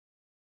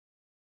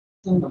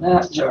Some of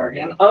that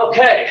jargon.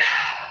 Okay.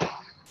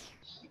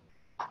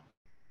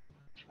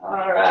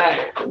 All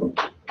right.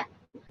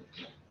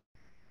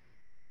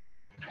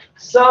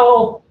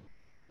 So,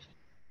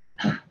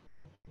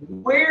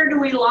 where do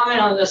we lie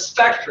on this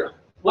spectrum?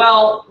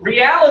 Well,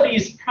 reality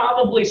is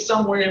probably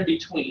somewhere in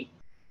between.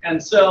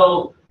 And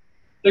so,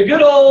 the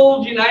good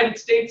old United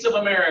States of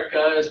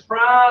America is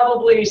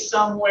probably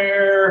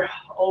somewhere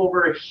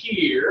over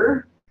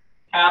here,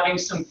 having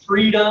some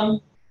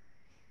freedom,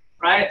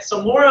 right?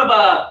 So more of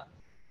a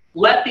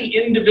let the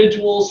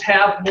individuals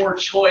have more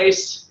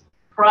choice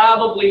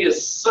probably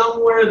is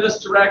somewhere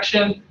this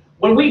direction.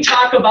 When we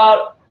talk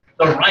about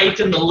the right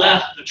and the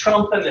left, the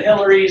Trump and the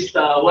Hillarys,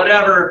 the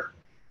whatever,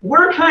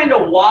 we're kind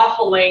of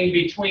waffling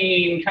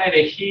between kind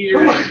of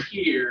here and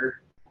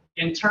here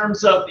in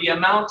terms of the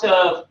amount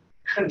of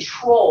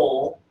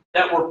control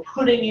that we're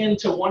putting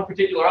into one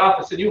particular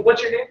office. And you,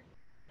 what's your name?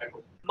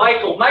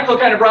 Michael. Michael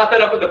kind of brought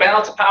that up with the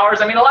balance of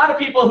powers. I mean, a lot of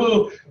people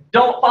who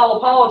don't follow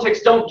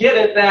politics don't get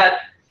it that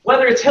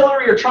whether it's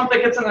Hillary or Trump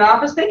that gets in the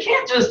office, they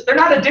can't just, they're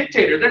not a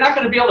dictator. They're not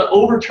going to be able to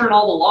overturn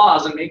all the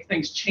laws and make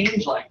things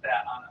change like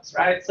that on us,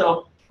 right?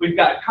 So we've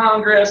got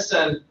Congress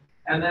and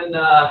then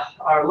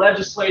our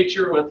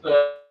legislature with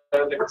the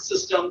court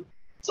system.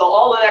 So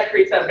all of that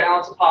creates that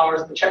balance of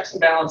powers, the checks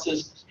and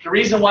balances. The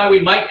reason why we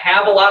might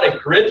have a lot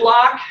of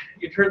gridlock,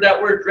 you've heard that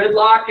word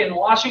gridlock in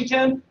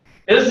Washington,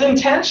 is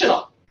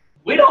intentional.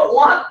 We don't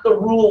want the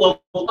rule of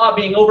law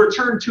being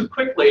overturned too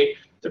quickly,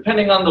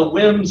 depending on the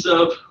whims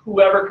of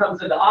whoever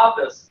comes into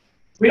office.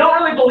 We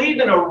don't really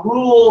believe in a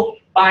rule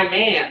by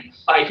man,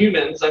 by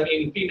humans, I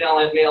mean female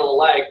and male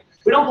alike.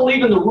 We don't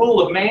believe in the rule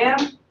of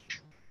man.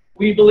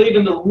 We believe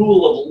in the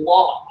rule of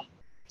law.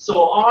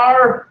 So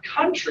our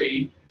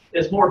country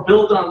is more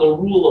built on the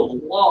rule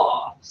of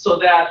law, so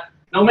that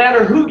no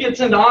matter who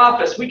gets into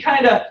office, we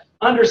kind of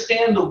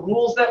understand the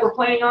rules that we're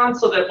playing on,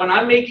 so that when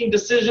I'm making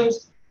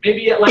decisions,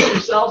 maybe like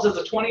yourselves as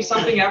a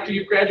 20-something after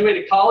you've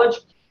graduated college,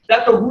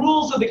 that the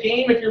rules of the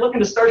game, if you're looking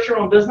to start your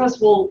own business,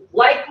 will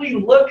likely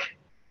look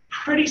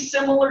pretty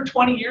similar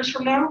 20 years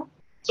from now.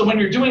 So when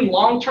you're doing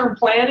long-term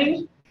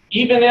planning,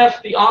 even if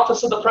the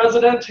office of the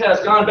president has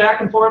gone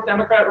back and forth,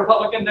 Democrat,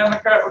 Republican,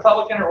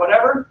 or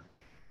whatever,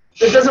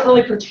 it doesn't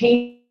really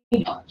pertain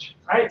much,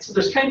 right? So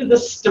there's kind of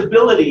this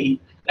stability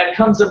that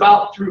comes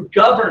about through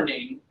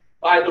governing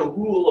by the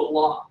rule of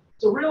law.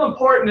 So real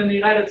important in the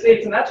United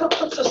States, and that's what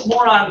puts us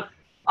more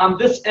on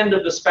this end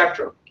of the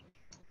spectrum.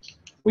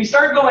 We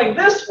start going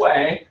this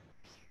way,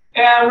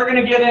 and we're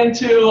going to get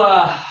into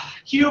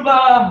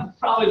Cuba.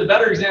 Probably the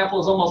better example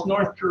is almost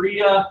North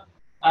Korea.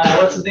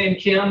 What's his name?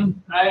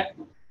 Kim, right?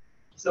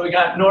 So we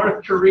got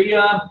North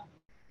Korea,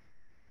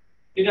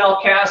 Fidel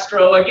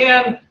Castro.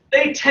 Again,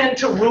 they tend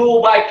to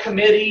rule by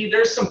committee.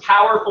 There's some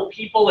powerful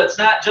people. It's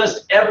not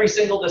just every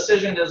single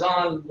decision is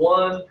on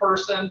one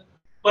person,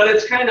 but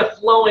it's kind of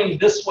flowing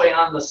this way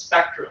on the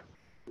spectrum.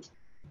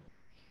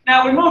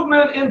 Now we move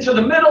into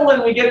the middle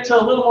and we get to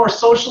a little more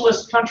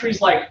socialist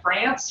countries like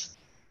France.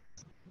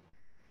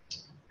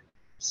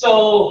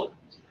 So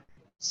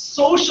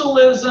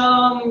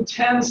socialism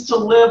tends to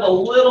live a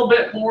little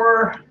bit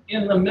more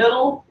in the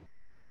middle.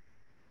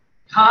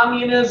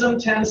 Communism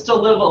tends to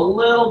live a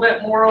little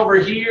bit more over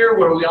here,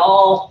 where we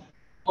all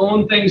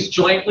own things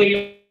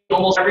jointly.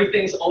 Almost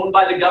everything's owned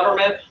by the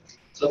government.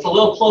 So it's a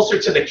little closer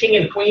to the king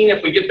and queen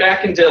if we get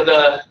back into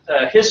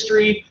the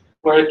history,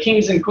 where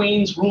kings and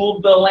queens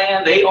ruled the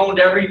land. They owned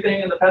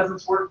everything and the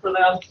peasants worked for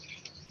them.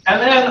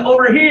 And then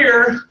over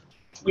here,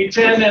 we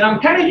tend, and I'm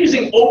kind of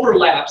using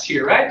overlaps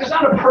here, right? There's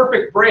not a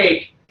perfect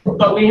break,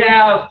 but we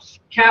have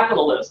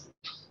capitalism.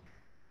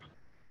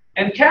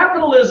 And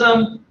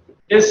capitalism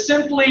is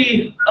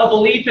simply a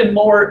belief in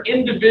more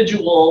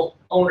individual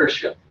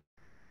ownership.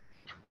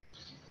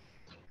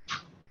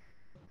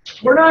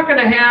 We're not going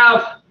to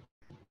have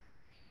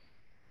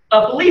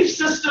a belief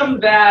system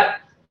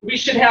that we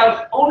should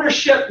have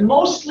ownership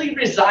mostly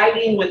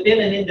residing within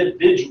an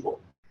individual,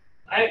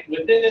 right?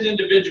 Within an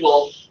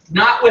individual,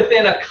 not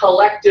within a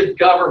collective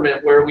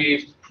government where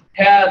we've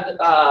had,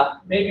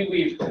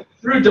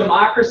 through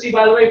democracy,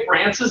 by the way,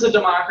 France is a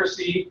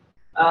democracy.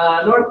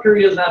 North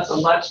Korea is not so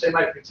much. They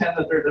might pretend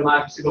that they're a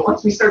democracy, but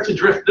once we start to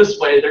drift this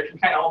way, there can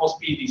kind of almost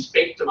be these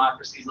fake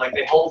democracies, like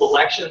they hold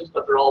elections,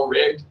 but they're all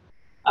rigged.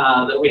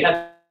 That we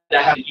had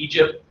that happen in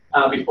Egypt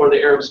before the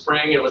Arab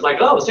Spring. It was like,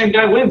 oh, the same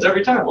guy wins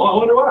every time. Well, I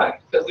wonder why,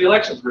 because the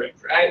election's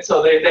rigged, right?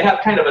 So they have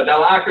kind of a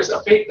democracy,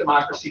 a fake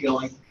democracy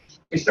going.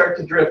 We start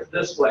to drift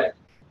this way.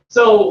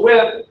 So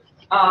with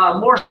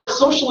more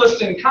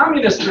socialist and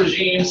communist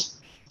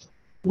regimes,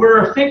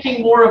 we're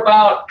thinking more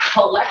about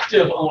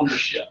collective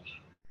ownership.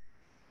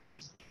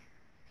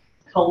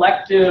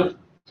 Collective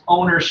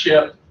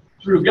ownership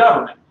through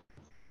government,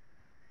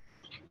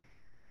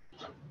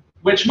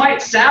 which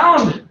might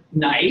sound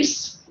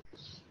nice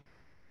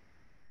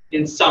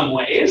in some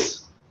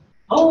ways.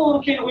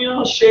 Oh, can't we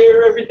all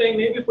share everything?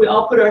 Maybe if we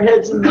all put our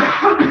heads in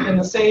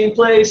the same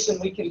place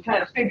and we can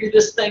kind of figure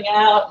this thing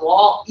out, we'll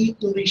all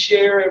equally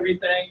share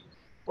everything.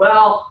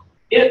 Well,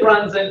 it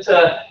runs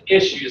into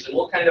issues, and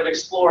we'll kind of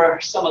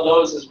explore some of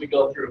those as we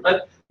go through.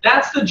 But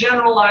that's the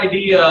general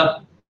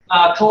idea.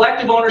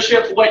 Collective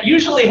ownership, what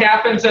usually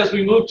happens as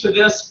we move to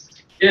this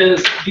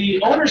is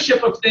the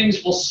ownership of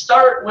things will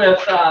start with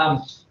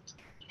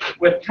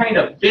kind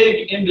of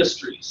big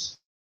industries.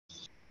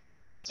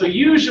 So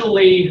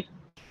usually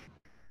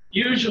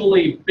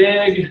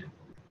big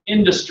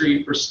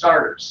industry for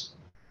starters.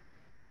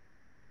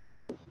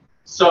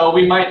 So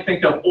we might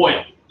think of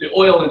oil. The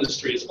oil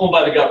industry is owned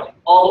by the government.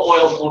 All the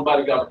oil is owned by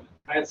the government,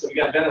 right? So we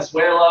got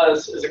Venezuela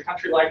is a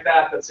country like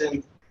that that's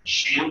in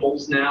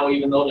shambles now,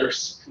 even though they're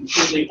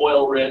completely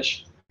oil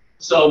rich.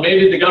 So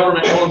maybe the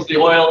government owns the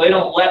oil. They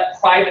don't let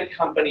private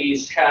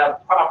companies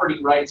have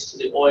property rights to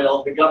the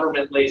oil. The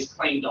government lays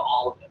claim to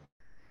all of it.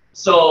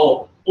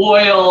 So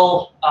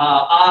oil,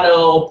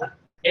 auto,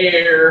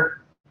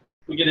 air,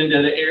 we get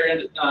into the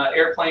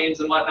airplanes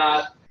and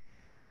whatnot,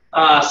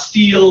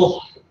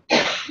 steel.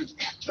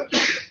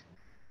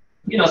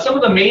 You know, some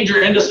of the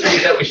major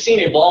industries that we've seen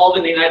evolve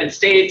in the United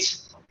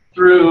States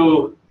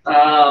through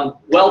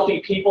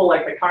wealthy people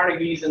like the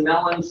Carnegies and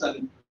Mellons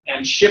and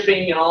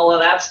shipping and all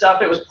of that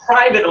stuff. It was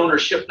private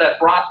ownership that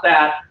brought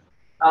that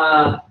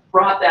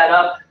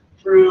up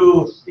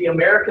through the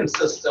American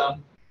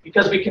system,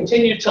 because we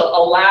continue to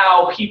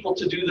allow people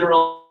to do their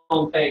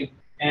own thing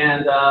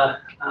and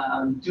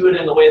do it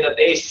in the way that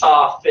they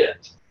saw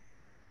fit.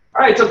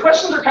 All right, so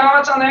questions or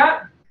comments on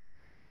that?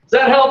 Does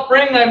that help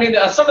bring, I mean,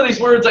 some of these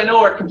words I know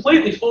are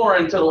completely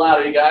foreign to a lot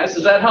of you guys.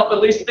 Does that help at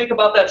least think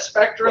about that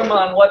spectrum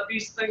on what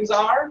these things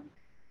are?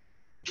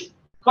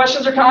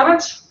 Questions or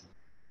comments?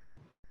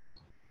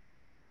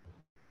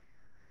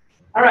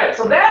 All right,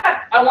 so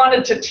that I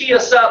wanted to tee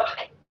us up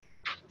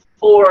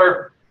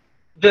for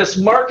this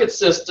market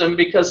system,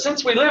 because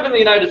since we live in the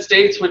United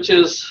States, which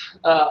is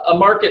a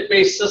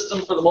market-based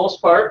system for the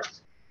most part,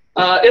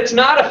 it's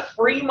not a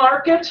free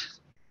market.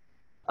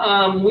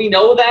 We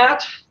know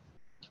that.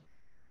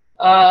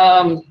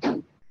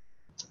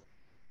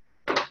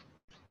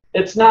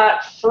 It's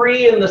not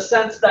free in the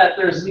sense that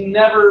there's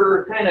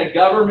never kind of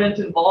government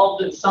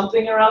involved in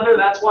something or other.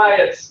 That's why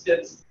it's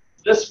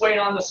this way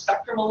on the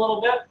spectrum a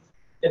little bit.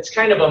 It's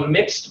kind of a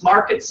mixed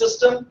market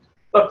system.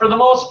 But for the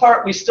most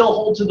part, we still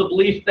hold to the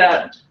belief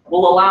that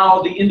we'll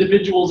allow the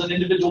individuals and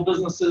individual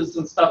businesses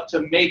and stuff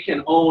to make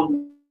and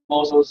own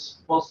most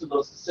of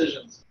those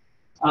decisions.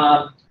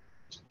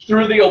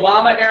 Through the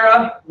Obama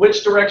era,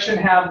 which direction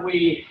have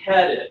we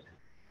headed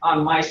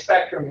on my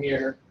spectrum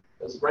here?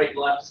 Because right and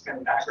left is kind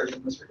of backwards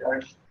in this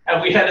regard.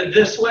 Have we headed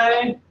this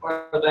way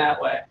or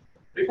that way?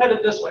 We've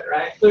headed this way,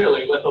 right?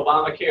 Clearly, with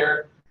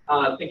Obamacare,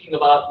 thinking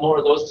about more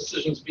of those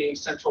decisions being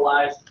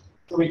centralized.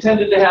 So we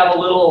tended to have a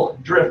little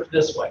drift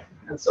this way.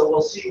 And so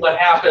we'll see what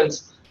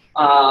happens.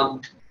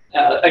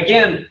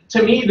 Again,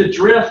 to me, the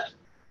drift,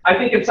 I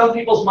think in some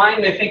people's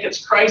mind, they think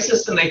it's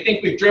crisis and they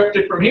think we've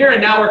drifted from here and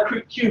now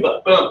we're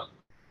Cuba. Boom.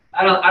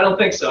 I don't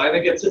think so. I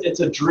think it's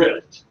a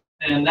drift.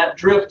 And that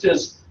drift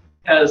has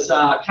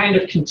kind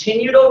of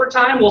continued over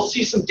time. We'll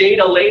see some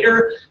data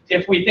later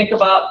if we think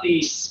about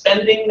the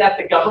spending that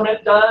the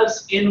government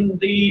does on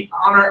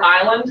our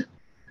island.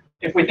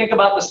 If we think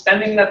about the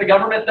spending that the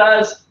government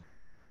does,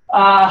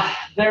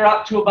 they're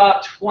up to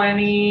about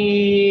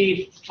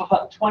 20%,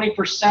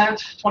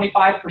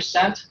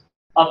 25%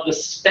 of the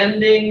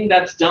spending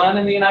that's done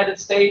in the United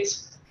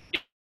States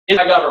in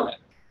the government.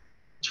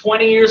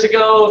 20 years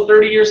ago,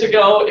 30 years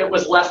ago, it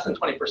was less than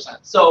 20%.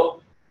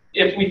 So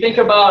if we think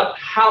about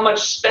how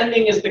much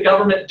spending is the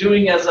government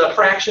doing as a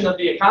fraction of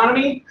the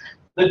economy,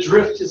 the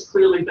drift has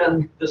clearly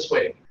been this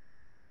way.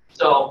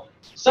 So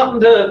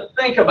something to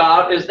think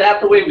about. Is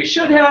that the way we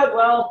should have?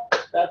 Well,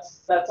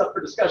 that's up for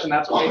discussion.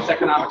 That's what makes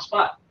economics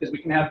fun, because we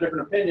can have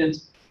different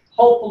opinions,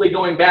 hopefully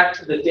going back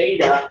to the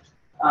data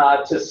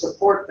to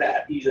support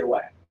that either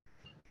way.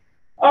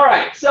 All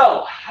right,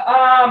 so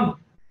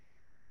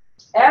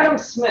Adam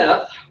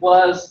Smith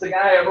was the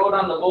guy I wrote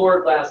on the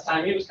board last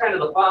time. He was kind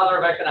of the father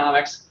of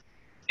economics.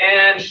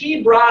 And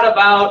he brought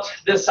about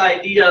this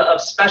idea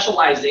of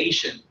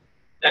specialization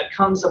that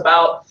comes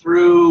about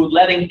through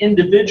letting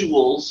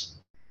individuals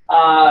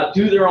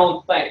do their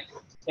own thing.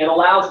 It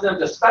allows them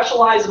to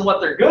specialize in what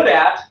they're good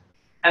at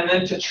and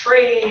then to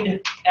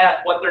trade at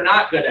what they're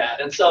not good at.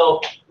 And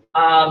so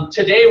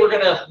today we're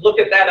going to look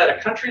at that at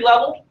a country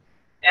level.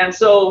 And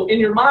so in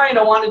your mind,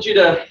 I wanted you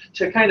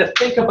to kind of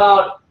think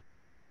about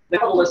the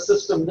capitalist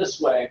system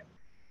this way,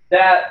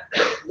 that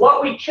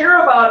what we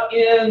care about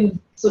in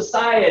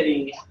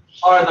society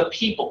are the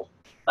people,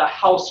 the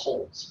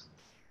households.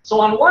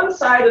 So on one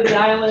side of the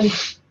island,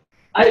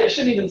 I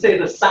shouldn't even say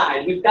the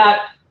side, we've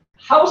got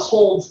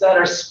households that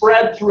are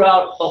spread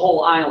throughout the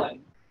whole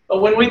island.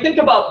 But when we think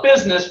about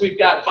business, we've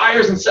got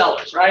buyers and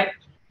sellers, right?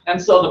 And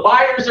so the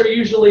buyers are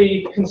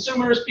usually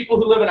consumers, people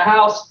who live in a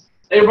house.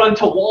 They run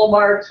to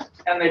Walmart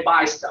and they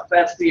buy stuff.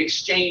 That's the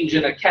exchange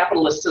in a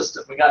capitalist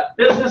system. We got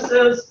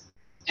businesses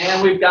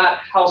and we've got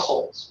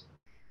households.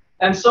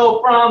 And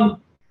so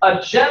from a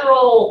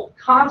general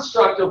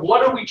construct of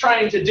what are we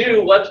trying to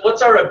do,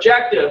 what's our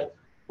objective,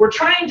 we're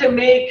trying to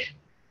make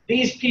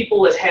these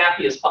people as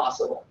happy as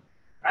possible.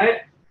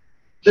 right?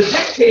 The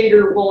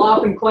dictator will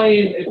often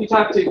claim, if you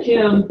talk to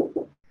Kim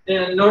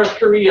in North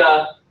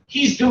Korea,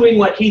 he's doing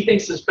what he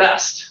thinks is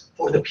best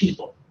for the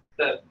people.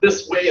 That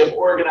this way of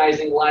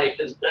organizing life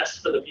is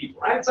best for the people,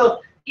 right?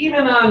 So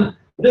even on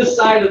this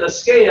side of the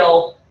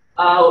scale,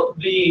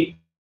 the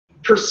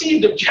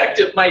perceived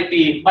objective might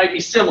be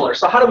similar.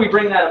 So how do we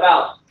bring that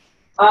about?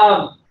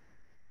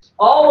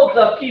 All of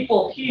the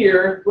people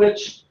here,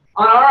 which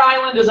on our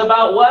island is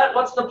about what?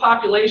 What's the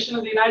population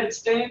of the United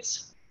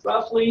States?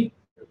 Roughly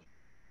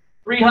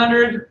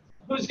 300.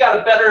 Who's got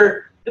a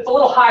better? It's a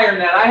little higher than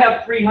that. I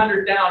have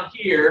 300 down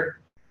here.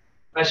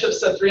 I should have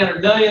said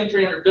 300 million,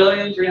 300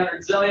 billion,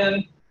 300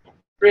 zillion,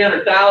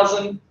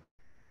 300,000.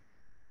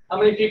 How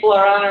many people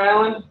are on our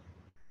island?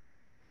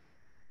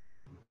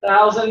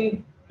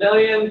 1,000,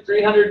 million,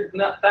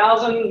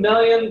 300,000,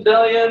 million,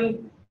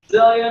 billion,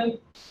 zillion,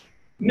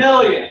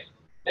 million.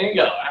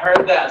 Bingo, I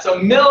heard that. So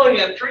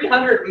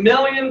 300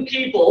 million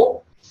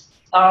people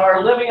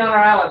are living on our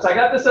island. So I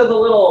got this as a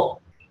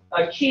little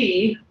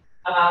key.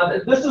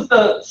 This is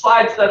the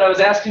slides that I was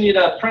asking you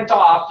to print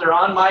off. They're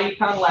on My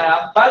Econ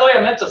Lab. By the way,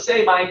 I meant to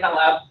say My Econ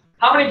Lab.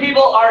 How many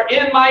people are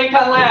in My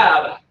Econ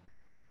Lab?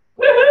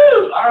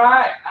 Woohoo! All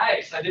right,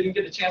 nice. I didn't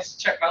get a chance to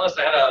check my list.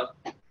 I had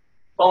a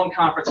phone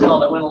conference call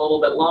that went a little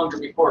bit longer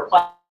before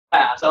class.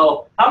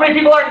 So how many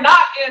people are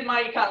not in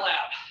My Econ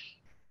Lab?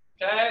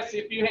 Okay, I see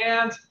a few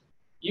hands.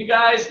 You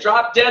guys,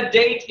 drop dead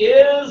date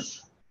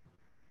is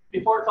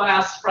before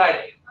class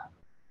Friday.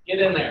 Get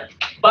in there.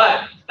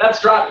 But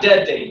that's drop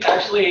dead date.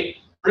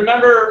 Actually,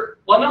 remember,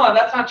 well, no,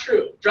 that's not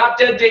true. Drop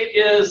dead date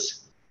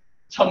is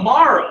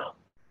tomorrow.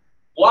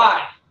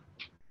 Why?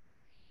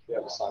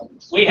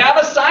 We have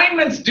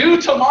assignments due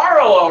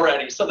tomorrow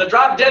already. So the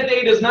drop dead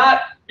date is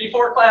not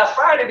before class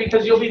Friday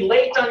because you'll be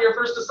late on your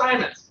first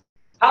assignments.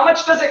 How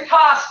much does it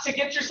cost to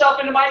get yourself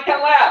into My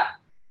Econ Lab?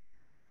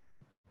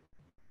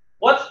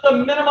 What's the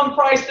minimum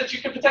price that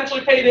you could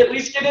potentially pay to at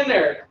least get in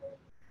there?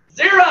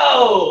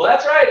 $0.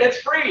 That's right,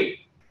 it's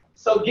free.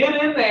 So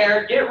get in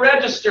there, get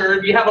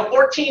registered. You have a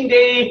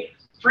 14-day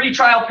free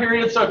trial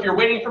period, so if you're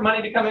waiting for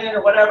money to come in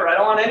or whatever, I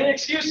don't want any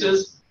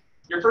excuses.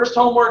 Your first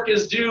homework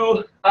is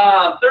due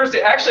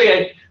Thursday. Actually,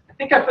 I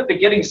think I put the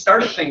getting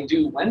started thing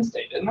due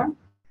Wednesday, didn't I?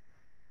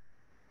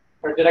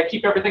 Or did I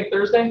keep everything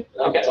Thursday?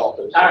 Okay. It's all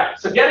Thursday. All right,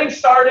 so getting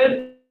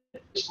started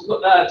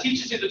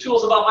teaches you the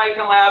tools about My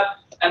Econ Lab,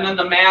 and then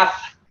the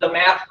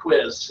math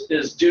quiz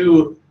is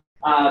due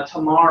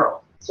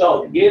tomorrow.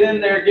 So get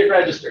in there, get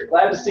registered.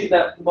 Glad to see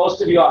that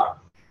most of you are.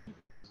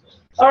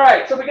 All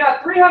right, so we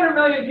got 300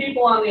 million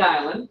people on the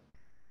island.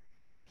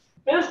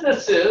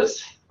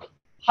 Businesses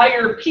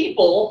hire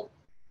people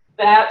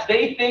that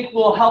they think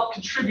will help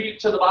contribute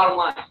to the bottom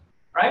line,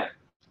 right?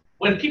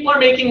 When people are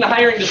making the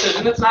hiring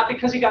decision, it's not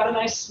because you got a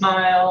nice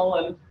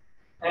smile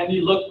and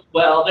you look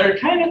well. They're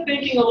kind of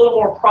thinking a little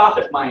more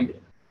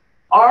profit-minded.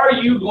 Are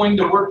you going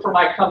to work for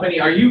my company?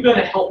 Are you going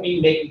to help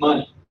me make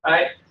money,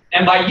 right?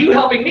 And by you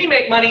helping me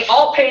make money,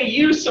 I'll pay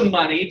you some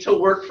money to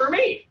work for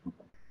me.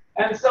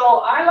 And so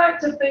I like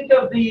to think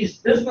of these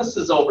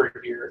businesses over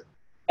here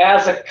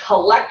as a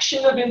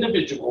collection of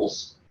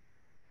individuals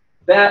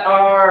that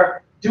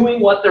are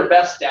doing what they're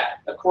best at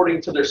according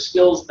to their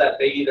skills that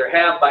they either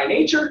have by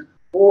nature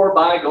or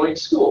by going to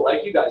school,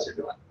 like you guys are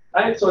doing,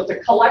 right? So it's a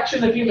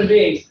collection of human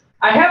beings.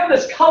 I have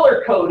this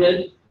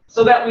color-coded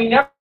so that we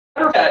never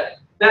forget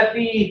that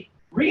the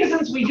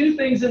reasons we do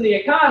things in the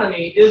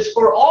economy is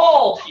for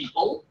all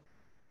people.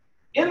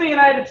 In the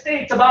United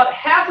States, about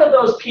half of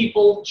those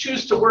people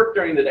choose to work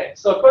during the day.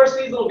 So, of course,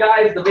 these little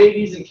guys, the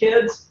babies and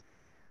kids,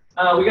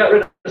 we got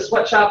rid of the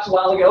sweatshops a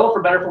while ago,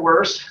 for better or for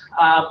worse.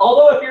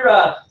 Although if you're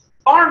a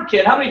farm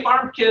kid, how many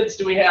farm kids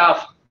do we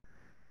have?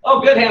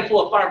 Oh, good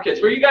handful of farm kids.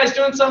 Were you guys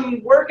doing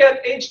some work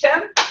at age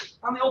 10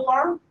 on the old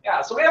farm?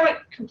 Yeah, so we haven't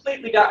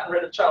completely gotten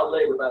rid of child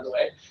labor, by the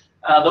way.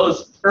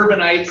 Those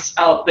urbanites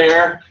out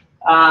there,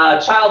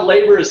 child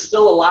labor is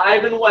still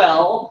alive and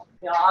well.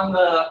 You know,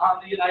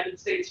 on the United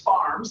States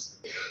farms.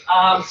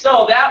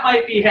 So that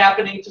might be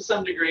happening to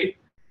some degree.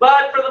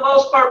 But for the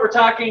most part, we're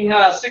talking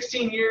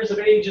 16 years of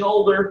age and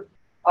older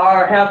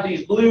have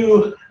these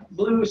blue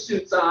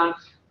suits on.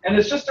 And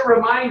it's just a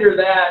reminder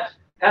that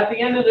at the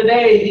end of the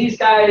day, these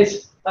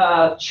guys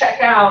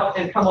check out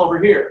and come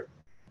over here.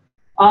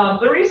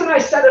 The reason I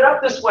set it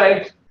up this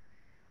way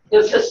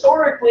is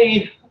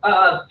historically,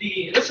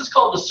 this is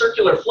called the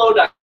circular flow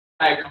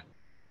diagram.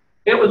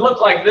 It would look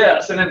like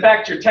this, and in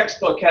fact, your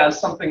textbook has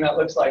something that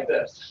looks like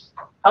this.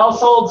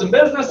 Households and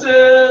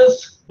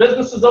businesses,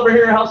 businesses over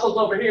here, households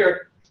over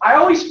here. I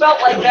always felt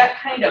like that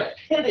kind of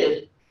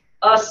pitted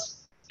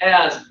us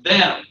as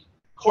them,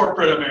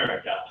 corporate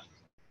America,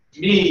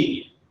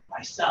 me,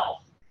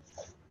 myself,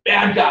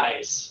 bad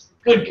guys,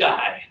 good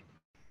guy,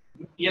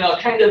 you know,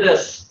 kind of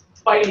this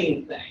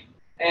fighting thing.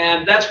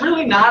 And that's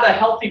really not a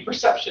healthy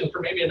perception for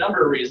maybe a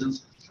number of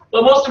reasons.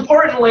 But most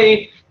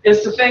importantly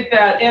is to think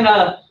that in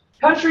a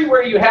country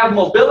where you have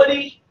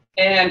mobility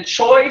and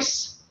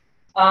choice,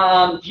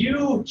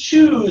 you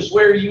choose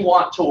where you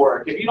want to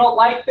work. If you don't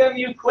like them,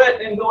 you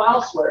quit and go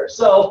elsewhere.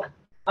 So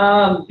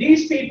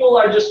These people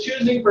are just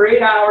choosing for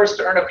 8 hours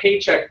to earn a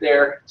paycheck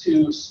there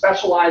to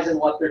specialize in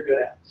what they're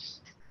good at.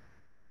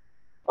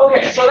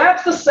 Okay, so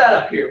that's the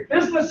setup here.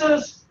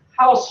 Businesses,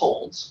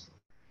 households.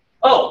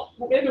 Oh,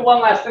 maybe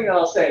one last thing that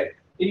I'll say.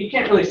 You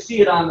can't really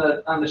see it on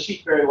the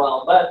sheet very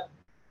well, but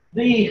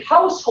the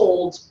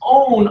households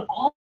own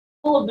all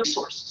of the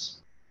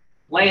resources.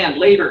 Land,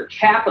 labor,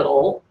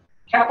 capital.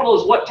 Capital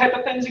is what type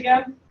of things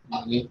again?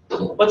 Money.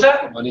 What's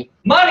that? Money.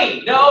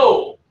 Money,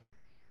 no.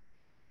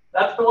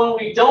 That's the one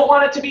we don't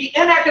want it to be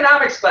in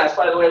economics class,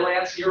 by the way,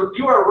 Lance.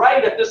 You are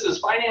right if this is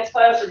finance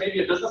class or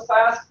maybe a business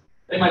class.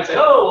 They might say,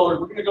 oh, well,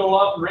 we're going to go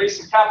up and raise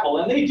some capital.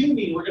 And they do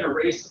mean we're going to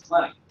raise some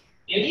money.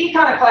 In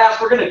econ class,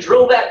 we're going to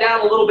drill that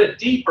down a little bit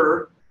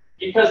deeper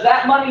because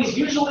that money is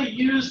usually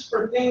used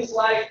for things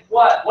like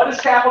what? What is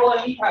capital in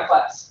econ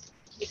class?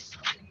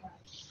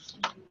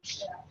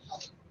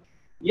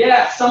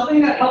 Yeah,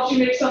 something that helps you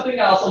make something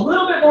else. A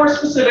little bit more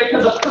specific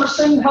because a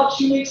person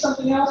helps you make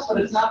something else, but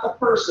it's not the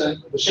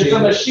person. It's a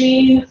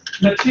machine,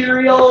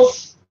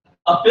 materials,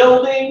 a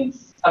building,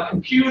 a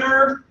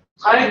computer,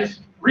 right?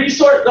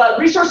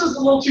 Resources is a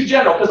little too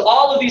general because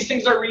all of these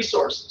things are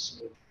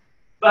resources.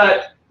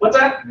 But what's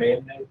that?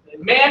 Man-made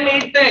things.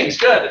 Man-made things,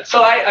 good.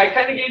 So I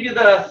kind of gave you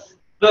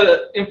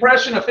the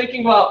impression of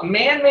thinking about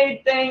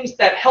man-made things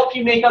that help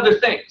you make other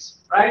things,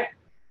 right?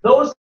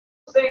 Those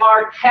things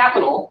are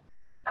capital.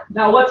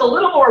 Now, what's a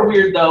little more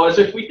weird, though, is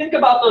if we think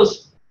about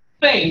those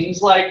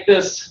things, like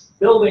this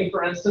building,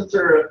 for instance,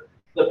 or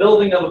the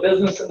building of a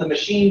business and the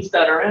machines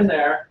that are in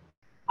there,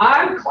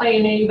 I'm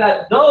claiming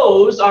that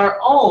those are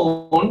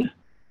owned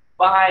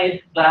by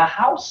the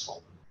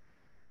household.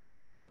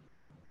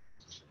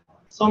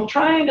 So I'm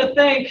trying to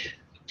think,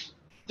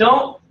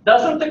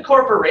 doesn't the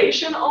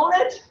corporation own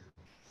it?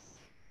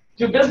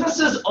 Do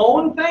businesses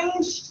own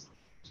things?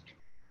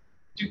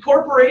 Do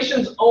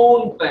corporations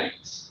own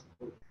things?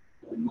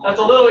 That's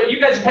a little, you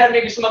guys have had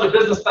maybe some other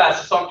business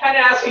classes, so I'm kind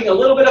of asking a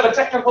little bit of a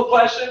technical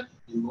question.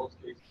 In most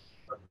cases,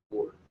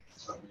 board.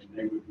 So, I mean,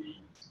 they would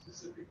be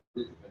specific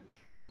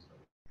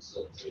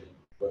facilitating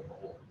the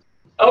whole.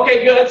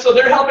 Okay, good. So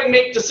they're helping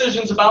make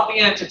decisions about the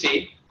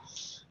entity.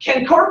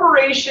 Can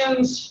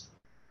corporations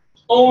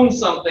own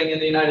something in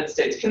the United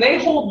States? Can they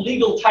hold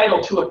legal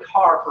title to a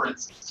car, for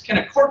instance? Can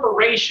a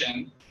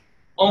corporation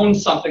own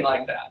something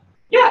like that?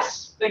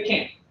 Yes, they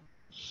can.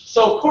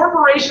 So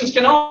corporations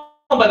can own.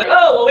 But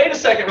oh, well, wait a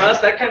second,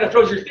 Russ, that kind of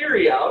throws your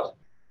theory out.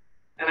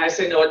 And I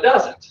say, no, it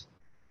doesn't.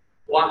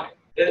 Why?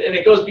 And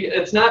it goes,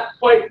 it's not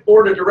quite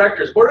board of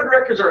directors. Board of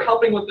directors are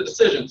helping with the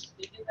decisions.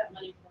 They get that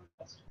money from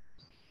customers.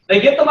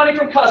 They get the money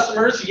from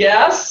customers,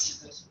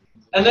 yes.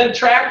 And then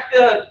track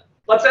the,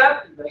 what's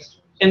that?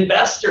 Investors.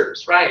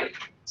 Investors, right.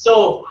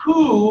 So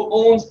who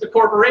owns the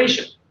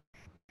corporation?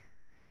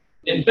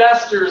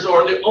 Investors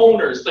or the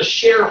owners, the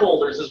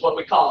shareholders is what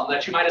we call them,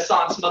 that you might have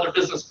saw in some other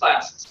business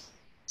classes.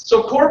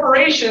 So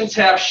corporations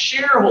have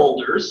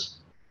shareholders.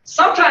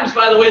 Sometimes,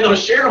 by the way,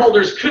 those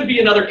shareholders could be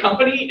another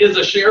company, is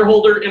a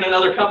shareholder in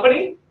another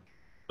company.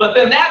 But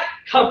then that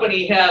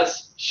company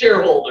has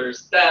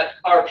shareholders that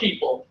are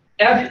people.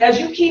 As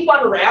you keep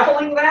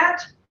unraveling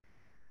that,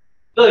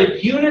 the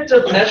unit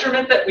of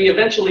measurement that we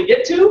eventually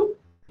get to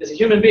is a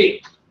human being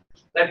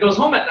that goes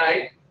home at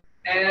night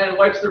and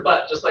wipes their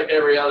butt just like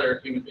every other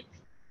human being,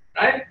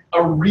 right?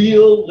 A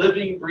real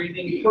living,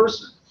 breathing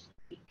person.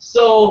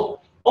 So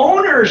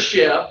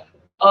ownership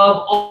of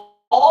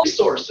all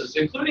resources,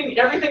 including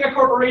everything a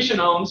corporation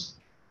owns,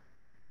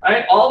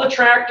 right? All the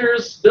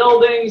tractors,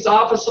 buildings,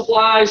 office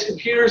supplies,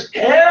 computers,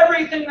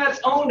 everything that's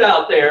owned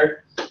out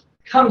there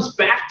comes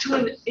back to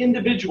an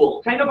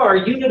individual, kind of our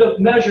unit of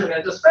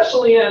measurement,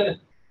 especially in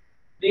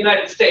the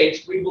United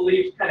States. We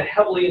believe kind of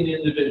heavily in the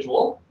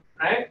individual,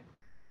 right?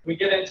 We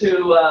get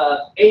into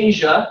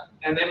Asia,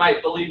 and they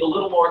might believe a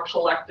little more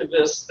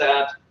collectivist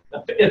that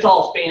it's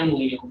all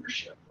family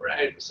ownership,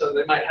 right? So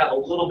they might have a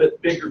little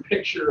bit bigger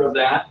picture of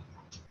that.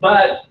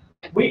 But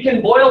we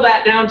can boil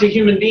that down to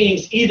human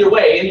beings either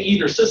way, in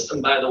either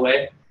system, by the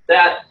way,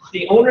 that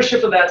the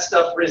ownership of that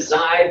stuff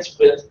resides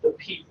with the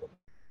people.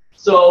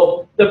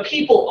 So the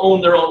people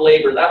own their own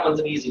labor. That one's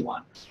an easy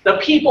one. The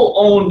people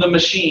own the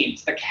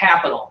machines, the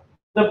capital.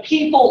 The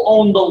people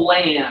own the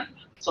land.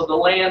 So the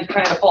land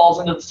kind of falls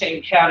into the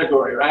same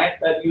category, right?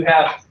 That you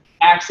have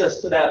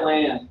access to that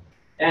land.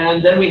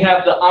 And then we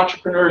have the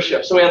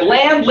entrepreneurship. So we have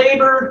land,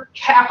 labor,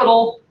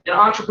 capital, and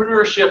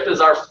entrepreneurship as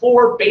our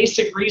four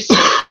basic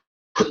resources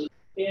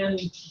in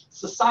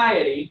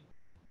society.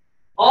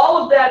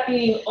 All of that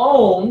being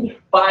owned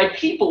by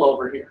people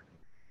over here.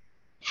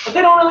 But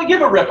they don't really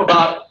give a rip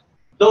about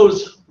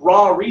those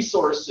raw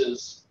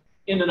resources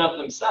in and of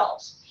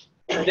themselves.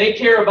 They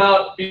care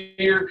about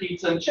beer,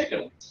 pizza, and chicken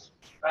wings,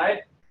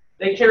 right?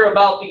 They care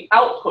about the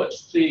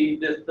outputs,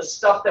 the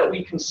stuff that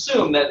we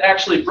consume that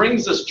actually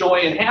brings us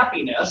joy and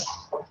happiness.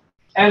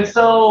 And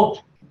so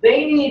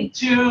they need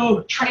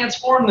to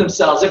transform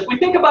themselves. If we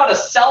think about a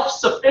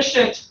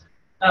self-sufficient,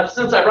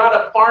 since I brought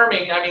up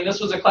farming, I mean, this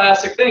was a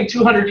classic thing.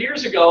 200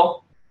 years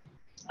ago,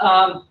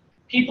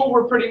 people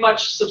were pretty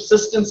much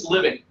subsistence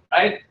living,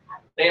 right?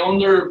 They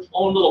owned their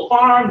own little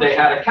farm. They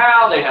had a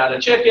cow. They had a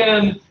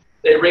chicken.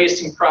 They raised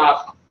some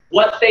crop.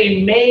 What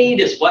they made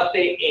is what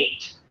they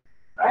ate,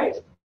 right?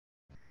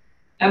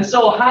 And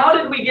so how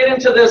did we get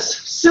into this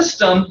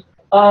system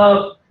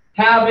of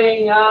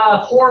having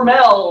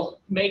Hormel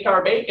make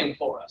our bacon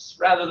for us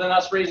rather than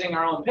us raising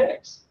our own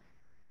pigs?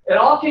 It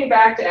all came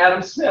back to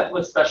Adam Smith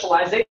with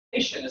specialization,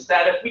 is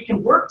that if we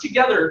can work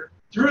together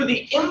through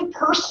the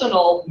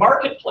impersonal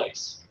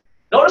marketplace.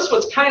 Notice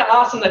what's kind of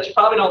awesome that you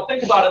probably don't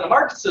think about in the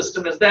market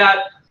system is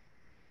that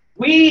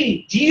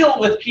we deal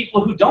with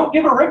people who don't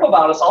give a rip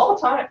about us all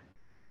the time.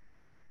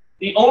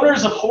 The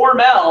owners of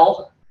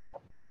Hormel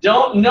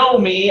don't know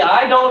me,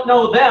 I don't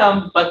know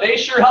them, but they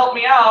sure help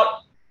me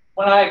out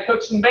when I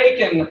cook some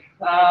bacon.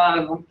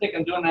 I think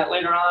I'm doing that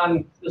later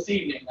on this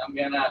evening.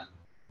 I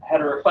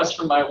had a request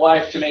from my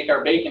wife to make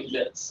our bacon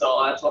bits,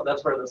 so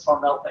that's where this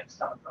Hormel thing's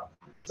coming from.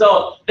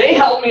 So they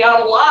help me out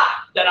a lot,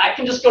 that I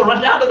can just go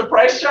run down to the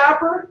Price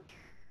Chopper,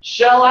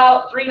 shell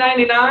out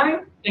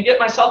 $3.99, and get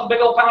myself a big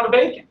old pound of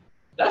bacon.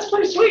 That's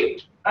pretty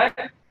sweet,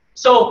 right?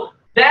 So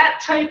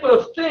that type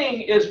of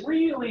thing is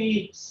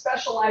really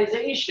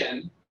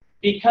specialization,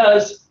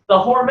 because the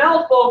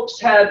Hormel folks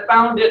had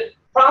found it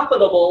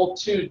profitable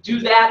to do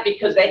that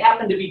because they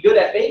happen to be good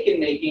at bacon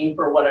making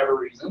for whatever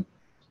reason.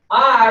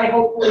 I,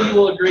 hopefully you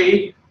will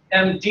agree,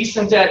 am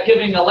decent at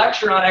giving a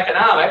lecture on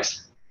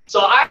economics.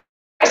 So I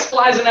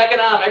specialize in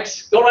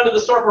economics, go run to the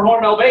store for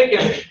Hormel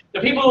bacon.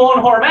 The people who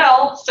own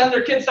Hormel send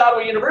their kids out to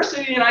a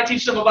university and I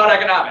teach them about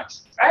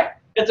economics, right?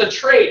 It's a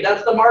trade.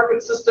 That's the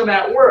market system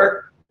at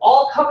work,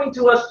 all coming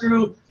to us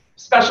through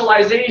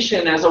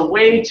specialization as a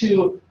way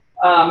to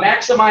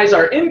maximize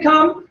our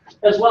income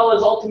as well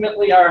as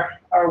ultimately our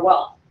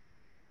wealth.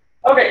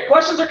 Okay,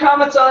 questions or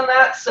comments on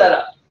that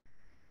setup?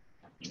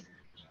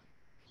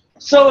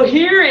 So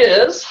here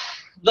is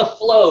the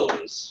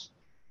flows.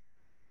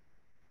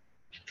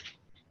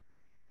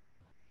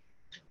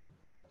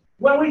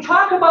 When we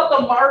talk about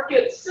the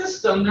market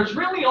system, there's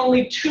really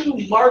only two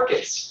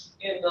markets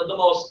in the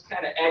most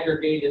kind of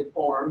aggregated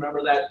form.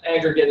 Remember that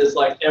aggregate is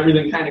like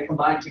everything kind of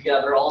combined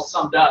together, all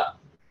summed up.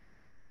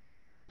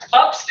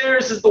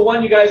 Upstairs is the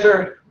one you guys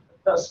are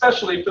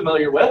especially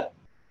familiar with.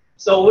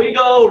 So we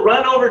go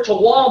run over to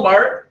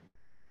Walmart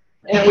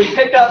and we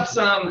pick up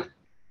some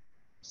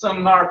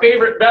our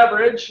favorite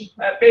beverage.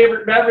 That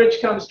favorite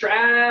beverage comes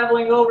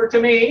traveling over to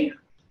me.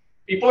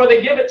 Before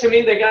they give it to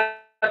me, they got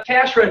a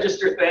cash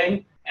register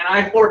thing, and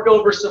I fork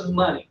over some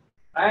money.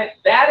 Right?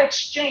 That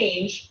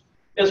exchange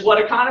is what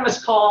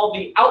economists call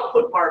the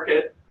output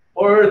market,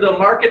 or the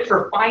market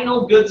for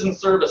final goods and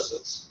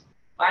services.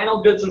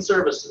 Final goods and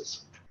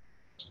services.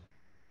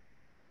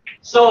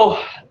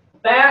 So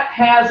that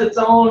has its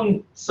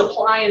own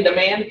supply and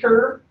demand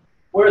curve,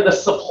 where the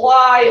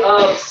supply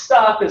of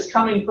stuff is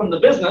coming from the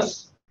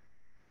business.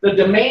 The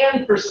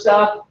demand for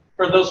stuff,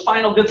 for those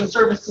final goods and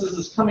services,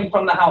 is coming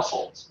from the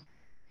households.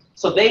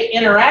 So they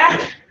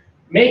interact,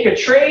 make a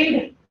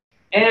trade,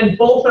 and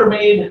both are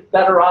made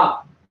better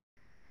off,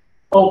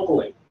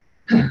 hopefully,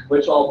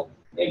 which I'll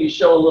maybe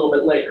show a little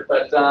bit later,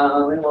 but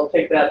we'll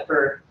take that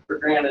for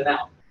granted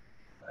now.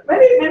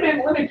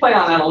 Maybe let me play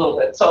on that a little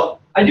bit. So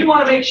I do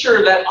want to make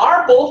sure that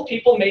are both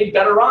people made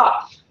better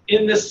off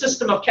in this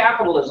system of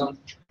capitalism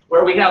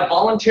where we have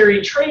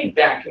voluntary trade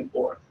back and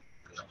forth.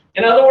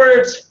 In other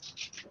words,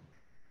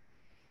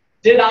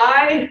 did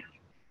I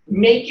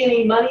make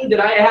any money? Did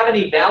I have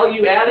any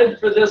value added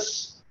for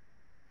this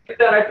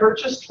that I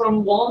purchased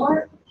from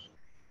Walmart?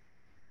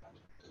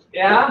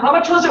 Yeah. How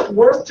much was it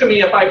worth to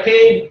me if I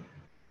paid,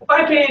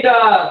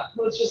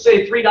 let's just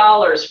say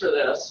 $3 for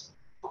this?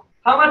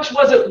 How much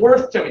was it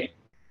worth to me?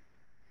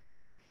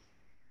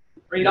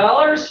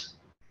 $3?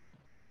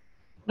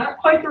 Not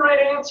quite the right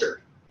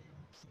answer.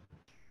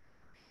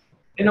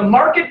 In a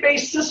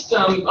market-based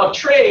system of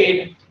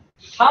trade,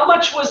 how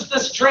much was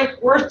this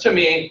drink worth to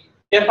me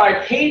if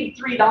I paid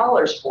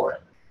 $3 for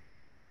it?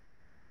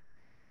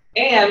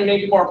 And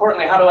maybe more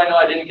importantly, how do I know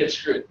I didn't get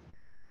screwed?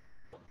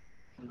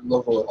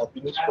 Level of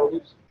happiness,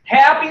 probably.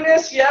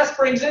 Happiness, yes,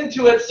 brings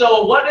into it.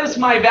 So what is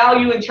my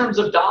value in terms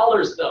of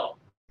dollars, though?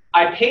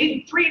 I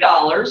paid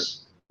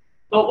 $3,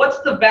 but what's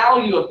the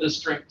value of this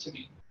drink to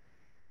me?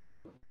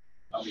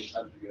 How many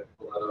times do you get to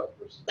pull that up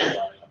versus buying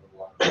another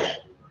one?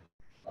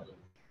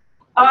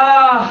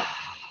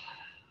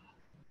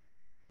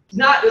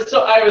 Not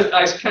so.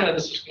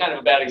 This was kind of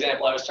a bad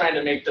example. I was trying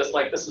to make this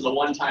like this is a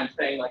one-time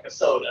thing, like a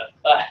soda.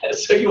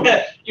 So you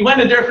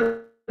went a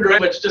different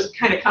direction, which just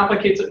kind of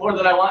complicates it more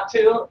than I want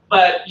to.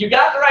 But you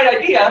got the right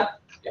idea.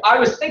 I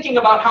was thinking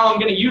about how I'm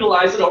going to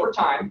utilize it over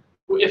time.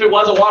 If it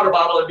was a water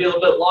bottle, it'd be a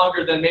little bit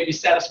longer than maybe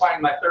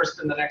satisfying my thirst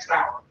in the next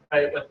hour,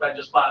 right? If I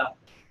just bought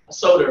a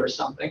soda or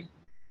something.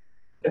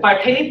 If I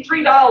paid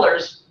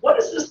 $3, what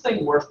is this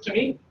thing worth to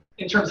me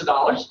in terms of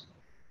dollars?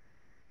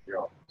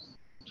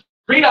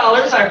 $3,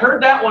 I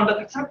heard that one, but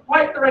that's not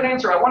quite the right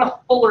answer. I want a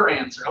fuller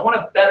answer. I want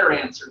a better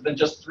answer than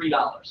just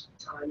 $3.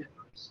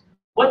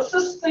 What's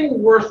this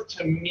thing worth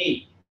to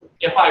me?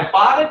 If I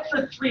bought it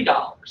for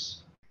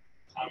 $3,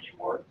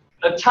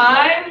 The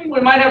time, we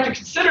might have to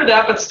consider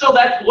that, but still,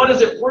 that what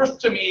is it worth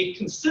to me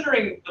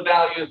considering the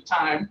value of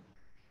time?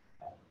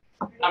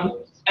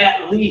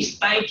 At least.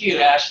 Thank you,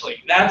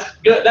 Ashley. That's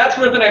good. That's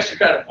worth an extra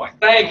credit point.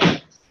 Thank you.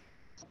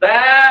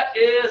 That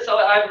is, so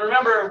I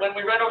remember when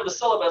we read over the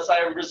syllabus, I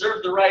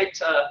reserved the right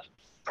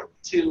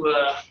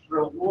to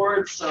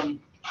reward some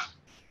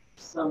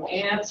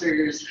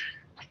answers.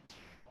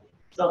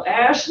 So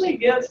Ashley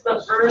gets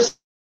the first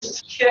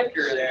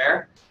kicker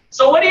there.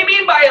 So what do you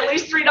mean by at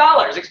least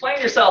 $3?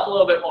 Explain yourself a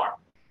little bit more.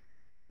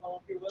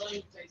 Well, if you're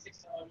willing to pay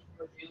 $6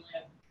 for it, you only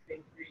have to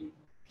pay $3,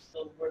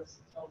 still worth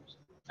 $6.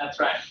 That's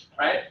right,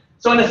 right?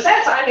 So in a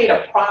sense, I made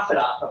a profit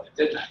off of it,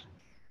 didn't I?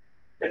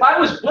 If I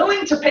was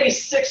willing to pay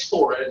 $6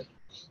 for it,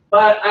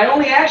 but I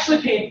only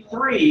actually paid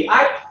 $3,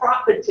 I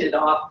profited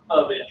off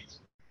of it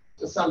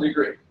to some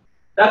degree.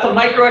 That's a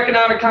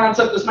microeconomic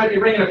concept. This might be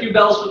ringing a few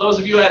bells for those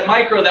of you at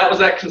micro. That was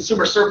that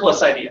consumer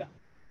surplus idea.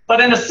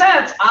 But in a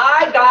sense,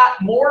 I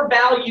got more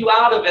value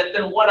out of it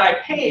than what I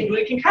paid.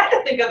 We can kind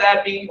of think of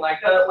that being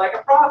like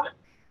a profit.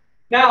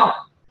 Now,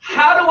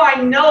 how do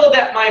I know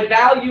that my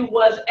value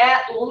was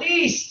at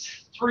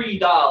least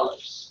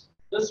 $3?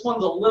 This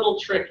one's a little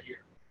trickier.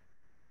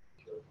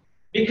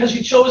 Because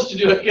you chose to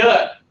do it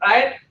good,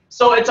 right?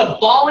 So it's a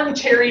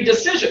voluntary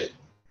decision.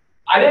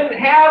 I didn't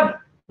have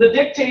the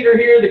dictator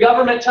here, the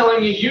government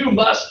telling you, you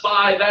must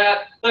buy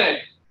that thing.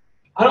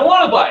 I don't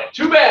want to buy it.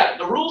 Too bad.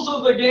 The rules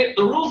of the game,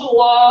 the rules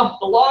of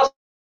the law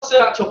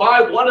set out to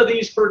buy one of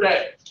these per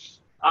day.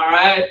 All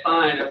right,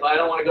 fine. If I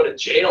don't want to go to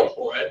jail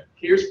for it,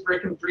 here's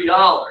freaking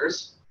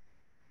 $3.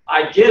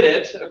 I get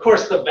it. Of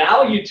course, the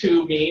value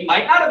to me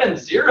might not have been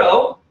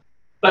 $0,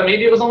 but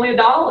maybe it was only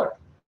 $1.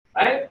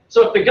 Right?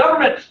 So if the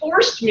government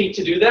forced me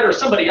to do that, or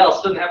somebody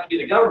else, doesn't have to be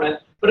the government,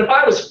 but if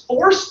I was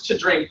forced to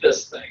drink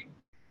this thing,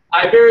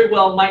 I very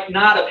well might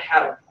not have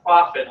had a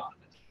profit on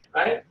it,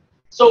 right?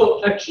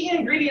 So a key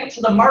ingredient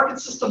to the market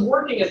system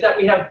working is that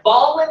we have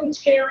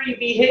voluntary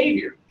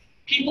behavior.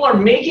 People are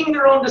making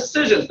their own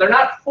decisions. They're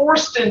not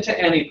forced into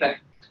anything.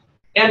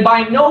 And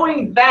by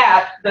knowing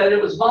that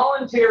it was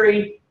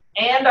voluntary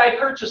and I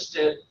purchased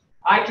it,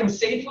 I can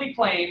safely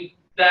claim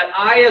that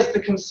I, as the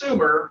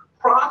consumer,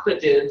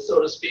 profited, so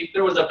to speak.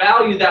 There was a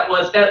value that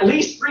was at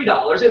least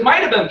 $3. It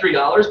might have been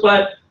 $3,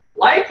 but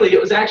likely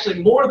it was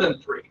actually more than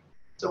 $3.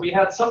 So we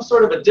had some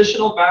sort of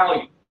additional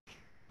value.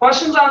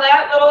 Questions on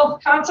that little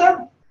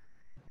concept?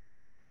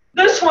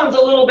 This one's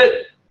a little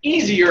bit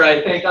easier,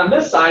 I think, on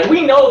this side.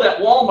 We know that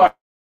Walmart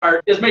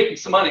is making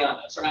some money on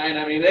this, right?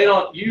 I mean, they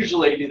don't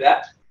usually do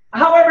that.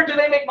 However, do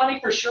they make money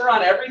for sure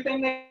on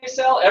everything they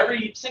sell,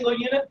 every single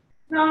unit?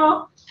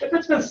 No. If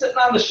it's been sitting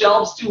on the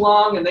shelves too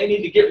long and they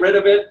need to get rid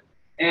of it,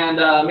 and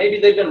maybe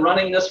they've been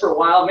running this for a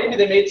while, maybe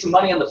they made some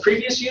money on the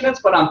previous units,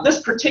 but on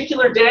this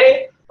particular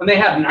day, when they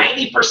have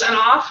 90%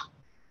 off,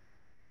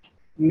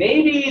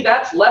 maybe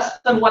that's less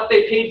than what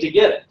they paid to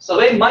get it. So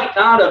they might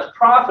not have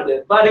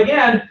profited. But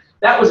again,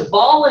 that was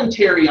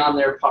voluntary on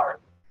their part.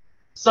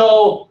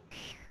 So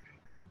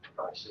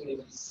I shouldn't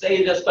even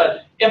say this,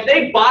 but if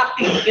they bought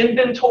the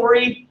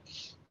inventory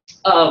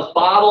of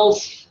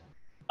bottles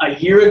a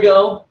year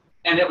ago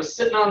and it was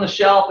sitting on the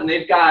shelf and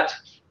they've got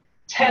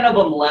 10 of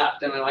them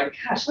left and they're like,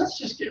 gosh, let's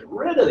just get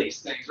rid of these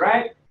things,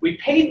 right? We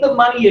paid the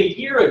money a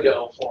year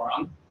ago for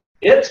them.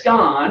 It's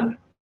gone.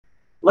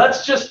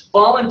 Let's just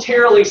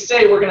voluntarily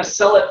say we're going to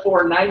sell it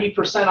for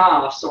 90%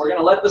 off. So we're going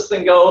to let this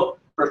thing go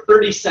for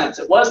 30 cents.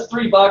 It was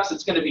 $3.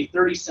 It's going to be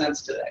 30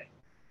 cents today.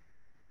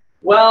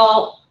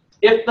 Well,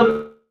 if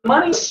the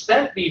money's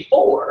spent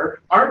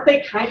before, aren't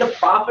they kind of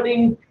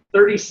profiting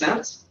 30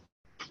 cents?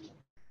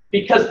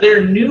 Because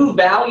their new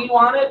value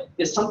on it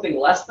is something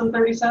less than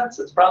 30 cents.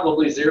 It's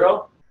probably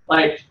 0.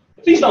 Like,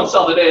 if these don't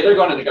sell today, they're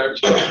going in the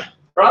garbage can.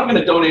 Or I'm going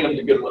to donate them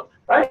to Goodwill,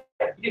 right?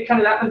 You get kind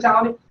of that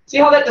mentality. See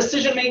how that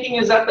decision making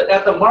is at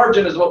the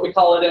margin is what we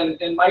call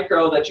it in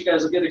micro that you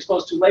guys will get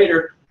exposed to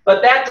later.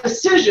 But that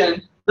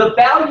decision, the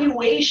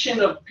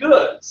valuation of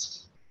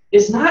goods,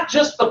 is not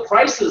just the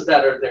prices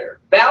that are there.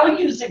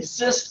 Values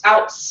exist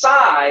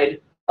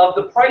outside of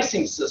the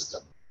pricing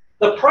system.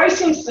 The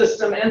pricing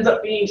system ends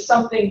up being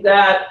something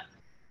that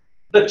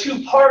the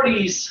two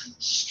parties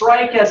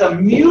strike as a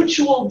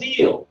mutual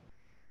deal.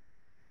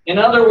 In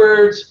other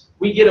words,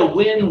 we get a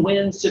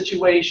win-win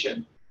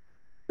situation.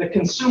 The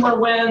consumer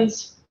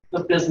wins,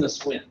 the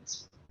business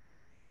wins.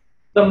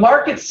 The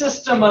market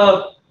system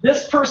of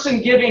this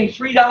person giving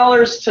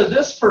 $3 to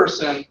this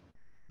person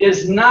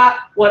is not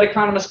what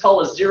economists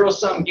call a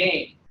zero-sum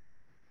game.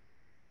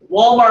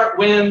 Walmart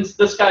wins,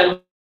 this guy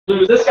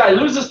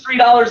loses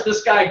 $3,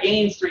 this guy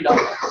gains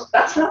 $3.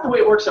 That's not the way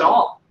it works at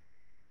all.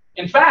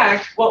 In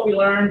fact, what we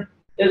learned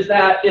is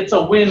that it's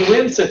a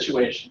win-win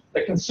situation.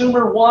 The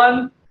consumer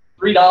won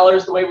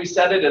 $3 the way we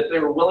said it. If they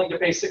were willing to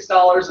pay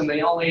 $6 and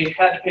they only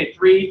had to pay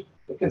 $3,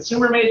 the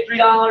consumer made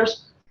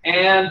 $3,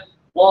 and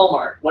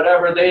Walmart,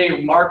 whatever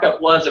their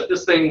markup was, if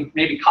this thing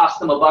maybe cost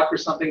them $1 or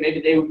something, maybe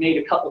they made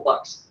a couple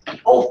bucks.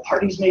 And both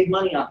parties made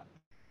money on it.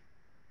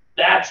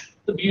 That's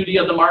the beauty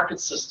of the market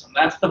system.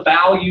 That's the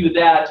value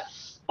that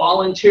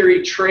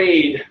voluntary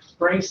trade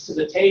brings to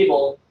the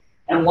table.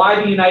 and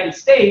why the United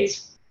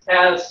States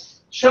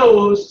has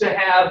chose to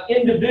have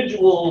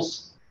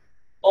individuals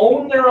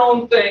own their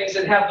own things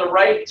and have the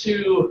right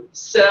to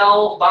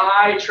sell,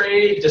 buy,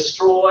 trade,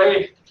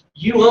 destroy.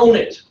 You own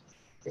it.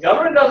 The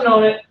government doesn't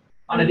own it.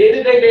 On a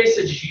day-to-day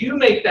basis, you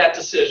make that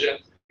decision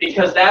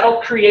because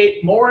that'll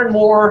create more and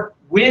more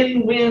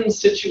win-win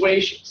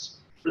situations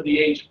for the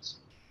agents.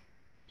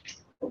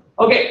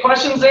 Okay,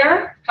 questions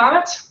there?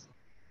 Comments?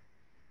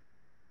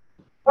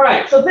 All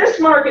right, so this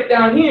market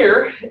down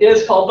here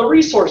is called the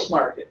resource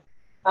market.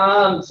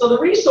 So the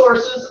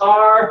resources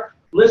are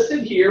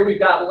listed here. We've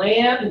got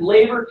land,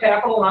 labor,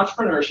 capital, and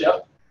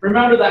entrepreneurship.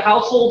 Remember, the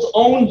households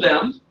own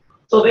them,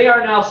 so they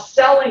are now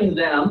selling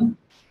them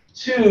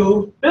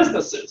to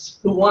businesses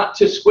who want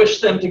to squish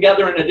them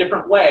together in a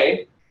different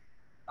way.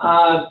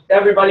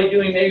 Everybody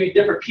doing maybe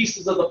different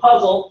pieces of the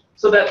puzzle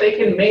so that they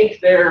can make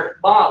their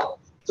model.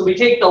 So we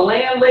take the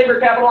land, labor,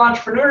 capital,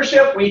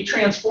 entrepreneurship, we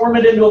transform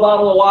it into a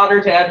bottle of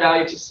water to add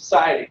value to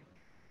society.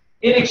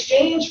 In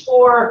exchange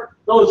for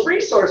those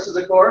resources,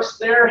 of course,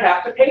 they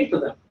have to pay for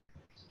them.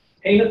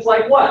 Payments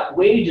like what?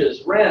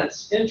 Wages,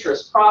 rents,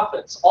 interest,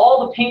 profits,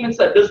 all the payments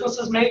that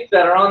businesses make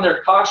that are on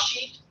their cost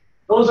sheet,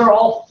 those are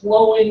all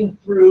flowing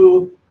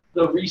through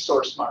the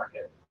resource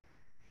market.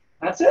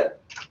 That's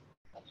it.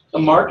 The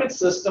market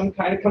system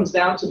kind of comes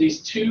down to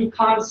these two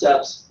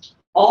concepts,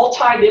 all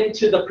tied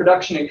into the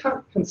production and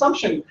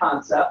consumption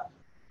concept,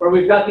 where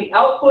we've got the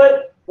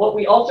output, what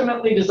we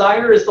ultimately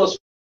desire is those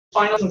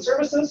finals and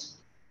services.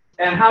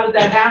 And how did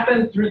that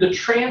happen? Through the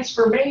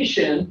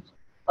transformation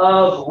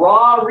of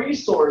raw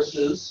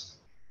resources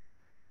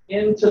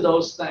into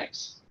those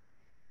things.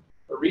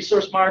 The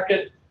resource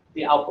market,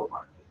 the output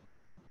market.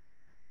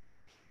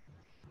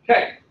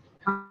 Okay,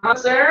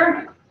 comments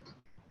there?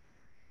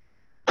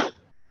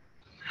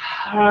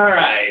 All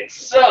right,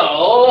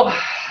 so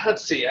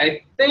let's see, I'm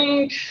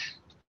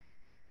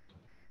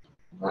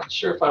not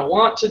sure if I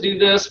want to do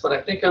this, but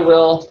I think I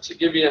will to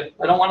give you,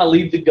 I don't want to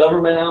leave the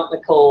government out in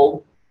the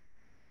cold.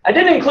 I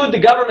did include the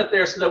government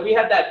there so that we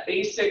have that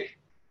basic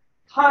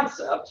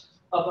concept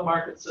of the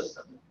market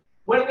system.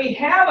 When we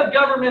have a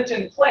government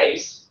in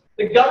place,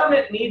 the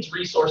government needs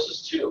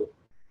resources too.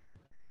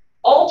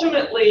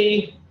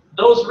 Ultimately,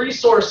 those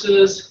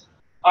resources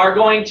are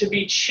going to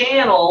be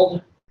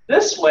channeled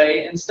this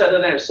way instead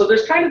of there. So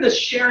there's kind of this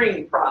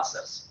sharing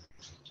process.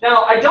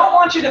 Now, I don't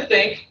want you to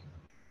think,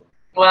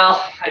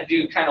 well, I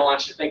do kind of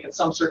want you to think in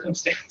some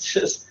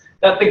circumstances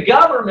that the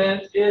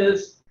government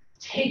is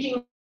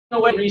taking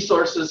away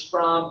resources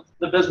from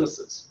the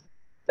businesses.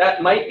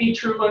 That might be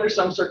true under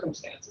some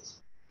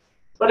circumstances.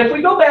 But if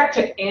we go back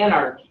to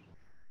anarchy,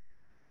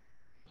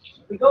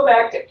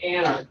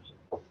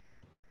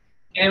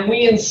 and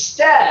we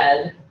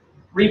instead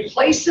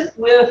replace it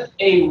with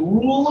a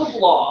rule of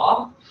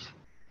law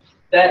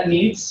that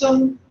needs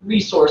some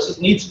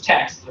resources, needs some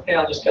taxes. Okay,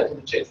 I'll just cut to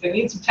the chase. They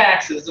need some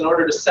taxes in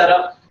order to set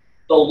up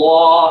the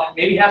law,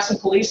 maybe have some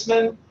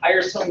policemen,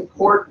 hire some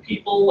court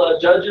people,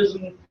 judges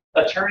and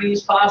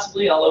attorneys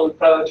possibly, although we'd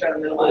probably try to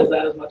minimize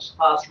that as much as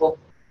possible.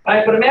 All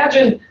right, but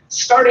imagine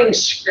starting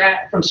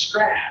from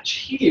scratch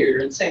here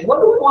and saying, what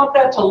do we want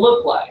that to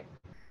look like?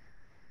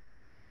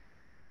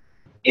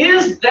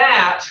 Is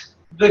that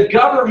the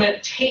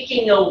government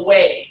taking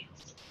away,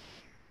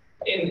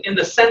 in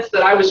the sense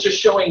that I was just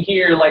showing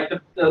here, like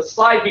the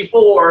slide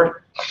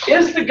before,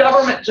 is the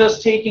government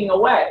just taking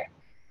away?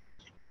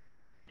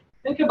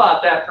 Think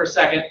about that for a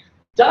second.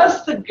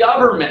 Does the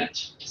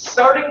government,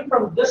 starting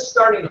from this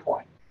starting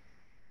point,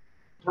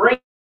 bring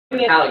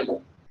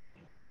value?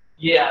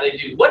 Yeah, they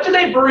do. What do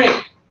they bring?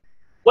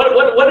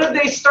 What did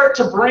they start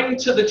to bring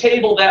to the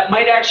table that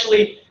might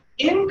actually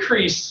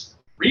increase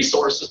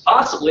resources,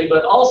 possibly,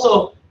 but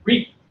also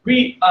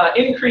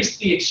increase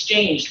the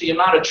exchange, the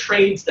amount of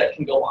trades that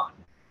can go on?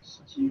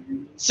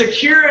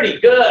 Security,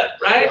 good,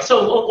 right?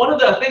 So one of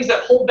the things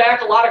that hold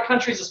back a lot of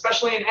countries,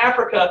 especially in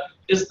Africa,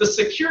 is the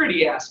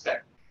security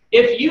aspect.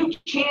 If you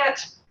can't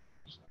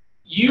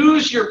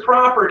use your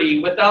property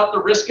without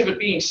the risk of it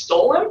being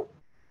stolen,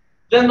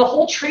 then the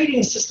whole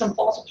trading system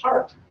falls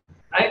apart,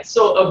 right?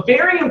 So a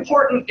very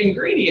important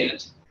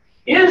ingredient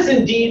is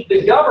indeed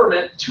the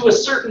government, to a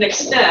certain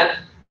extent,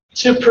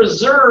 to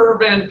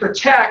preserve and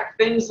protect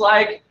things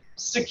like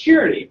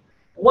security.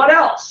 What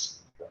else?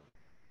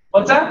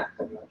 What's that?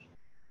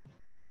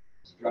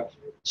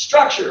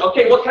 Structure.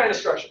 Okay, what kind of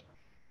structure?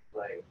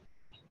 Like,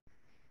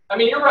 I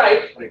mean, you're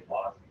right. like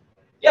laws.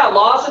 Yeah,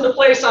 laws into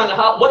place on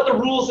what the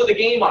rules of the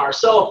game are.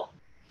 So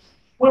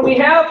when we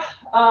have,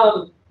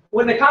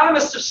 when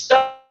economists have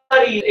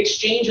studied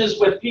exchanges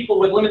with people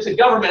with limited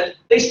government,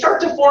 they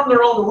start to form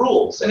their own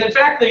rules. And in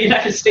fact, the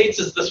United States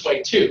is this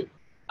way too.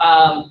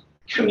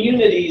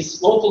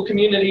 Communities, local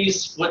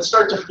communities, would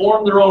start to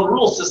form their own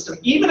rule system,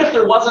 even if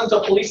there wasn't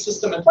a police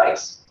system in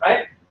place,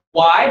 right?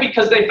 Why?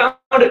 Because they found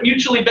it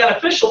mutually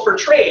beneficial for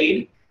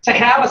trade to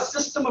have a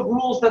system of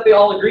rules that they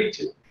all agreed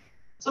to.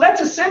 So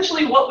that's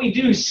essentially what we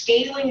do,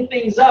 scaling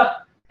things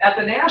up at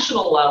the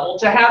national level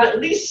to have at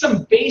least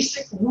some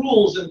basic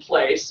rules in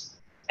place.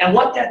 And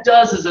what that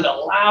does is it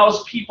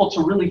allows people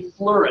to really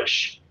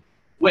flourish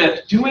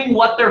with doing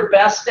what they're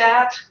best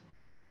at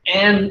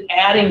and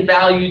adding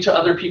value to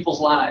other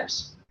people's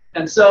lives.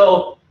 And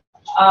so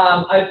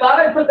I thought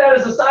I'd put that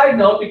as a side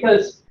note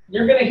because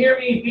you're going to hear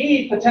me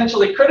be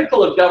potentially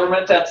critical of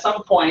government at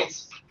some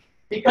points,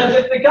 because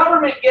if the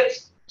government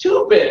gets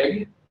too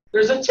big,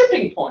 there's a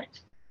tipping point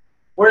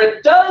where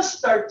it does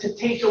start to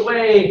take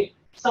away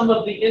some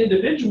of the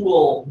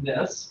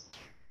individualness.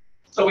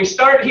 So we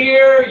start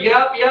here,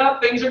 yep,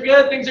 things are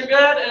good,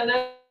 and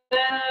then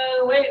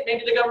wait,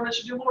 maybe the government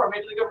should do more,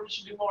 maybe the government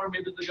should do more,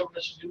 maybe the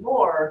government should do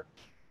more.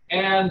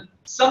 And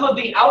some of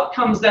the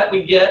outcomes that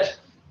we get,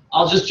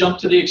 I'll just jump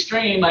to the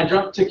extreme. I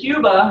jumped to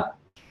Cuba.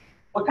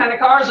 What kind of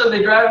cars are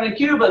they driving in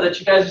Cuba that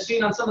you guys have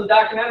seen on some of the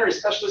documentaries,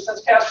 especially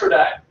since Castro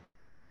died?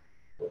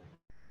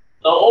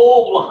 The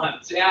old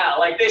ones, yeah.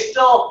 Like they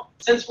still,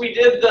 since we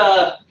did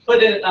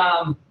put in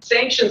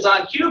sanctions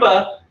on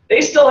Cuba, they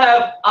still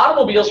have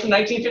automobiles from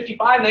 1955,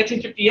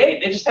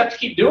 1958. They just have to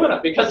keep doing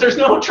it because there's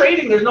no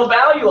trading, there's no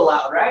value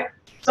allowed, right?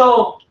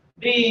 So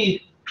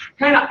the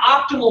kind of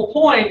optimal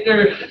point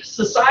in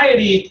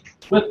society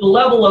with the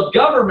level of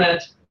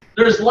government,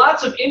 there's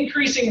lots of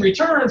increasing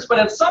returns, but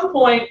at some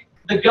point,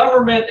 the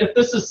government, if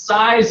this is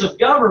size of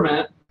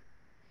government,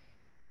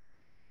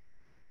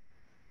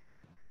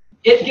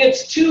 it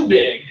gets too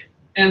big.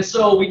 And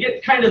so we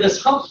get kind of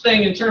this hump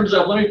thing in terms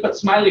of, let me put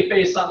smiley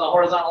face on the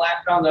horizontal,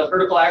 on the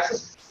vertical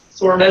axis.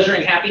 So we're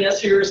measuring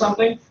happiness here or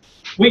something.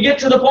 We get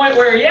to the point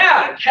where,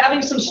 yeah,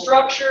 having some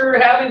structure,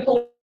 having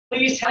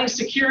police, having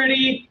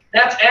security,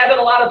 that's added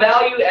a lot of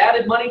value,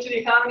 added money to the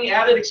economy,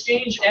 added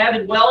exchange,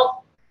 added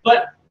wealth.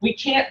 But we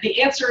can't,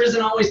 the answer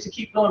isn't always to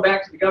keep going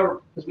back to the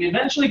government, because we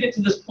eventually get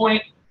to this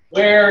point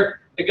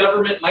where the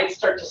government might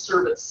start to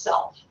serve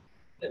itself.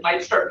 It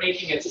might start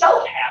making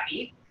itself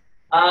happy,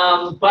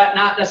 but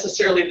not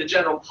necessarily the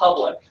general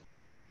public.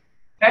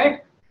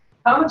 Okay?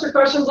 Comments or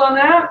questions on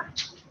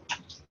that?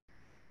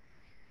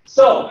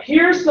 So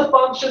here's the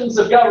functions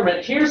of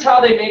government. Here's how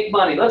they make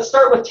money. Let's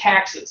start with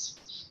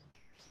taxes.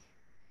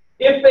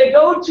 If they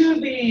go to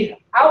the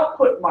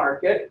output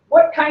market,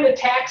 what kind of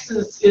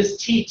taxes is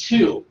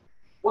T2?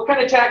 What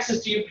kind of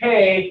taxes do you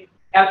pay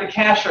at the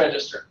cash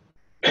register?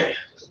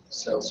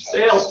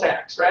 Sales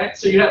tax, right?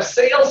 So you have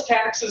sales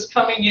taxes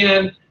coming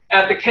in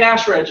at the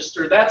cash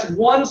register. That's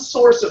one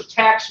source of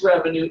tax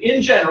revenue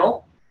in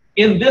general.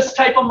 In this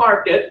type of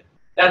market,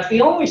 that's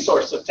the only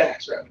source of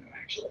tax revenue,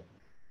 actually.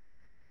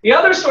 The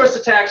other source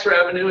of tax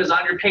revenue is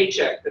on your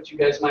paycheck that you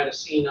guys might have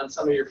seen on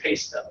some of your pay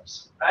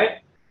stubs, right?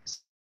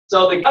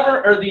 So the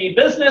government or the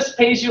business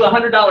pays you a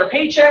 $100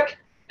 paycheck,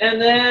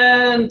 and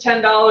then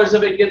 $10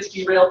 of it gets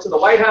derailed to the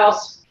White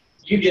House.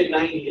 You get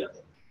 90 of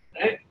it,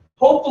 right?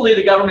 Hopefully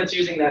the government's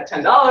using that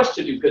 $10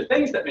 to do good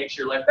things that makes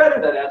your life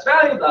better, that adds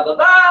value, blah, blah,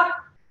 blah.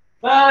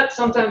 But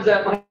sometimes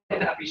that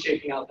might not be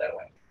shaping out that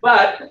way.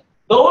 But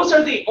those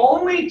are the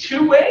only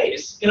two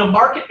ways in a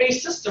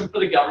market-based system for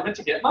the government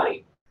to get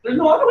money. There's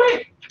no other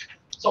way.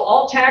 So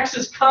all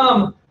taxes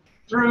come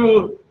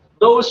through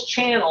those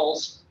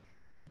channels.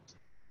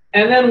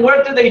 And then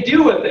what do they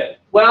do with it?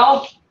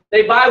 Well,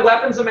 they buy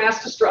weapons of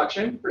mass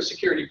destruction for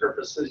security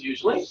purposes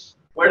usually.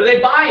 Where do they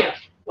buy them?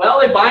 Well,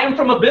 they buy them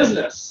from a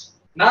business.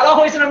 Not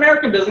always an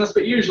American business,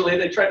 but usually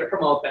they try to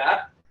promote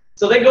that.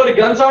 So they go to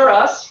Guns R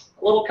Us,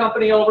 a little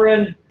company over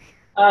in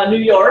New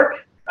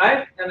York,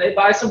 right? And they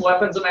buy some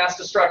weapons of mass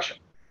destruction.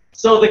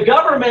 So the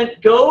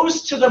government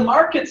goes to the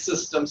market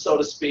system, so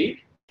to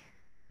speak,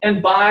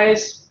 and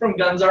buys from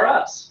Guns R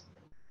Us.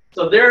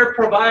 So they're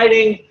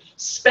providing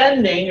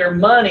spending or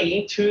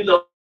money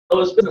to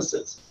those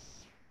businesses.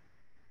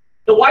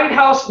 The White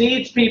House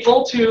needs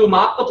people to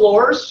mop the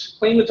floors,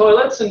 clean the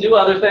toilets, and do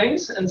other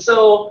things. And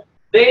so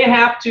they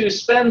have to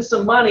spend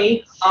some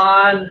money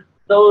on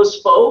those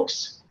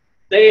folks.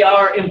 They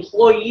are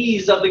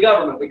employees of the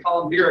government. We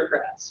call them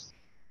bureaucrats.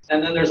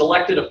 And then there's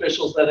elected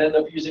officials that end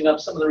up using up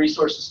some of the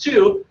resources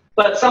too.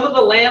 But some of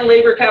the land,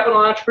 labor,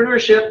 capital, and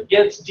entrepreneurship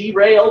gets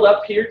derailed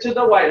up here to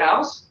the White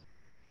House.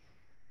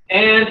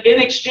 And in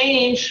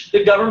exchange,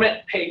 the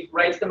government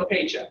writes them a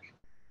paycheck,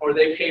 or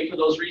they pay for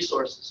those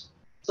resources.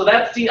 So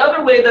that's the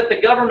other way that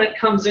the government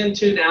comes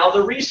into now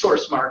the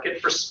resource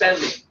market for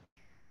spending.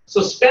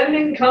 So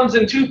spending comes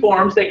in two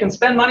forms. They can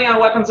spend money on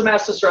weapons of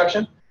mass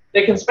destruction.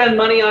 They can spend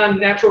money on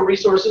natural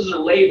resources or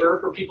labor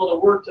for people to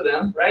work to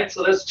them, right?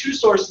 So there's two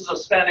sources of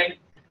spending.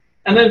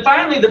 And then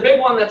finally, the big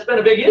one that's been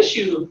a big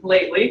issue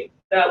lately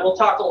that we'll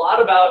talk a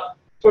lot about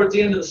towards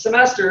the end of the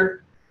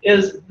semester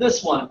is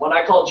this one, what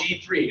I call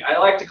G3. I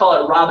like to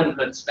call it Robin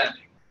Hood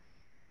spending.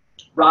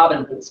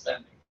 Robin Hood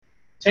spending.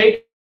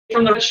 Take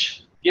from the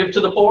rich, give to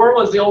the poor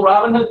was the old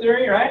Robin Hood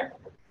theory, right?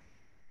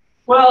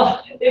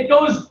 Well, it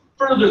goes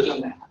further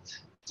than that.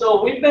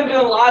 So we've been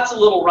doing lots of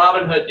little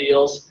Robin Hood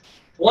deals.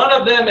 One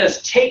of them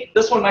is take,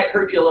 this one might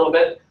hurt you a little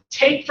bit,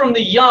 take from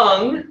the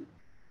young,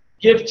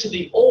 give to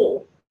the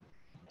old.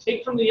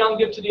 Take from the young,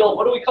 give to the old.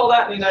 What do we call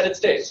that in the United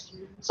States?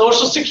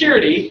 Social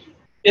Security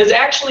is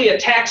actually a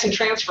tax and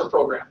transfer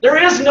program. There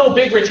is no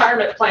big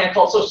retirement plan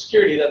called Social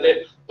Security that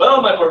they well,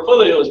 my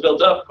portfolio was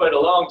built up quite a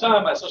long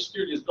time. My Social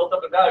Security is built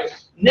up in value.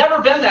 Never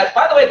been that.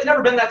 By the way, it's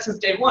never been that since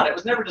day one. It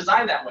was never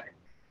designed that way.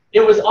 It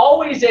was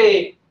always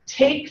a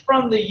take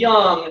from the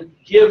young,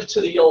 give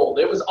to the old.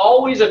 It was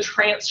always a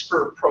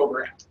transfer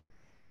program.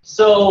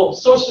 So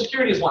Social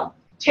Security is one.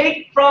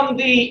 Take from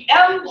the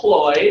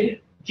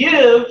employed,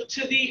 give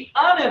to the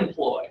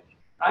unemployed,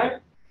 right?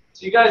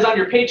 So you guys on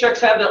your paychecks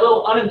have that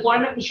little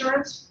unemployment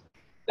insurance?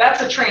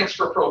 That's a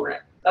transfer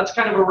program. That's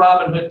kind of a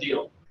Robin Hood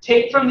deal.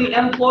 Take from the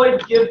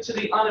employed, give to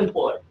the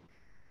unemployed.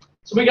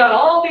 So we got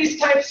all these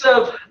types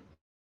of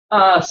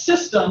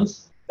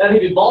systems that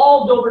have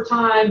evolved over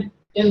time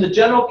in the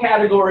general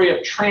category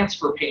of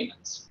transfer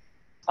payments.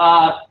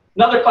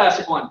 Another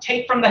classic one,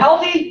 take from the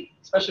healthy,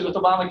 especially with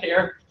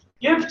Obamacare,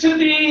 give to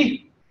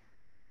the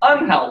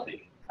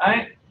unhealthy,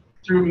 right?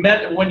 Through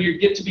when you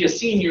get to be a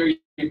senior,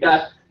 you've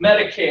got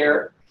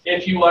Medicare.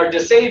 If you are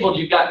disabled,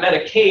 you've got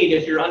Medicaid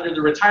if you're under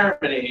the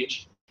retirement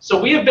age. So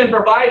we have been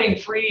providing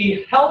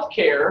free health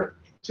care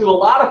to a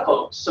lot of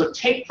folks. So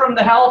take from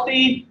the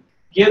healthy,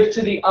 give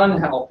to the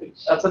unhealthy.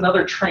 That's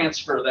another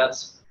transfer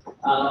that's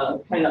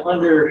kind of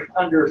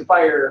under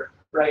fire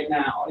right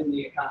now in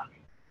the economy.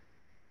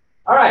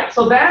 All right,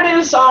 so that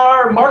is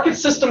our market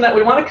system that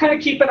we want to kind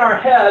of keep in our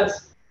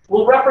heads.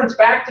 We'll reference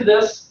back to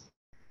this.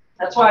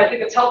 That's why I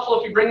think it's helpful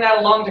if you bring that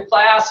along to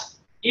class.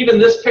 Even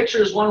this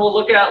picture is one we'll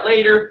look at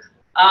later.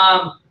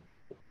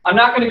 I'm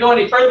not going to go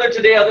any further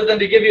today other than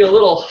to give you a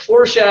little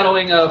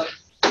foreshadowing of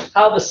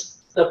how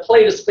the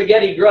plate of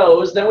spaghetti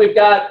grows. Then we've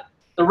got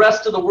the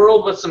rest of the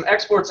world with some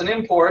exports and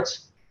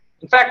imports.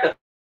 In fact,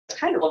 that's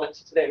kind of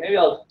limited today. Maybe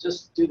I'll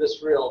just do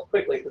this real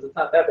quickly because it's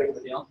not that big of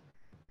a deal.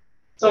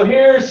 So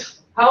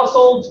here's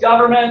households,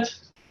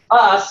 government,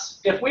 us.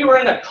 If we were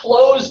in a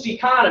closed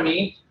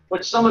economy,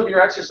 which some of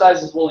your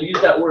exercises will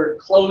use that word,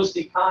 closed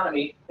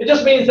economy, it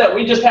just means that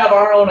we just have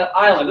our own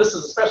island. This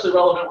is especially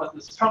relevant with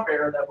this Trump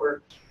era that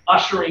we're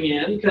ushering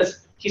in,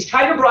 because he's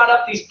kind of brought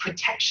up these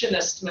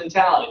protectionist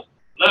mentality.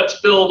 Let's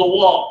build a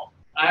wall,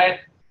 right?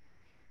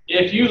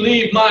 If you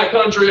leave my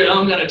country,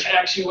 I'm going to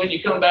tax you when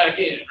you come back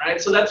in, right?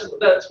 So that's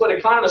what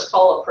economists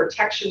call a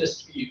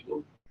protectionist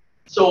view.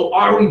 So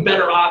are we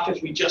better off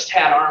if we just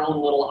had our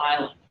own little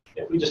island,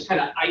 if we just kind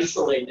of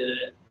isolated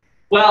it?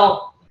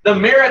 Well, the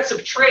merits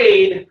of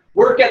trade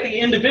work at the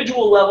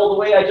individual level the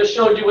way I just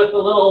showed you with the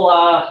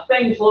little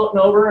thing floating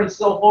over and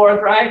so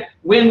forth, right?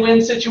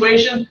 Win-win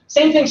situation.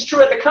 Same thing's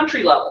true at the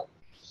country level.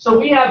 So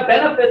we have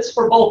benefits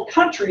for both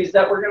countries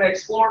that we're going to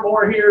explore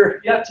more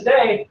here yet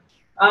today,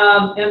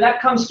 and that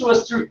comes to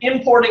us through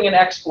importing and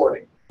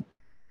exporting.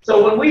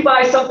 So when we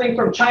buy something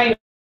from China,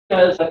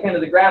 is kind of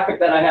the graphic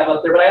that I have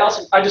up there, but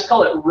I just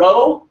call it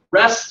ROW,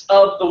 rest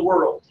of the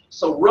world.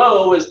 So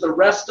ROW is the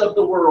rest of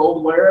the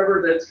world,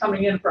 wherever that's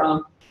coming in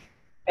from.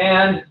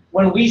 And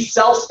when we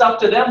sell stuff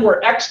to them,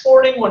 we're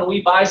exporting. When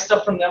we buy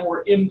stuff from them,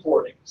 we're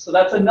importing. So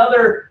that's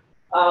another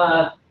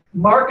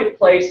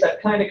marketplace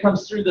that kind of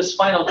comes through this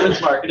final goods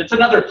market. It's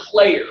another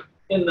player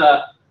in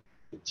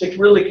to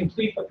really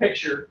complete the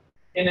picture.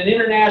 In an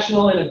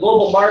international, in a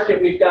global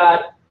market, we've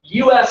got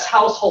U.S.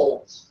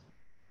 households,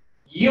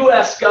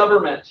 U.S.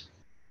 government,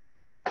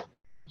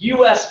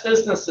 U.S.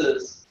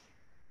 businesses,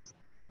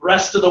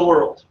 rest of the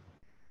world.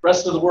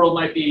 Rest of the world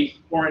might be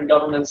foreign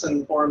governments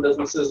and foreign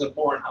businesses and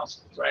foreign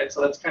households, right? So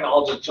that's kind of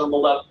all just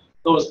jumbled up,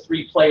 those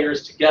three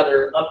players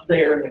together up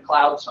there in the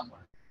cloud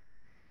somewhere.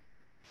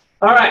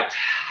 All right.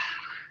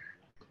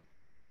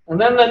 And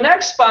then the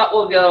next spot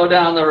we'll go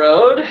down the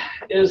road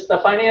is the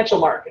financial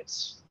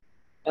markets.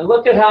 And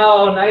look at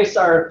how nice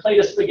our plate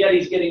of spaghetti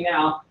is getting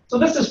now. So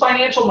this is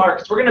financial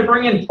markets. We're going to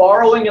bring in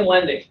borrowing and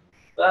lending.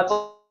 That's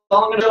all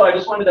I'm going to do. I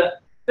just wanted to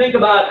think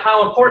about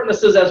how important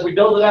this is as we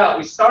build it out.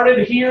 We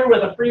started here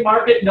with a free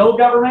market, no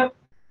government,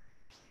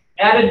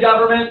 add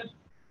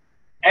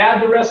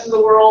the rest of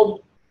the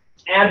world,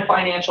 add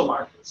financial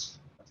markets.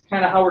 That's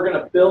kind of how we're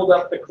going to build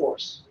up the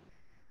course.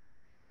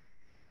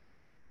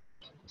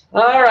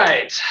 All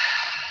right,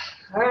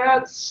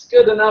 that's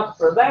good enough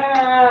for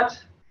that.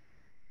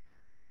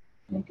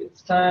 I think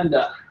it's time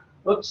to,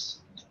 whoops.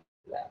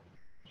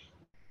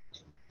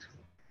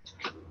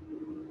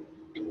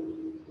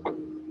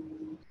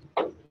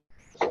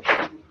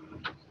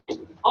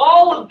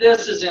 All of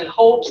this is in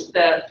hopes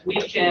that we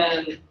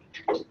can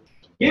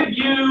give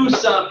you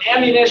some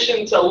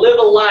ammunition to live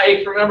a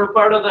life. Remember,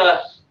 part of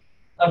the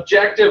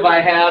objective I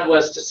had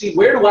was to see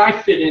where do I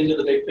fit into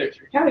the big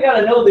picture. You kind of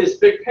got to know this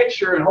big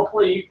picture, and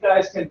hopefully you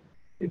guys can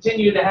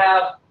continue to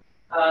have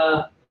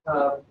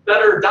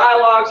better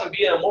dialogues and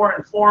be a more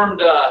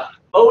informed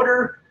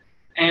voter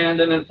and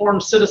an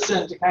informed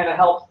citizen to kind of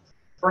help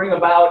bring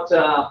about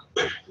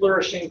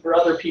flourishing for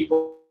other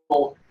people.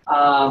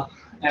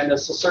 And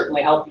this will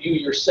certainly help you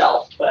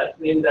yourself, but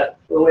in the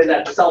way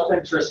that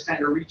self-interest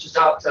kind of reaches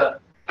out to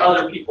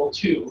other people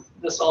too.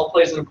 This all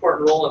plays an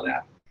important role in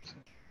that.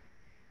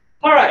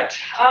 All right,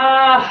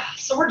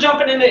 so we're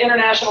jumping into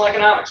international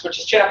economics, which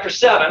is chapter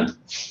 7.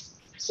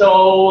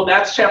 So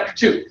that's chapter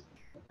 2.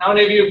 How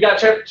many of you have got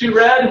chapter 2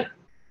 read?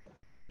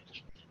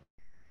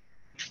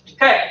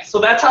 Okay, so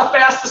that's how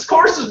fast this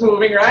course is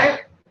moving,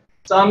 right?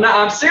 So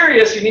I'm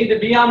serious. You need to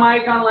be on my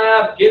Econ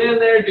Lab, get in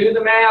there, do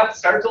the math,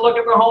 start to look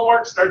at the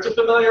homework, start to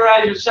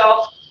familiarize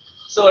yourself.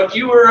 So if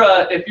you're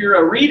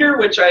a reader,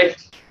 which I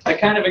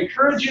kind of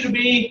encourage you to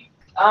be,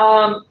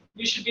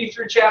 you should be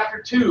through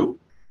chapter 2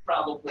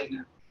 probably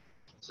now.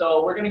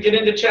 So we're going to get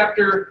into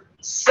chapter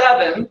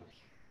 7,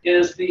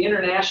 is the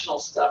international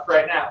stuff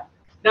right now.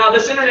 Now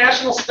this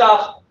international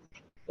stuff,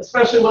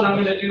 especially what I'm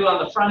going to do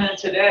on the front end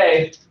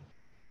today,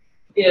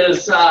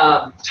 is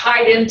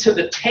tied into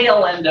the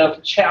tail end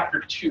of chapter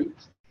 2.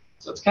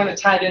 So it's kind of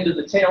tied into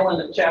the tail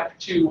end of chapter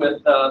 2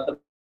 with the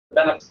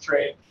benefits of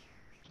trade.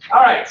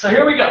 All right, so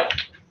here we go.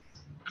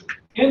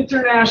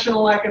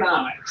 International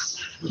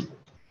economics.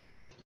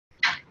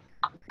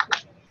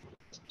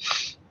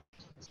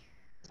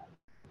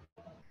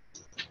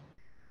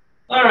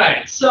 All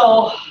right,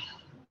 so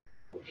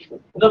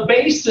the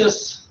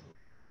basis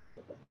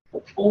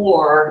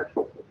for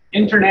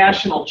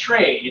international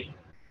trade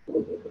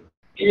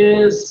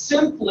is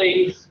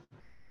simply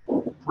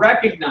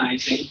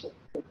recognizing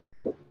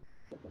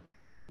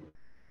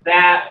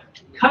that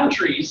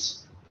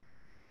countries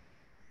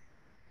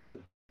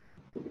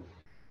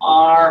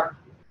are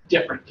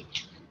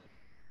different.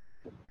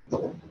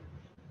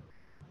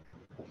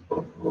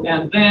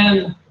 And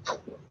then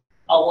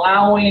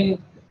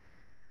allowing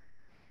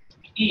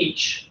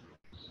each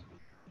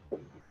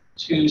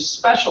to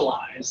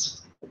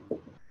specialize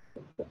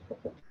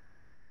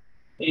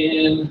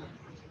in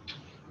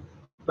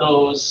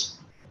those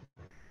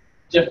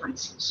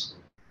differences.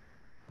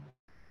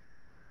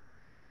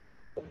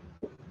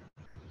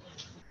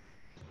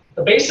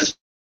 The basis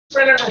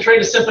for international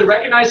trade is simply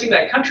recognizing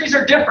that countries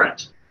are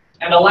different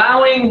and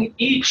allowing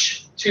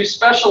each to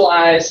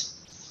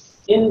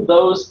specialize in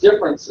those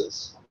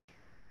differences.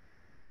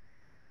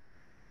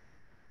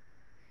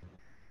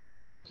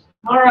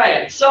 All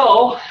right,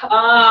 so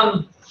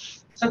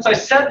since I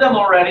said them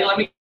already, let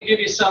me give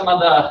you some of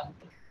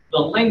the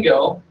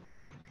lingo.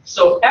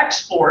 So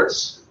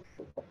exports,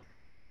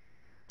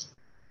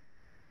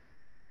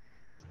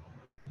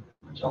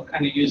 which I'll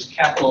kind of use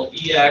capital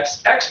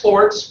EX,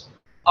 exports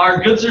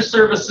are goods or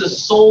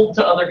services sold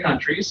to other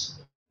countries.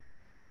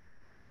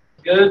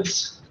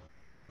 Goods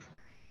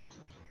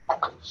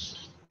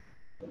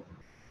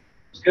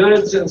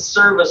and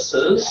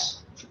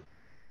services,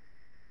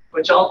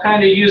 which I'll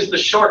kind of use the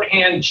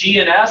shorthand G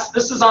and S.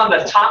 This is on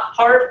the top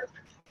part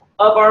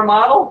of our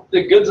model,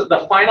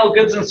 the final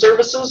goods and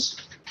services.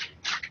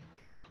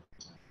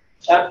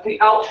 That's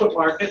the output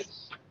market.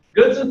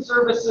 Goods and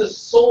services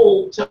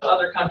sold to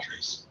other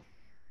countries.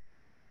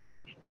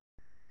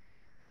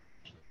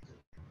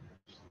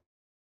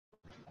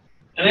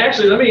 And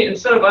actually,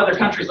 instead of other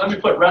countries, let me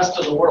put rest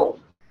of the world.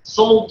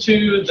 Sold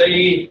to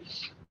the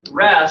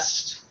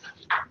rest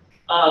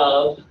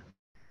of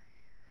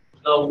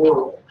the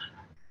world.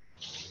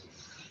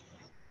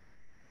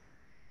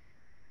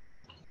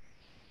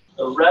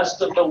 The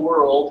rest of the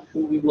world,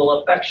 who we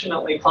will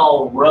affectionately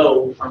call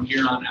ROW from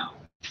here on out.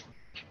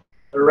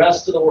 The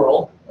rest of the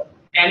world.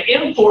 And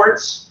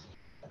imports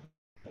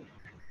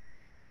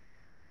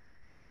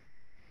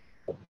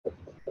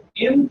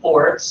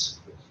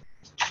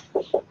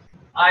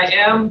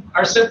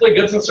are simply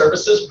goods and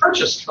services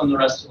purchased from the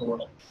rest of the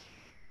world.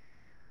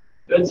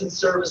 Goods and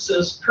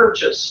services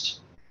purchased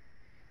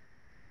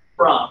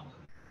from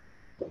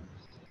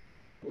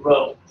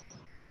ROW.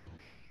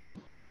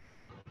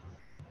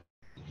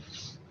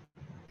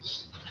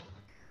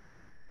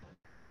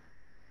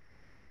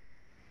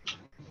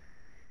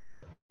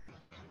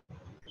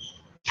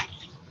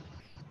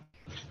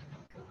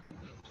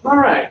 All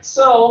right,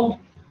 so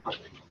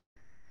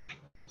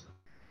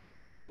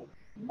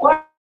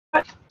what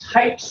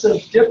types of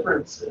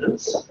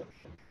differences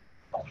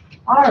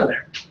are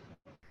there?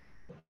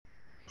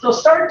 So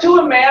start to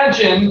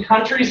imagine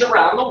countries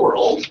around the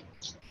world,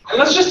 and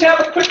let's just have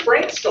a quick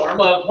brainstorm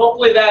of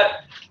hopefully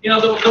that,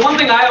 the one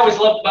thing I always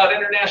loved about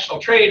international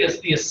trade is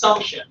the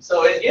assumption.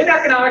 So in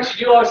economics,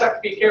 you do always have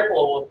to be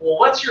careful with, well,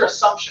 what's your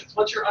assumptions?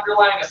 What's your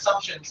underlying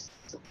assumptions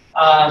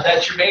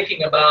that you're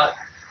making about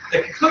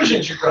the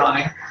conclusions you're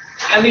drawing?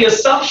 And the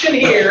assumption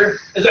here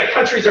is that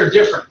countries are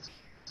different.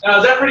 Now,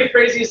 is that a pretty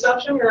crazy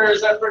assumption, or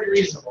is that pretty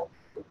reasonable?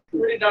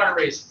 Pretty darn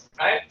reasonable,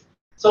 right?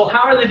 So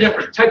how are they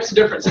different? Types of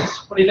differences.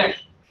 What do you think?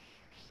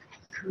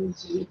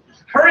 Currency.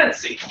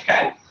 Currency,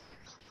 okay.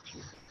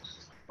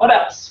 What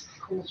else?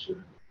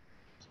 Culture.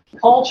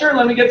 Culture,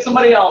 let me get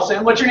somebody else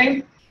in. What's your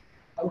name?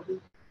 Oakley.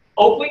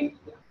 Oakley?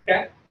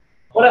 Okay.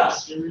 What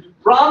else?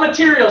 Raw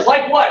materials,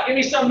 like what? Give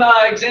me some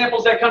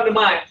examples that come to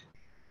mind.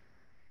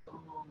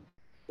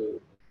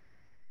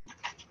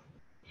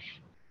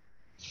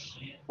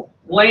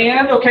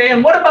 Land, okay,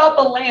 and what about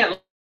the land?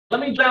 Let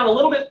me down a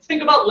little bit.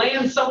 Think about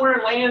land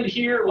somewhere, land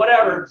here,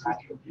 whatever.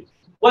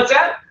 What's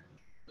that?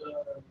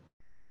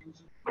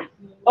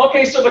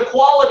 Okay, so the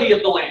quality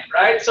of the land,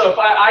 right? So if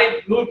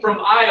I moved from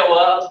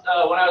Iowa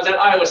when I was at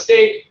Iowa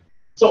State,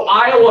 so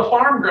Iowa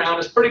farm ground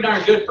is pretty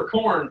darn good for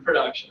corn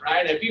production,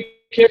 right? If you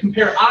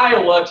compare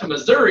Iowa to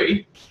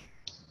Missouri,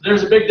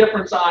 there's a big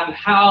difference on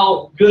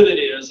how good it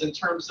is in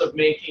terms of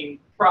making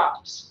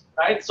crops,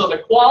 right? So the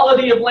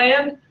quality of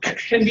land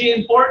can be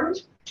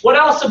important. What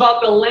else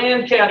about the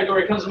land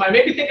category comes to mind?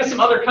 Maybe think of some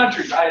other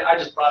countries. I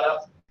just brought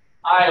up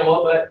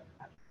Iowa,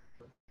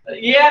 but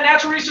yeah,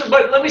 natural resources,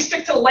 but let me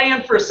stick to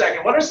land for a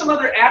second. What are some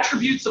other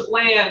attributes of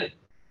land?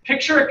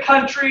 Picture a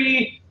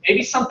country,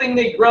 maybe something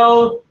they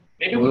grow.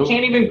 Maybe we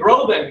can't even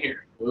grow them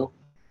here. Oil.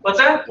 What's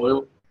that?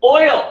 Oil.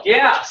 Oil,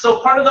 yeah. So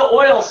part of the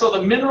oil, so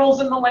the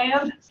minerals in the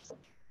land,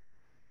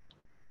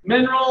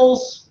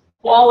 minerals,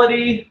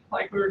 quality,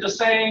 like we were just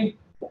saying,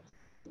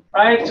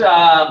 right?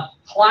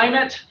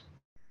 Climate.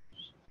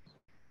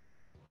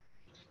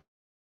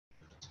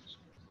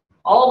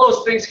 All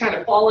those things kind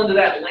of fall into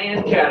that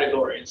land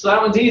category. So that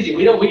one's easy.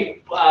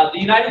 The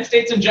United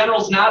States in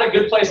general is not a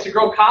good place to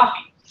grow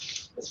coffee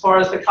as far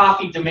as the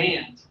coffee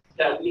demand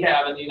that we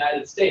have in the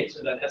United States,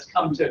 or that has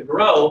come to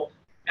grow.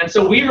 And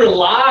so we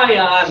rely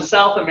on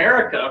South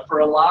America for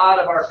a lot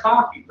of our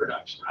coffee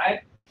production,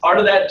 right? Part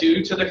of that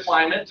due to the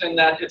climate and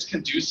that it's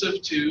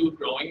conducive to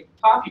growing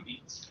coffee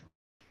beans.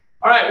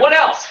 All right, what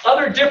else?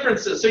 Other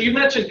differences. So you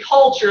mentioned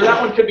culture. That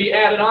one could be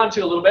added on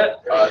to a little bit.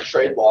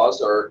 Trade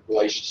laws or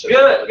relationships.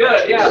 Good,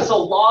 good, yeah. So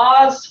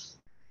laws,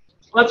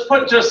 let's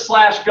put just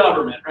 /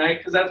 government, right?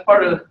 Because that's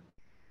part of,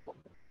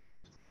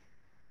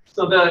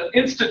 so the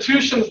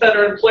institutions that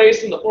are in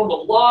place in the form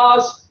of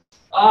laws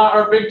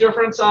are a big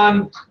difference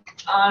on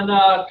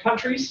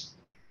countries.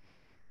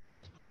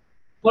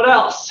 What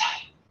else?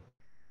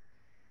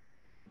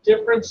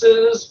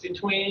 Differences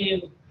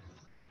between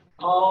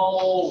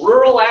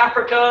rural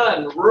Africa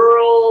and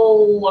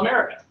rural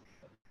America.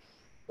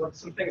 What's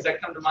some things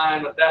that come to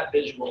mind with that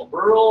visual?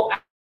 Rural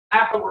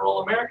Africa,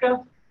 rural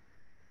America.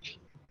 Did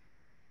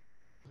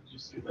you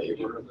see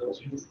labor in those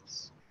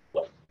uses?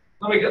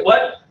 Let me get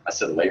what? I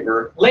said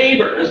labor.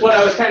 Labor is what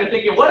I was kind of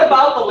thinking. What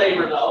about the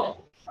labor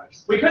though?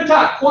 We could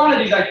talk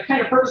quantities. I kind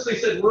of purposely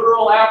said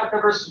rural Africa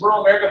versus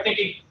rural America,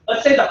 thinking,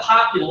 let's say the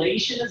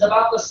population is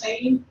about the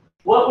same.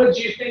 What would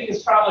you think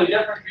is probably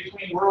different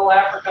between rural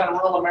Africa and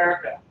rural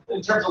America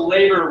in terms of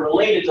labor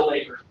related to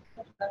labor?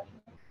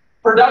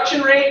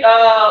 Production rate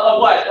of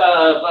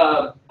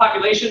what?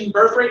 Population,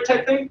 birth rate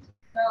type thing?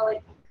 No,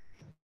 like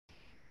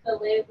the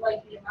labor,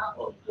 like the amount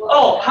of people.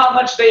 Oh, how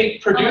much they How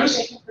much produce?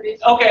 they can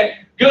produce. Okay,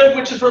 good,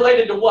 which is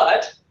related to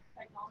what?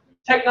 Technology.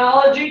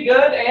 Technology,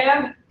 good,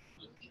 and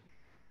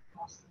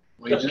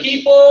Wages. the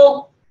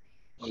people,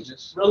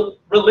 Wages.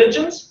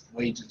 religions?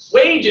 Wages.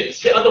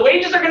 Wages. The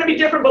wages are going to be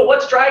different, but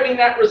what's driving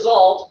that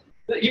result?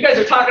 You guys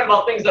are talking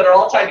about things that are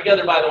all tied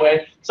together, by the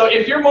way. So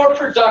if you're more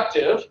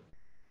productive,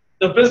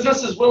 the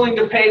business is willing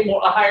to pay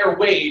a higher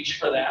wage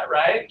for that,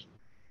 right?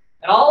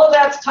 And all of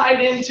that's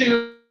tied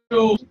into,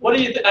 what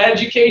do you think?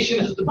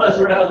 Education is the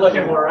buzzword I was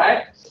looking for,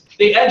 right?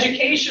 The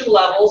education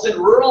levels in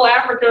rural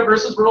Africa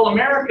versus rural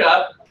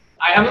America.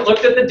 I haven't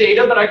looked at the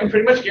data, but I can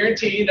pretty much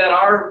guarantee that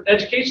our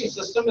education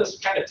system is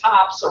kind of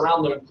tops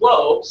around the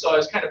globe. So I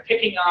was kind of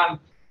picking on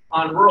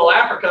rural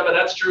Africa, but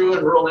that's true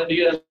in rural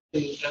India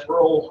and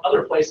rural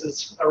other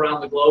places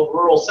around the globe,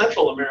 rural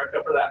Central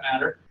America for that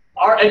matter.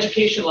 Our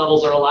education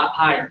levels are a lot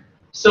higher.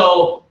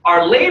 So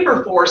our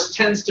labor force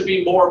tends to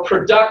be more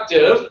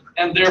productive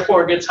and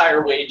therefore gets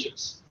higher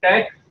wages,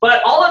 okay?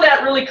 But all of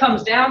that really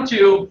comes down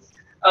to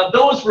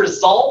those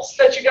results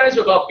that you guys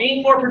are about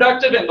being more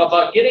productive and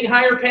about getting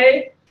higher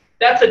pay.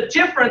 That's a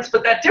difference,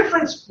 but that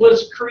difference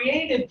was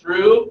created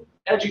through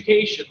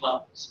education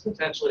levels,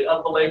 potentially,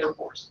 of the labor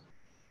force.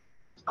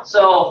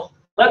 So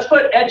let's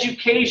put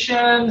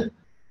education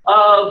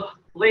of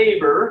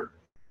labor,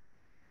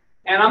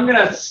 and I'm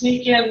going to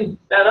sneak in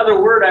that other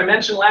word I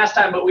mentioned last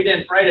time, but we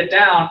didn't write it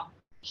down.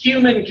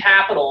 Human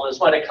capital is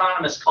what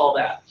economists call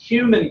that,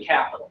 human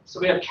capital.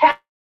 So we have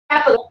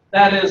capital,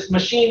 that is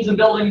machines and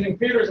buildings and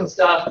computers and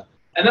stuff,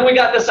 and then we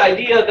got this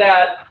idea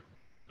that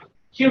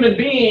human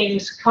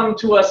beings come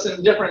to us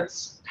in different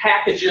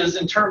packages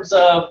in terms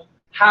of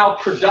how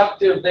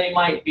productive they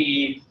might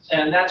be,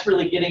 and that's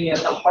really getting at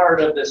the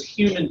heart of this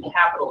human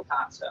capital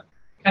concept,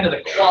 kind of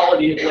the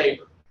quality of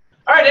labor.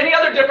 All right, any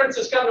other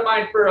differences come to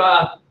mind for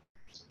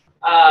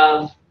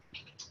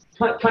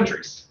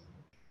countries?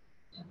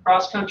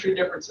 Cross-country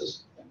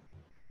differences.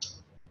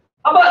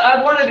 How about,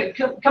 I wanted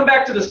to come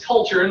back to this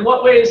culture. In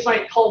what ways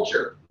might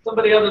culture,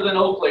 somebody other than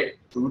Oakley?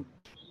 Food.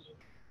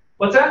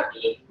 What's that?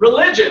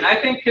 Religion, I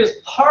think, is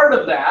part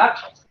of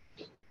that.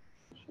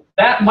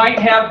 That might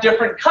have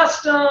different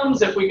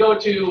customs. If we go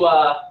to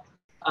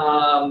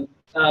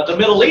the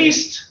Middle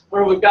East,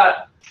 where we've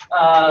got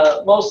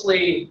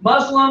mostly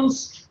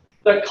Muslims,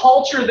 the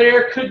culture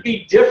there could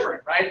be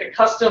different, right? The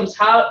customs,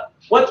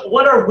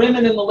 what are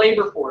women in the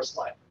labor force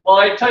like? Well,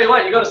 I tell you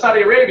what, you go to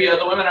Saudi Arabia,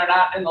 the women are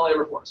not in the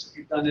labor force, if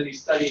you've done any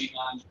studying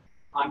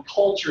on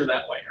culture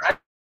that way, right?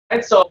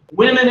 And so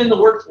women in the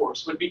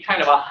workforce would be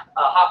kind of a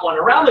hot one.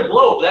 Around the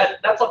globe,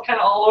 that's kind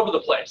of all over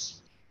the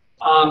place.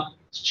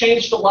 It's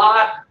changed a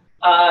lot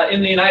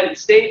in the United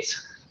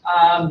States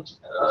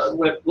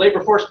with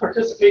labor force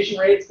participation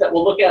rates that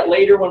we'll look at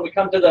later when we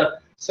come to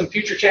some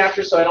future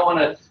chapters, so I don't want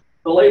to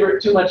belabor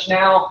it too much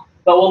now.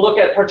 But we'll look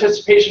at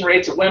participation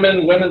rates of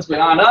women. Women's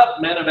gone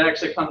up, men have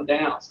actually come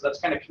down. So that's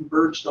kind of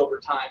converged over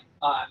time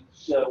on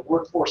the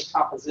workforce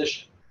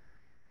composition.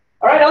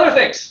 All right, other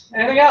things.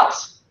 Anything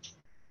else?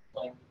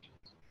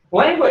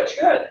 Language,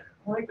 good.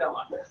 I like that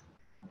one.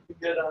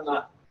 Good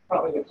on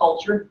probably the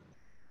culture.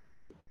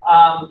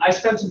 I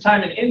spent some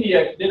time in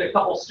India, did a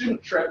couple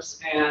student trips,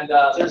 and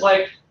there's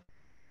like,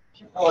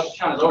 let's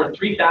count it, over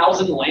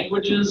 3,000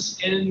 languages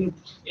in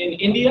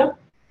India.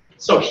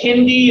 So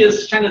Hindi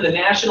is kind of the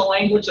national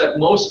language that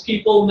most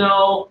people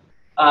know.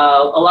 A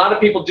lot of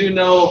people do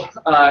know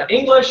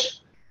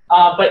English,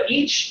 but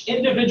each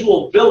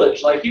individual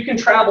village, like you can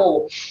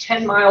travel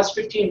 10 miles,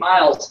 15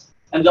 miles,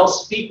 and they'll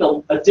speak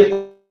a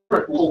different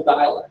little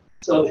dialect.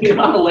 So the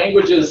amount of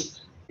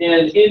languages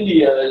in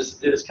India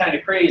is kind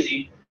of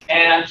crazy.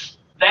 And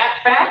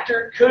that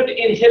factor could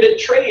inhibit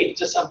trade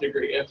to some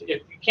degree. If you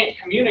can't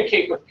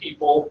communicate with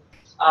people,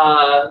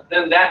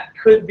 then that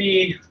could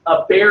be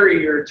a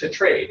barrier to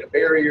trade, a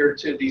barrier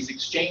to these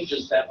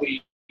exchanges that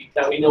we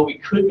know we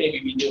could maybe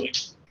be doing.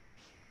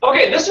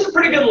 Okay, this is a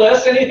pretty good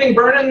list. Anything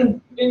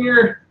burning in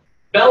your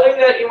belly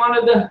that you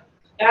wanted to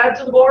add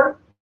to the board?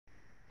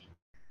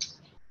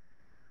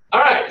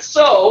 All right,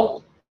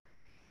 so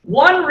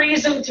one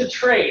reason to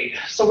trade.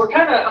 So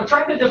I'm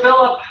trying to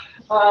develop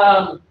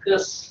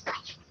this,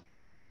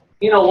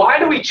 why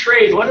do we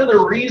trade? What are the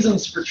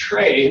reasons for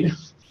trade?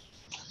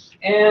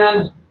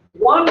 And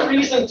one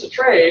reason to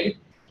trade,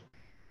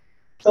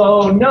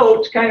 so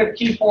note, kind of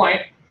key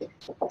point,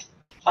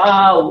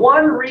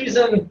 one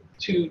reason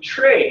to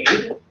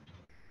trade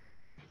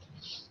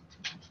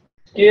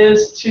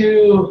is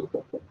to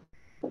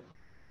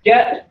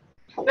get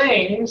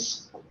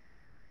things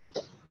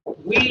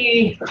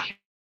we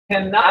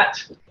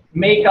cannot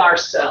make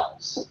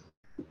ourselves.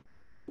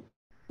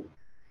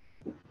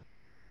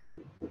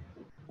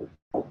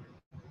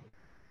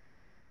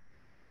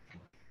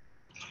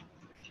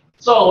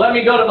 So let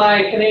me go to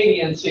my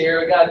Canadians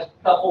here. We got a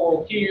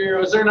couple here.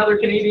 Was there another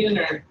Canadian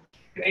or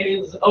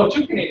Canadians? Oh,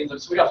 2 Canadians.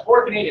 So we got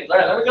 4 Canadians. All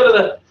right, let me go to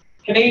the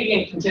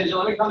Canadian contingent.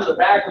 Let me come to the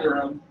back of the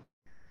room.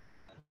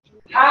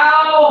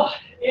 How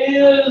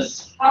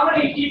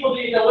many people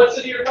do you know? What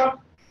city you're from?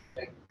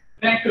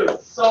 Vancouver.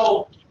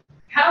 So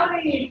how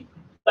many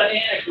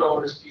banana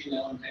growers do you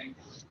know in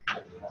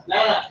Vancouver?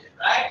 None,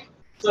 right?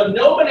 So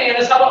no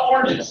bananas. How about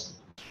oranges?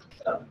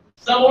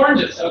 Some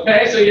oranges,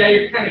 okay? So yeah,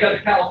 you kind of got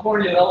to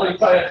California, you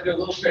probably have to do a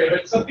little trade,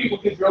 but some people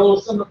could grow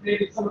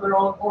maybe some of their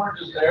own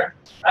oranges there,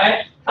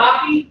 right?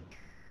 Coffee?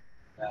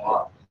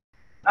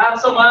 Not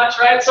so much,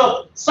 right?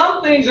 So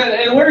some things,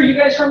 and where are you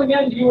guys from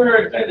again? You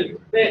were,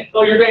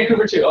 oh, you're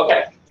Vancouver too,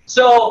 okay.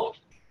 So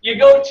you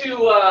go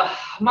to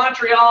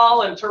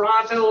Montreal and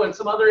Toronto and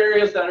some other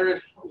areas that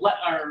are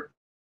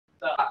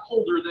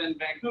colder than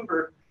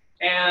Vancouver,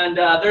 and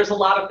there's a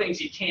lot of things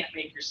you can't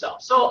make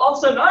yourself. So all of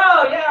a sudden,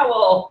 oh yeah,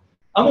 well,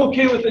 I'm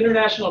okay with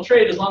international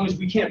trade as long as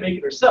we can't make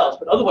it ourselves,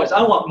 but otherwise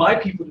I want my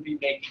people to be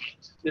making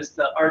it, is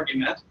the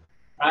argument,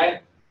 right?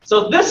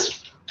 So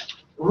this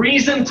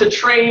reason to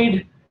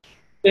trade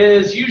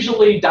is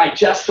usually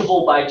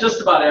digestible by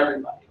just about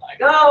everybody. Like,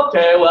 oh,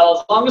 okay, well,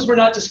 as long as we're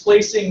not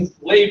displacing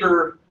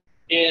labor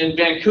in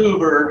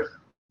Vancouver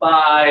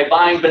by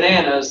buying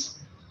bananas,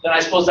 then I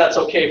suppose that's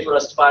okay for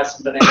us to buy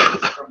some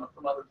bananas from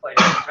other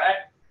places,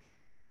 right?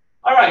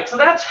 All right, so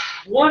that's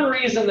one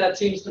reason that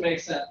seems to make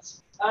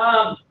sense.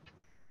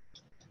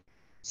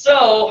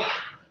 So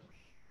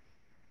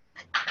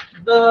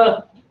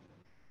the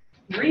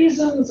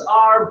reasons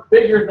are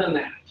bigger than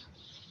that.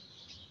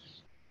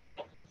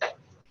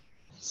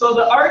 So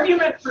the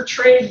argument for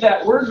trade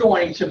that we're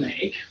going to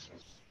make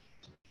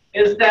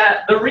is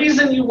that the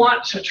reason you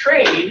want to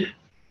trade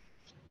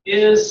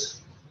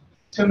is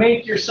to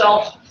make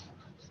yourself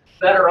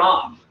better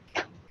off.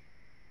 In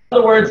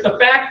other words, the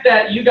fact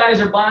that you guys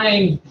are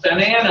buying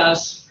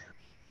bananas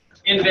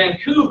in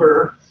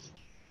Vancouver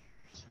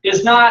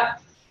is not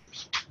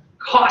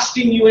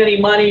costing you any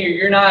money, or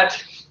your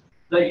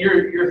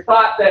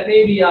thought that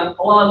maybe,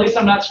 well, at least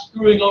I'm not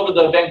screwing over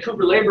the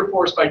Vancouver labor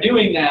force by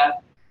doing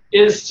that,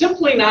 is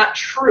simply not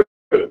true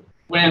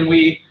when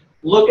we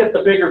look at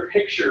the bigger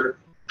picture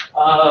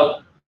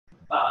of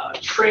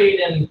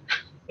trade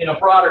in a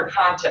broader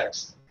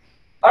context.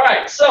 All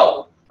right,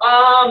 so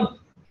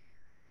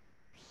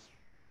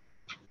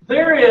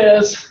there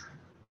is,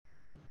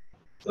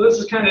 so this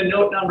is kind of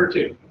note number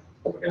 2.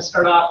 We're going to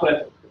start off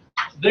with,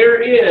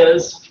 there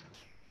is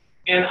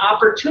an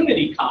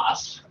opportunity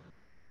cost.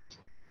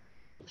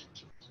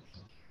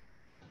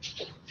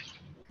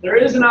 There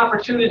is an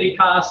opportunity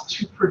cost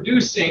to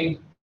producing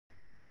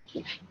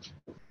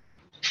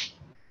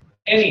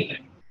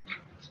anything.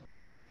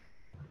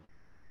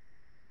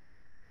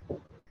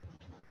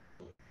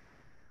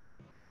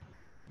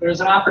 There's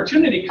an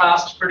opportunity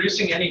cost to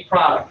producing any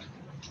product.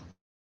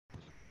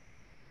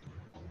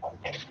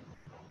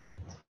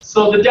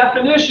 So the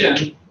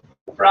definition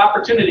for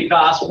opportunity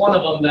cost, one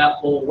of them that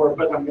we'll work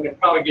with, I'm going to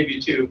probably give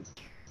you 2.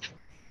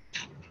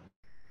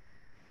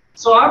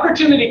 So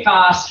opportunity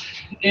cost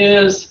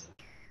is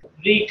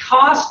the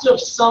cost of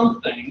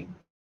something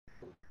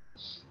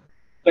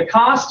The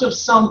cost of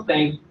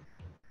something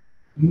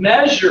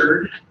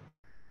measured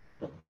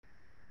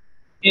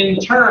in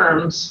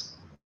terms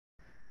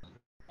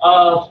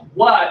of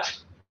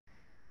what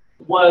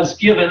was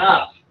given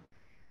up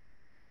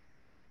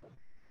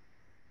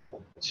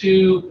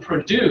to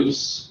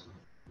produce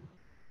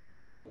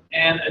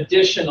an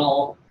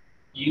additional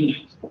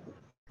unit.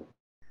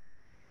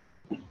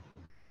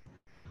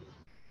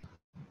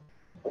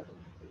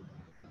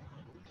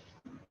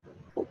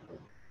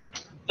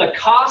 The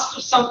cost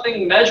of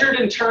something measured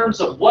in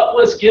terms of what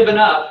was given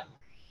up,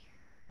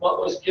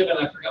 what was given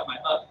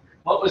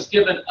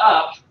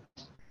up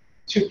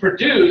to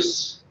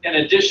produce an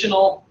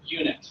additional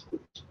unit.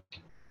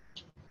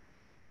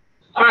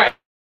 All right,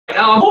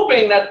 now I'm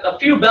hoping that a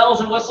few bells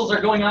and whistles are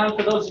going on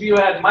for those of you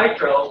who had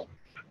micro.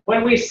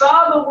 When we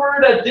saw the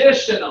word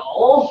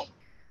additional,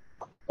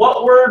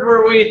 what word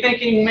were we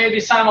thinking maybe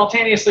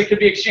simultaneously could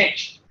be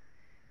exchanged?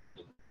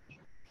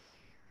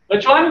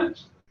 Which one?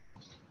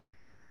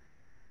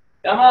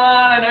 Come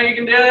on, I know you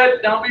can do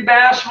it. Don't be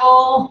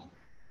bashful.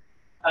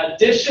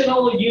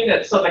 Additional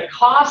unit. So the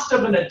cost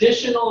of an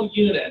additional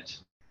unit,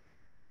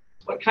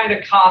 what kind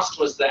of cost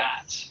was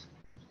that?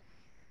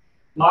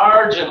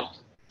 Marginal.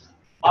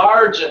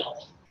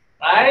 Marginal,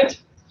 right?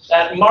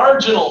 That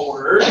marginal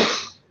word.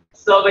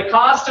 So the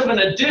cost of an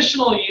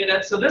additional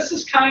unit, so this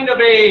is kind of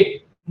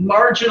a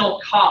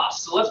marginal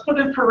cost. So let's put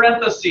in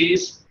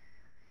parentheses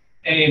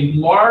a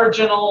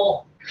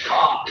marginal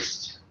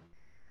cost.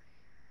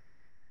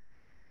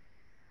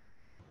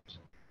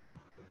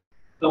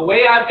 The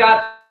way I've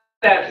got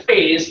that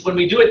phased, when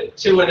we do it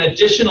to an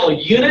additional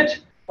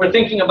unit, we're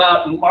thinking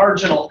about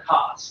marginal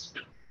cost.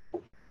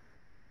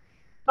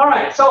 All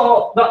right,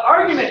 so the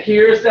argument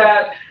here is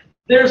that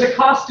there's a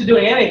cost to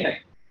doing anything.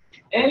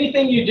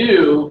 Anything you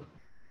do,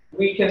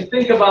 we can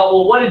think about,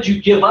 well, what did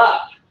you give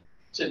up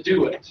to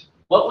do it?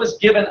 What was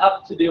given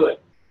up to do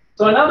it?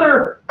 So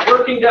another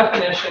working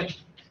definition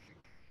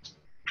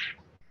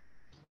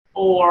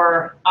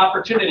for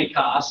opportunity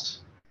cost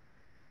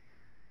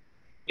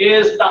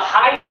is the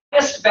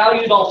highest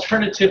valued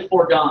alternative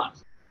foregone.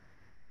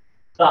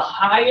 The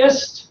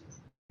highest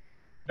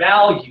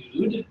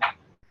valued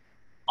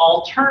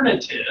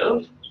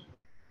alternative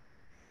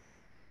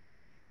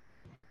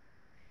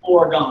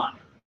foregone.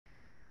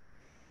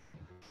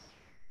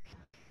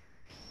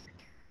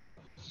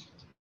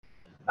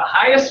 The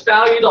highest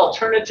valued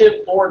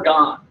alternative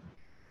foregone.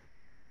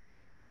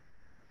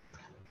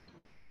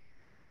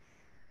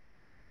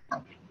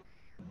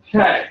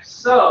 Okay,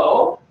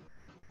 so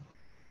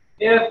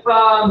if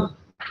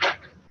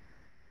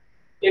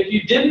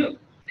you didn't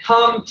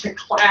come to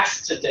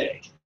class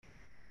today,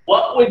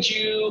 what would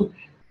you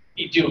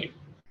be doing?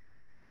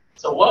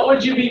 So what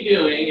would you be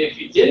doing if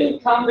you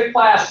didn't come to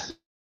class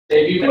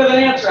today? If you with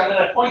an answer, I'm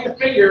going to point the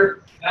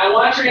finger, and I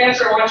want your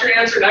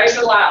answer nice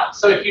and loud.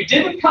 So if you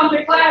didn't come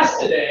to class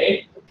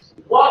today,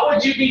 what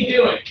would you be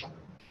doing?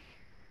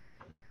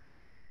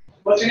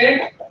 What's your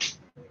name?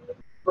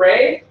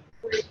 Gray?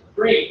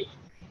 Bree.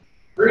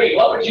 Bree,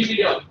 what would you be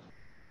doing?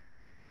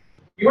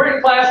 You were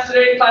in class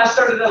today. Class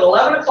started at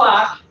 11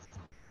 o'clock.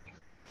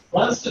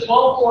 Runs to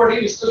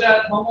 12:40. We still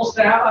got almost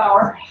a half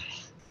hour.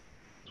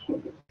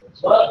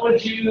 What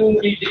would you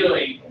be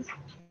doing?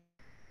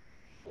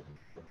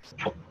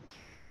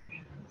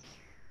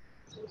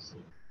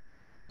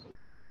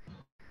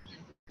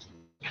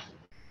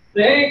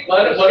 Think.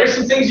 What are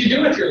some things you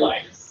do with your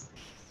life?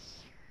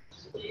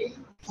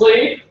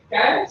 Sleep.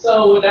 Okay.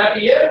 So would that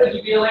be it? Would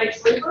you be a late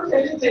sleeper?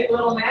 Maybe take a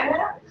little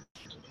nap?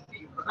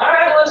 All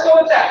right. Let's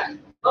go with that.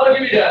 I'll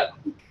give you that.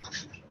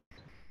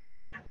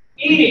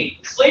 Eating.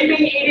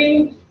 Sleeping,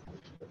 eating.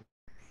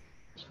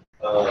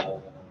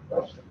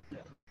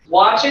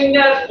 Watching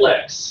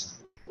Netflix.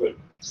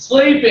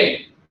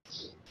 Sleeping.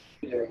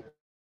 Video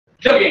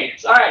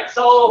games. All right,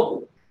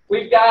 so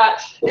we've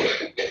got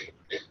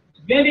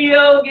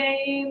video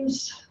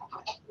games,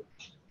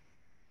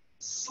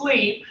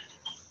 sleep,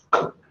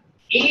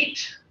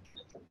 eat,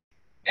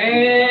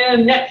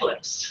 and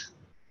Netflix.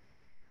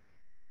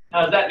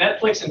 Now, is that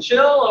Netflix and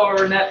chill or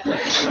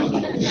Netflix?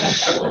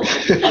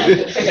 I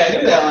didn't think I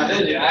knew that one,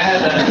 did you? I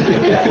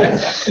had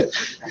to.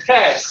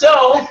 Okay,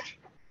 so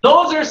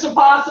those are some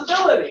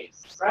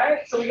possibilities,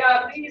 right? So we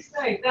got these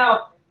things.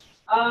 Now,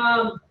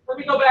 let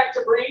me go back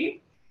to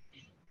Bree.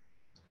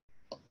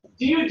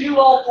 Do you do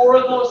all four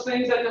of those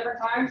things at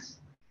different times?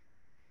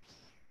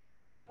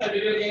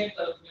 Video games,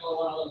 that's the only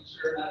one of them.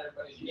 Sure, not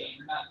everybody's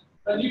game.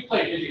 But you've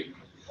played video games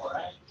before,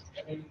 right?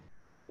 I mean,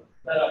 is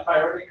that a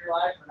priority in your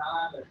life or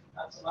not? Or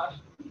not so much?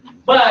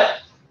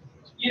 But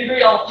you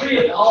agree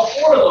all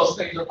four of those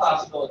things are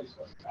possibilities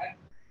for you, right?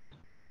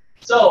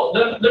 So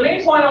the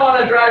main point I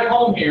want to drive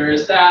home here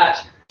is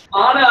that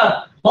on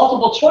a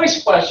multiple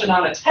choice question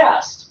on a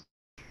test,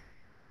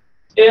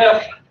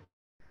 if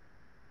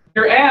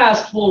you're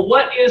asked, well,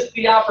 what is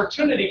the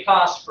opportunity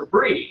cost for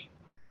Bree?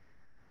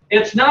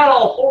 It's not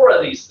all four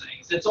of these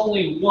things. It's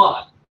only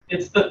one.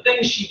 It's the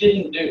thing she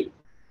didn't do,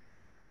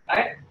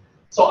 right?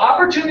 So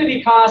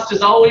opportunity cost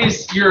is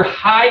always your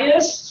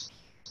highest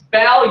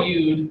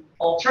valued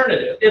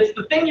alternative. It's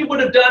the thing you would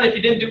have done if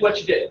you didn't do what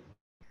you did.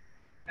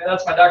 And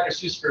that's my Dr.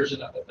 Seuss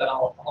version of it that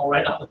I'll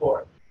write on the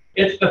board.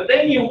 It's the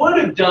thing you would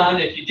have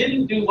done if you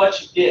didn't do what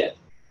you did.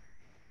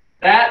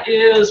 That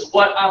is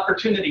what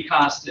opportunity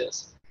cost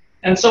is.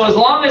 And so as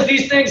long as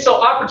these things,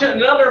 so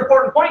another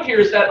important point here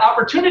is that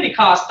opportunity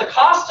cost, the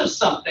cost of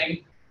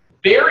something,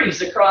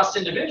 varies across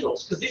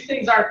individuals because these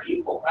things aren't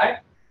equal, right?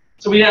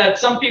 So we had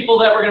some people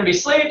that were going to be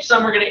asleep,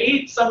 some were going to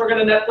eat, some were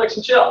going to Netflix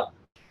and chill.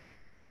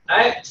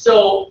 Right?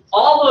 So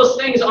all those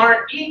things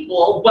aren't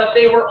equal, but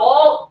they were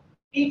all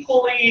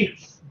equally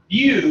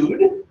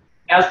viewed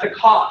as the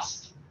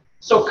cost.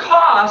 So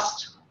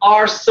costs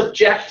are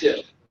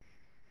subjective.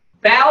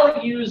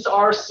 Values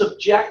are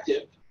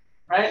subjective,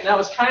 right? And that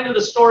was kind of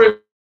the story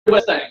with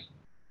the thing.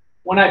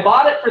 When I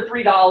bought it for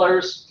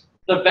 $3,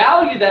 the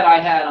value that I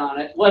had on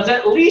it was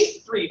at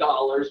least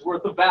 $3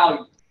 worth of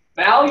value.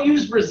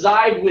 Values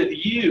reside with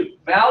you.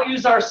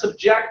 Values are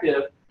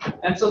subjective.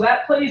 And so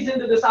that plays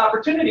into this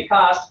opportunity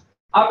cost.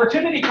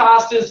 Opportunity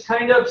cost is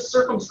kind of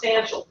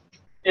circumstantial.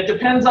 It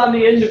depends on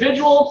the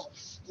individual.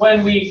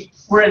 When we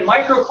were in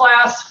micro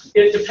class,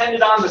 it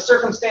depended on the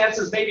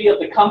circumstances maybe of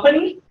the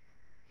company,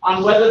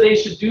 on whether they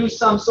should do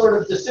some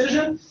sort of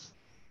decision.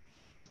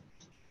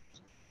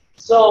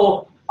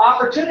 So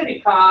opportunity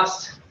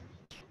cost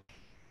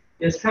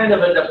is kind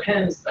of a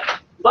depends thing.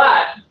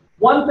 But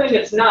one thing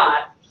it's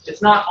not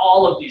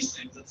all of these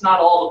things. It's not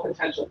all the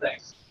potential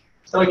things.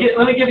 So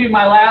let me give you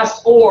my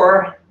last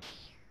or,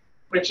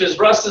 which is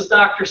Russ's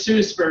Dr.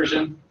 Seuss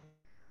version.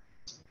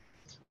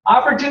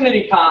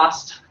 Opportunity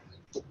cost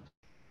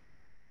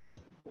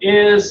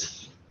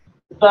is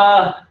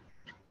the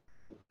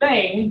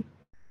thing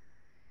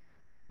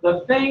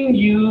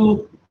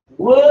you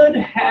would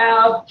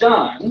have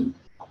done,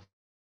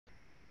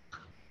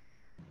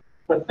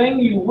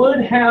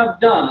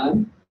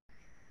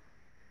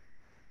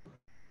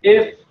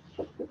 if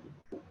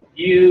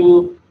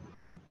you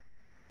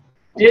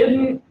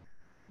didn't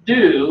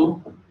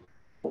do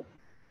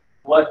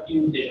what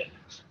you did.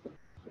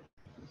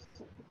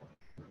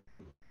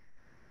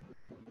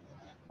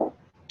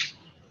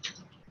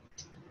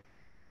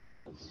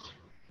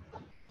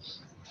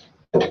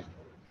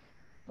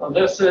 So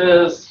this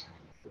is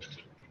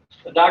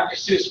the Dr.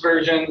 Seuss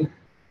version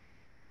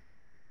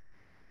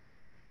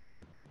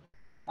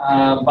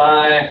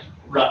by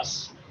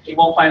Russ. You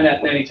won't find that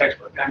in any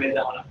textbook. I made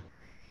that one up.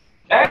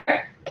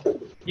 Okay?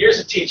 Years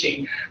of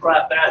teaching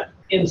brought that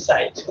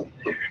insight to me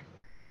there.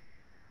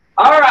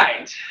 All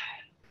right.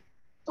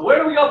 So where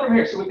do we go from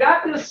here? So we've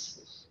got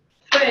this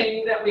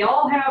thing that we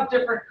all have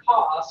different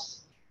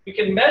costs. We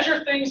can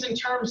measure things in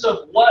terms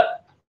of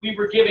what we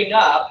were giving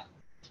up.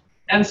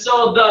 And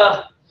so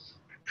the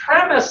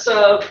premise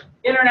of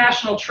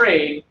international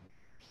trade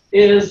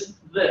is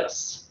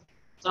this.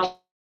 So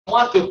I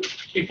want to,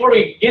 before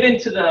we get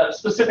into the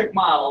specific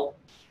model,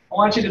 I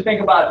want you to think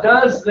about,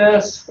 does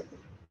this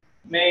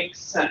make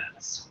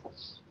sense?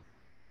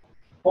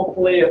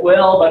 Hopefully it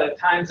will, but at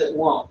times it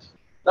won't.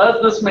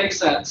 Does this make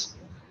sense?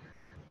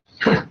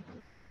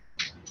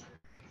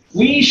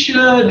 We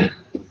should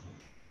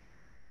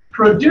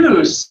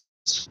produce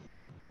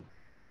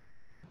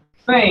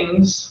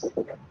things,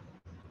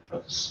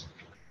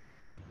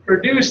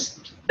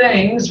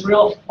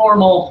 real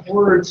formal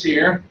words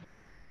here,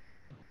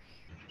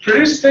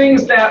 produce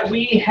things that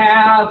we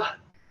have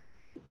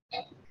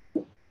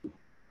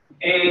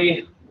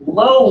a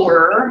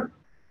lower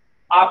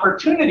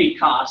opportunity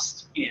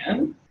cost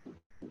in.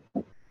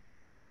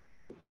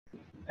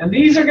 And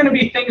these are going to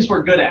be things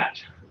we're good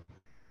at.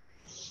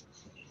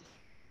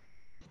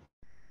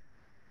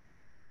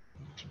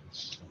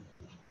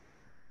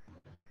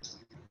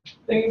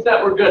 Things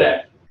that we're good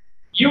at.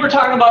 You were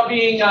talking about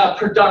being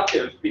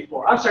productive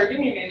before. I'm sorry, give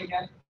me your name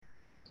again.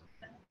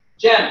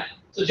 Jenna.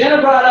 So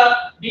Jenna brought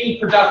up being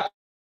productive.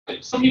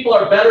 Some people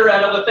are better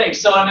at other things.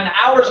 So in an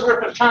hour's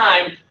worth of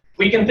time,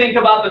 we can think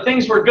about the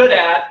things we're good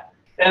at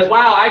as,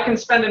 wow, I can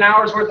spend an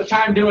hour's worth of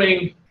time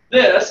doing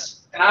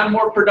this, and I'm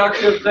more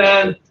productive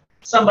than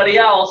somebody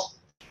else,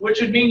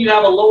 which would mean you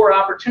have a lower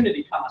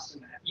opportunity cost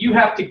in that. You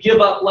have to give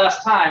up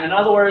less time. In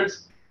other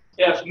words,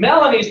 if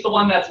Melanie's the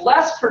one that's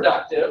less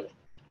productive,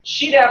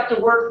 she'd have to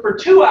work for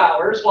 2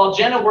 hours while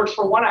Jenna works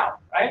for 1 hour,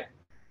 right?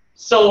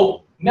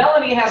 So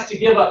Melanie has to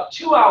give up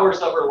 2 hours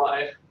of her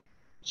life.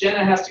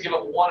 Jenna has to give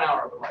up 1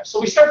 hour of her life. So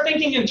we start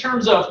thinking in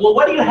terms of, well,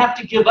 what do you have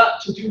to give up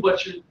to do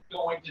what you're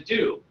going to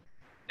do?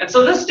 And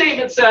so this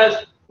statement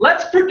says,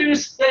 let's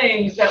produce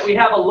things that we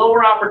have a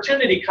lower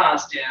opportunity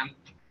cost in,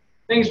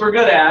 things we're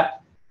good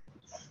at,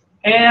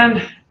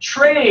 and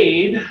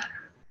trade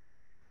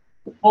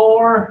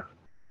for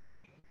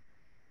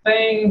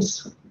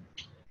things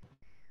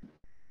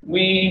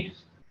we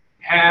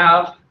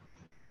have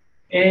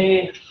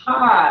a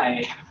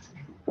high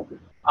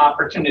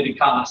opportunity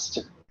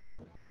cost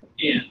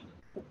in.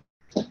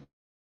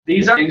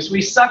 These are things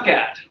we suck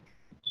at.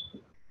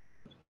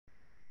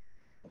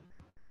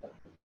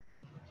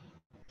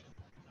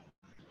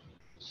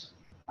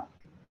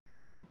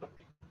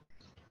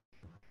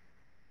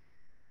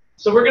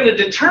 So we're going to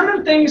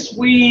determine things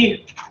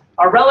we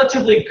are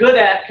relatively good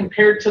at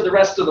compared to the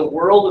rest of the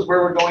world is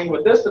where we're going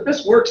with this, but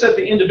this works at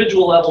the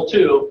individual level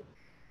too.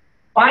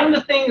 Find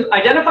the things,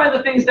 identify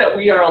the things that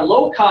we are a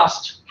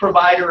low-cost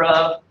provider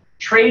of,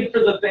 trade for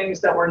the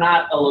things that we're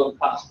not a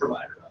low-cost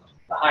provider of,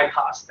 the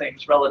high-cost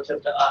things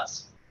relative to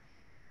us.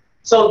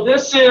 So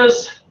this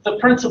is the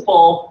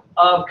principle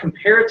of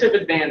comparative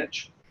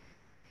advantage.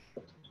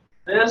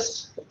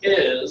 This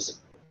is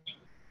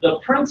the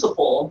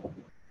principle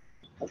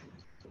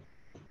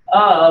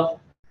of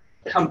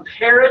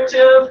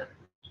comparative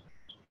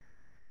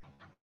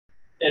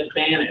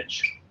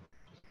advantage.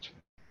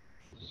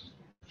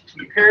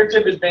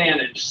 Comparative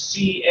advantage,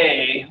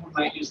 CA, we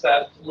might use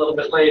that a little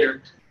bit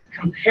later.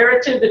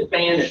 Comparative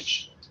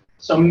advantage.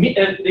 So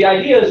the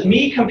idea is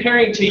me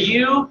comparing to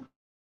you,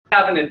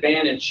 have an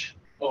advantage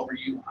over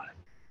you on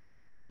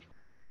it.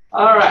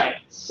 All right,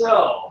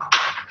 so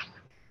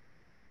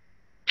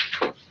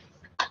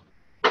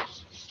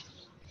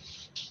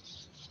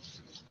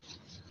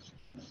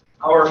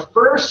our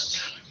first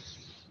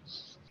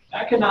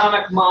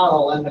economic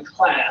model in the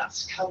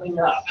class coming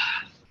up.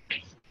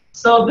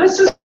 So this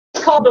is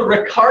called the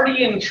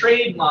Ricardian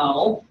trade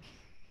model,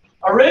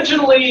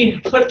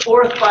 originally put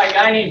forth by a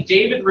guy named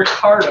David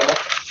Ricardo.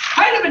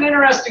 Kind of an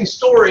interesting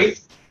story.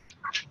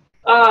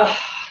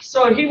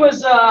 So he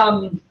was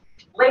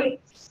late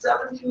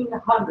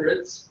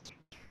 1700s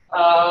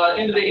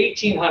into the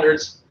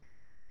 1800s,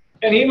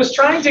 and he was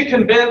trying to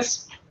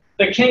convince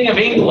the King of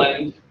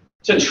England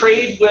to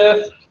trade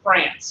with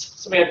France.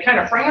 So we had kind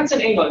of France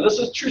and England. This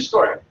is a true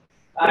story.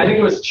 I think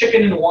it was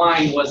chicken and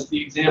wine was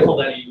the example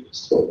that he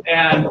used.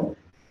 And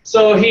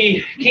so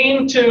he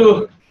came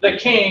to the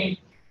king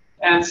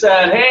and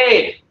said,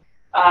 hey,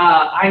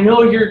 I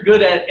know you're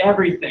good at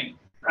everything,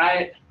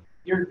 right?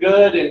 You're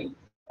good, and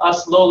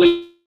us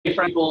lowly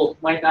people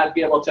might not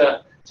be able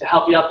to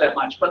help you out that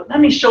much. But let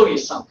me show you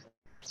something.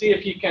 See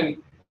if you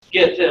can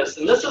get this.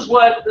 And this is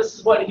what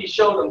he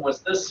showed him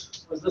was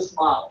this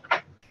model.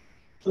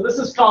 So this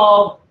is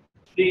called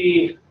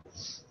the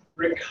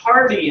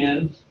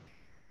Ricardian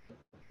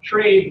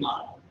trade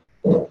model,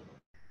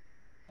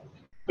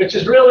 which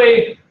is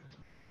really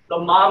the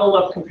model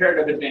of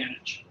comparative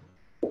advantage.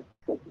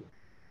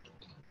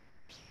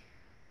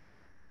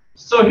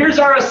 So here's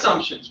our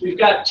assumptions. We've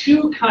got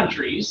two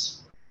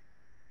countries,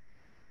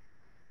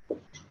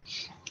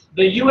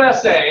 the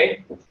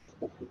USA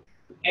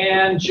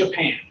and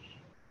Japan.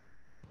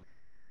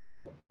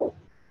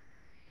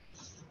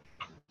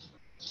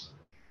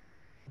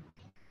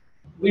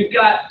 We've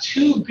got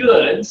two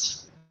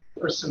goods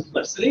for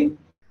simplicity,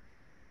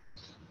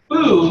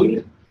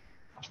 food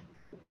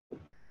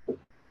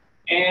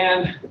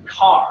and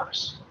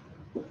cars.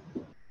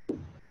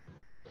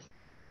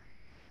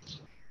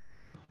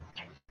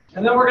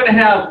 And then we're going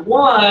to have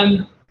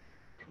one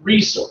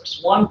resource,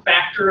 one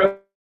factor of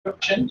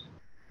production,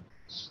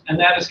 and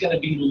that is going to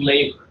be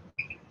labor.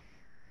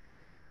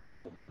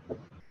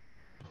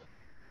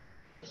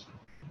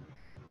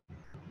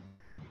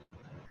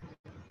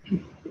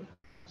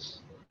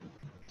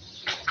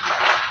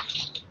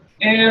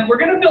 And we're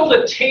going to build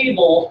a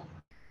table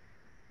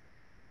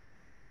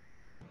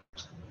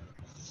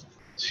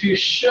to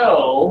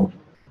show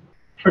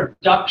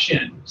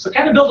production. So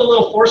kind of build a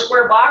little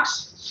four-square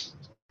box.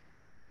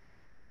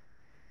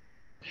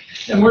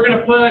 And we're going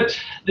to put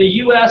the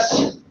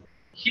US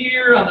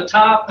here on the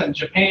top and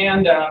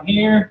Japan down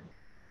here.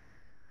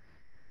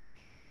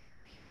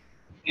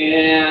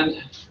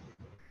 And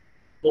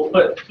we'll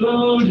put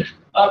food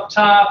up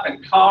top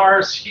and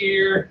cars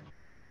here.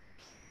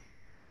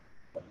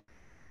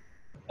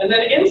 And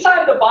then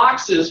inside the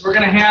boxes, we're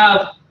going to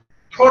have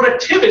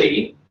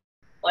productivity,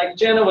 like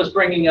Jenna was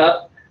bringing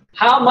up.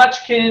 How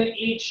much can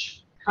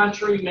each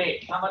country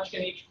make? How much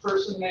can each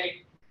person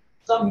make?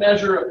 Some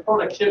measure of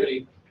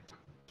productivity.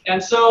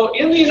 And so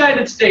in the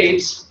United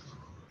States,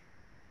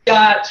 we've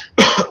got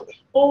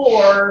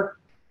 4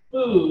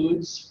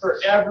 foods for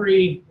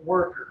every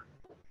worker.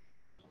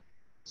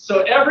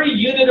 So every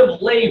unit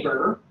of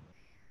labor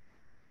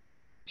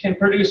can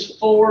produce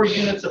 4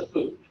 units of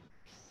food.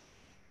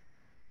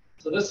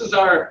 So this is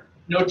our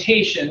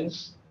notation,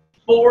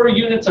 4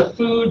 units of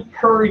food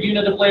per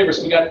unit of labor.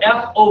 So we got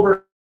F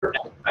over F,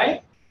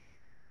 right?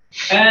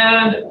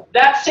 And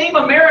that same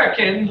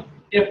American,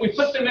 if we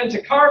put them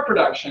into car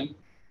production,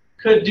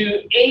 could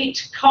do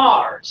 8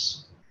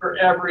 cars for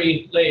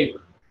every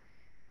labor.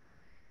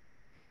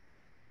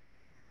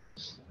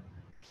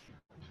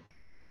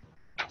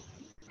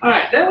 All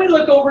right, then we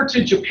look over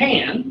to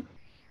Japan.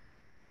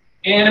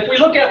 And if we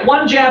look at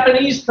one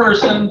Japanese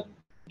person,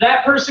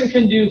 that person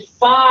can do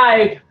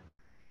 5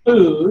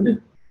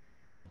 food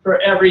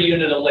for every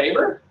unit of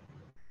labor.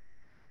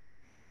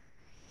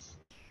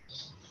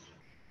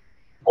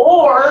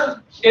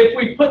 Or if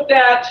we put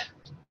that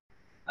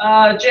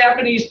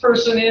Japanese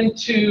person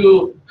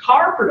into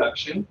car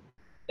production,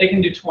 they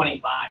can do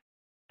 25.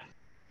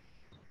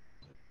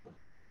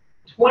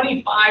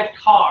 25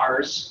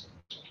 cars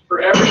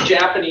for every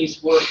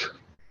Japanese worker.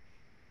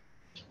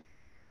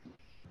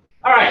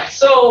 All right,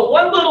 so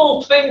one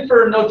little thing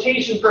for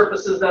notation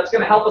purposes that's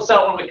going to help us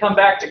out when we come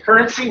back to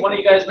currency. One of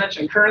you guys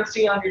mentioned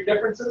currency on your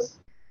differences.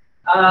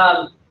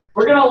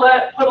 We're going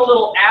to put a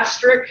little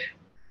asterisk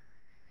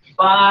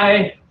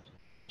by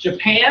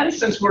Japan,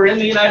 since we're in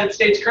the United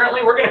States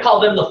currently. We're going to call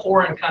them the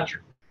foreign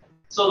country.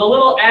 So the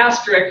little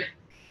asterisk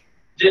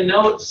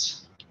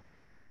denotes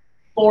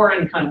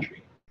foreign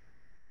country.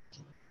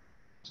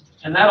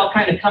 And that'll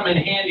kind of come in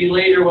handy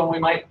later when we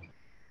might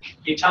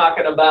be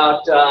talking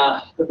about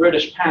the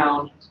British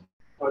pound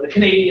or the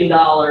Canadian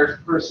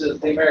dollar versus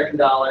the American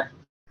dollar.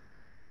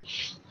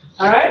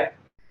 All right?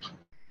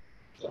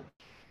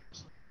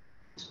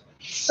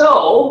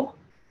 So,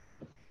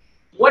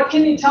 what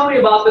can you tell me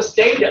about this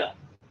data?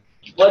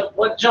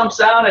 What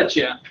jumps out at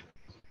you?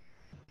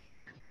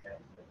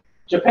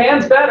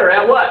 Japan's better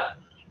at what?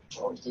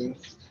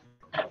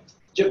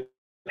 Japan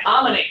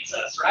dominates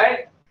us,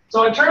 right?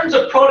 So in terms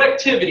of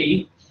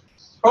productivity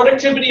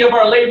of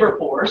our labor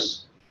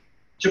force,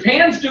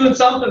 Japan's doing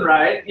something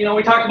right. You know,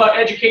 we talked about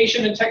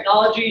education and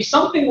technology.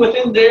 Something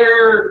within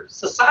their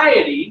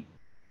society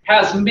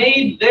has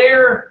made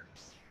their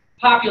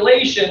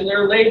population,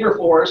 their labor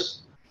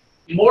force,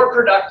 more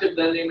productive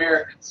than the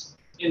Americans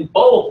in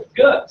both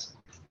goods.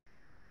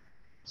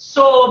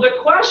 So the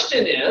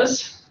question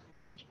is,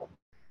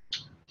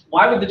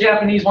 why would the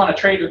Japanese want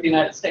to trade with the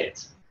United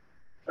States?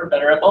 They're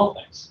better at both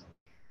things.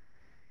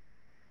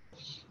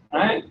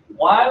 Right?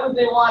 Why would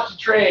they want to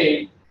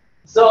trade?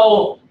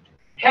 So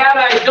had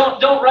I,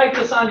 don't write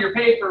this on your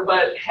paper,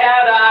 but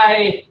had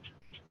I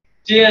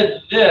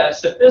did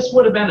this, if this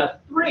would have been a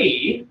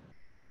 3,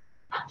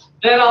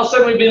 then all of a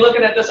sudden we'd be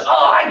looking at this, oh,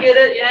 I get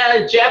it,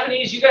 yeah,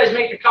 Japanese, you guys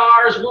make the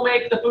cars, we'll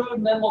make the food,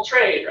 and then we'll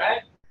trade,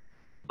 right?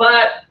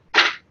 But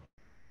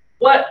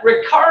what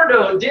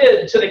Ricardo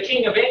did to the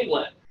King of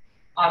England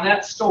on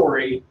that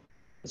story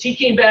is he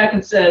came back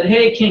and said,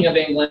 hey, King of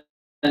England,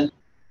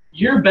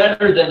 you're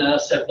better than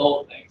us at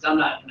both things. I'm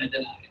not going to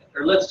deny it.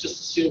 Or let's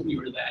just assume you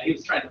were that. He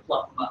was trying to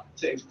fluff them up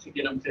to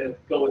get them to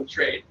go with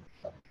trade.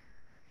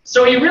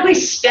 So he really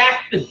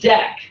stacked the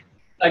deck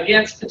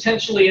against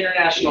potentially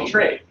international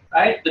trade,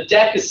 right? The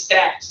deck is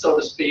stacked, so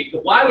to speak.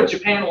 But why would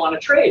Japan want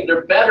to trade?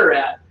 They're better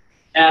at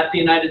the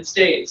United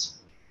States.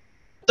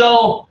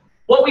 So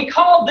what we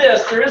call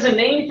this, there is a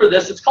name for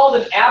this, it's called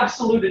an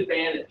absolute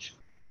advantage.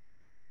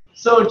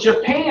 So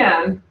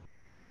Japan,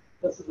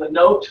 this is a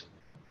note,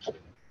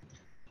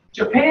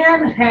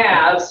 Japan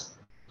has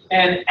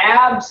an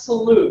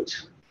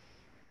absolute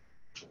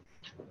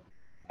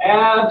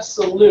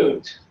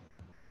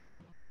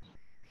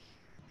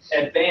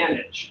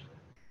advantage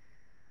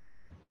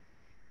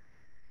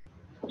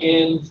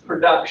in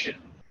production.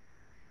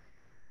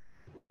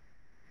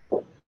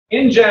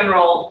 In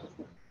general,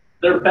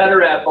 they're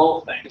better at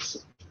both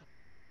things.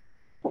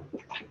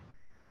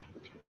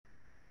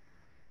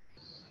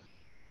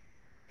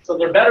 So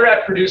they're better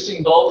at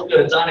producing both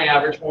goods on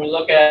average when we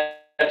look at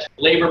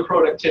labor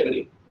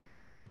productivity.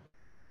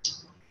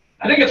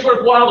 I think it's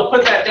worthwhile to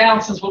put that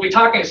down since we'll be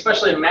talking,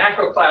 especially in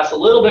macro class, a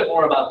little bit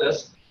more about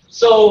this.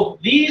 So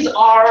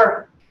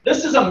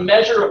this is a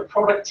measure of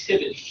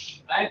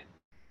productivity, right?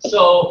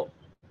 So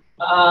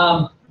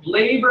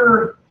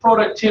labor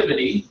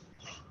productivity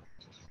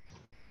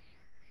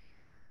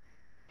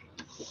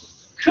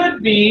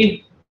could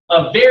be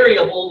a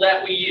variable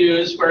that we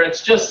use where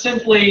it's just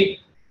simply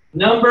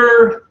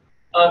number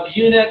of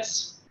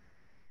units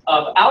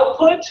of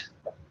output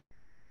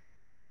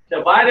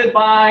divided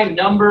by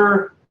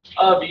number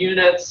of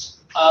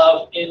units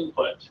of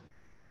input.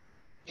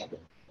 And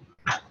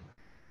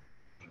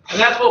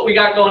that's what we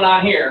got going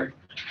on here.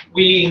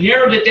 We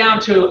narrowed it down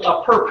to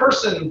a per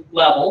person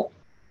level.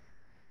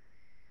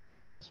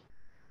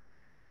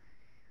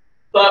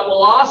 But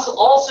we'll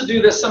also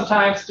do this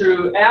sometimes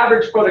through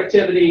average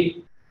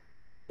productivity.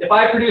 If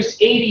I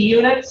produced 80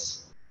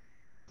 units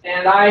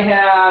and I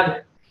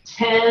had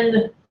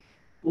 10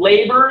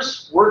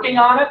 laborers working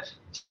on it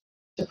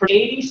to produce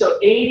 80, so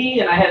 80,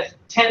 and I had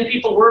 10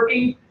 people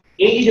working,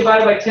 80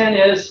 divided by 10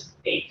 is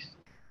 8.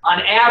 On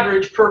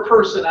average, per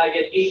person, I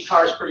get 8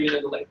 cars per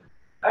unit of labor,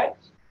 right?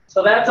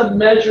 So that's a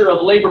measure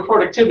of labor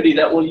productivity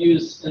that we'll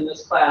use in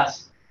this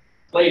class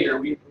later.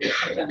 We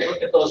can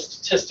look at those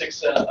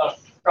statistics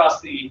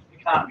across the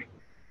economy.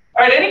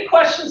 All right, any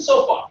questions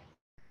so far?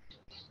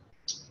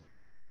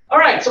 All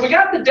right, so we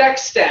got the deck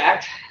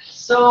stacked.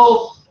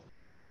 So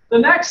the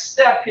next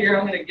step here,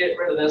 I'm going to get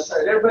rid of this. All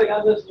right, everybody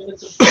got this?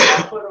 Units of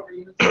output over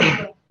units of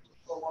input?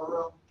 One more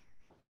row.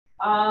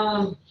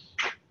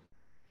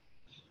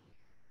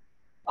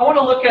 I want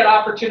to look at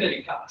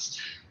opportunity cost.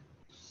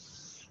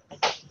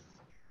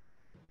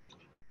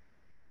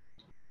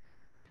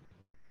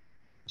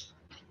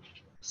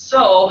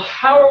 So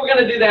how are we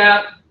going to do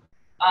that?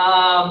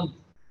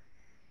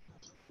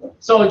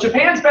 So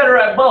Japan's better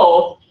at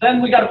both.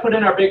 Then we got to put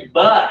in our big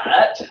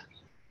but.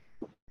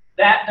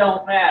 That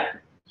don't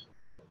matter.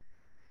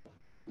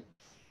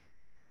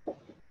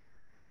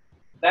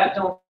 That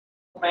don't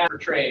matter for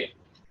trade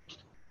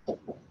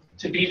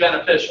to be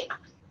beneficial.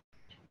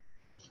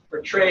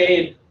 For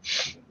trade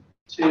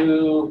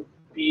to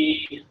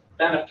be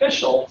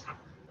beneficial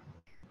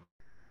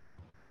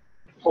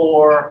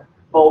for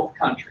both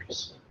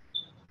countries.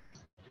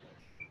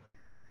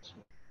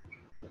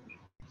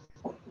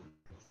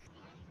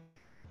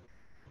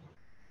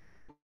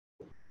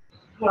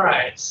 All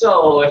right,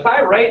 so if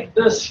I write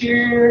this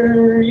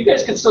here, you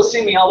guys can still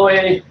see me all the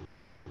way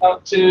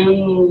up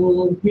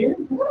to here?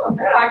 Oh,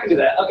 yeah, I can do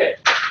that. Okay.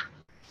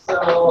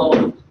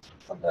 So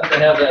sometimes I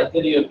have that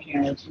video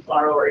camera too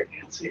far over, you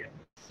can't see it.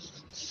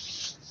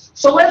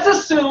 So let's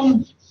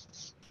assume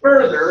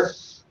further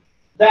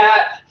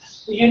that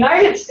the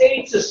United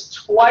States is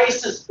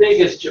twice as big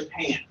as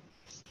Japan.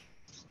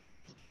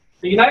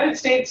 The United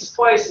States is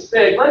twice as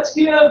big. Let's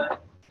give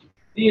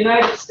the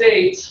United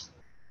States,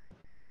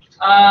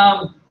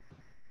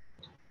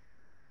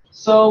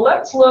 so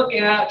let's look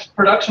at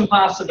production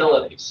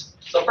possibilities.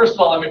 So first of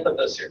all, let me put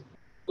this here.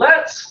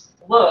 Let's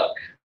look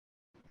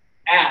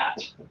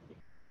at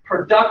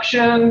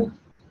production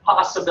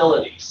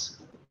possibilities.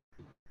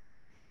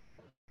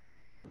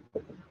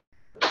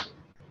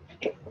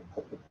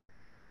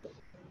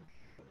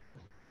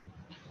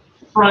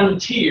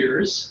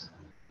 Frontiers,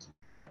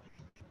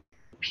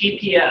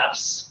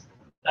 PPFs,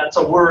 that's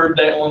a word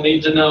that we'll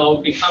need to know,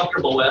 be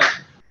comfortable with.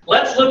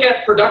 Let's look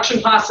at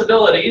production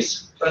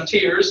possibilities,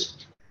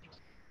 frontiers,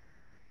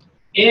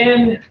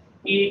 in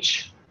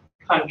each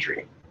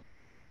country.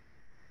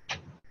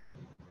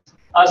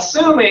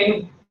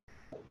 Assuming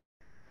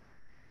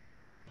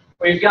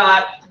we've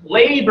got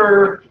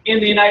labor in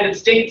the United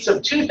States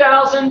of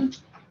 2,000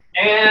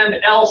 and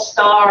L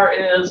star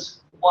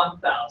is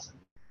 1,000.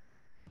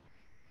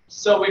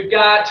 So we've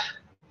got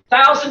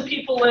 1,000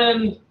 people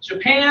in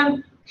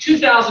Japan,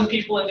 2,000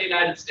 people in the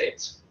United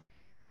States.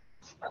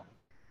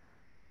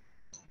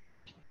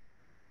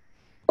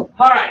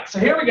 All right, so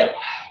here we go.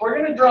 We're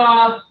going to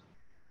draw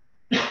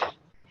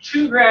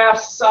two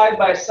graphs side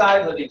by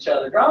side with each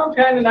other. Draw them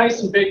kind of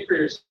nice and big for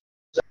yourself.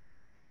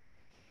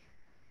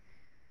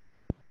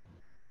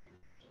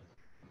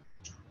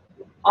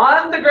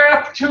 On the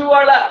graph to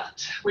our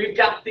left, we've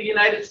got the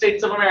United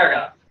States of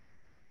America.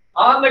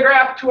 On the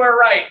graph to our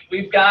right,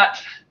 we've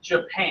got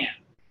Japan.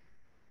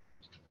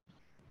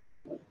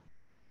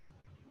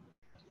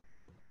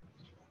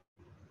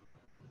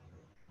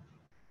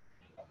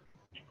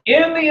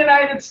 In the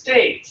United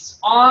States,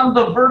 on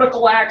the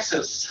vertical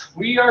axis,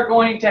 we are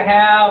going to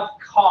have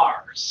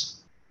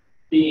cars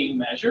being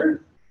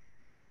measured.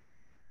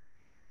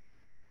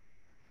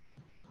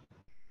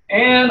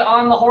 And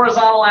on the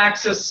horizontal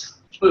axis,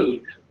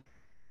 food.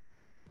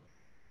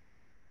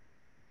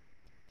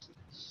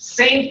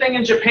 Same thing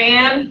in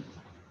Japan,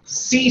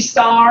 C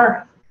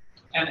star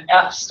and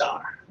F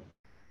star.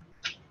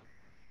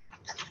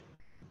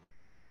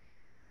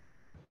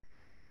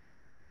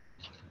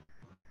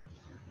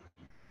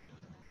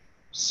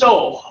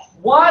 So,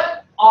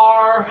 what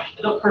are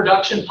the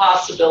production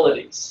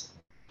possibilities?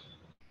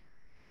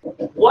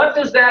 What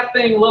does that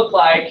thing look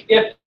like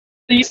if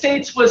the United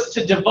States was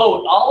to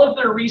devote all of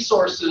their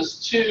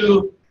resources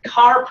to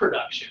car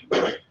production?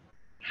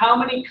 How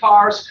many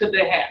cars could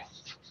they have?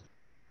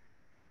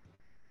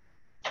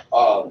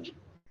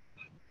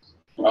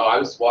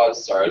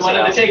 Sorry. You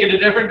wanted to take it a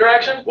different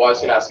direction? Well, I was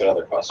going to ask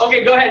another question.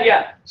 Okay, go ahead,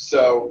 yeah.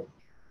 So,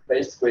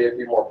 basically, it'd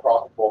be more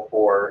profitable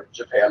for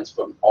Japan to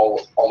put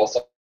almost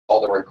all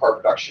their car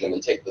production and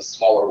then take the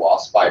smaller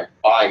loss by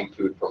buying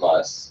food from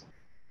us.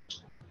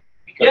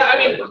 Yeah, I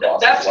mean,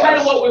 that's kind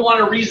of what we want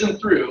to reason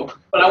through,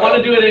 but I want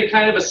to do it in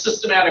kind of a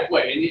systematic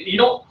way. And you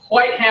don't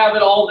quite have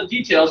it all the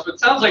details, but it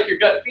sounds like your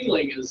gut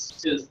feeling is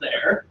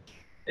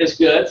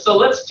good. So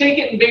let's take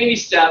it in baby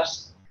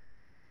steps.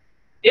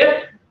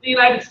 If the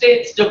United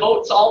States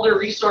devotes all their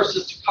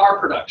resources to car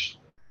production,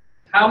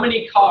 how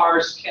many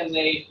cars can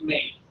they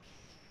make?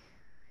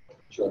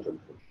 200.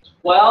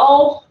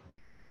 Well,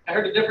 I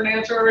heard a different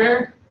answer over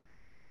here.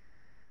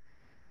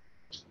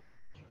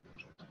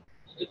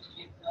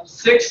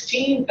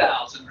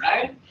 16,000,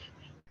 right?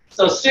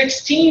 So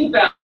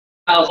 16,000.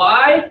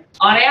 Why?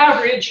 On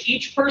average,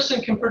 each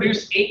person can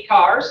produce 8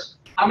 cars.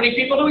 How many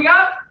people do we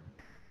got?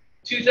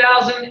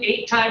 2,000.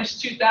 8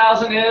 times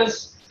 2,000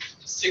 is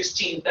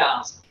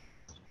 16,000.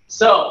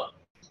 So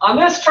on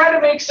this, try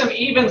to make some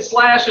even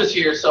slashes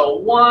here. So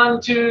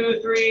 1, 2,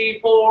 3,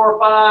 4,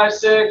 5,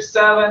 6,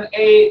 7,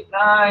 8,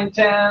 9,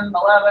 10,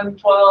 11,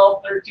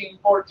 12, 13,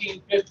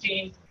 14,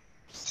 15,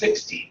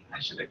 16. I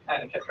should have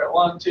kind of kept that.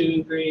 1,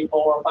 2, 3,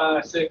 4,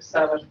 5, 6,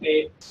 7,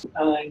 8,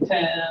 9,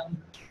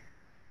 10.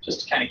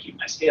 Just to kind of keep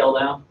my scale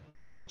down.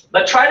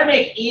 But try to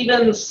make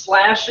even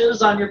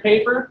slashes on your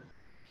paper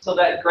so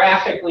that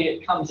graphically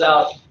it comes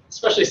out,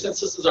 especially since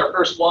this is our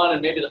first one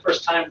and maybe the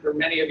first time for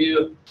many of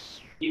you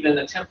even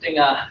attempting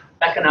a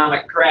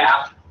economic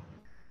graph.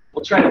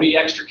 We'll try to be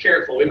extra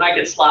careful. We might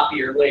get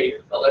sloppier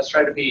later, but let's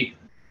try to be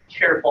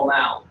careful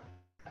now.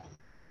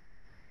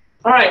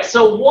 All right,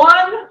 so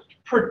one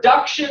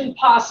production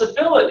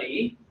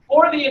possibility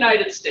for the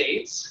United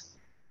States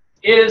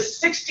is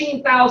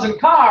 16,000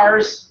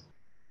 cars,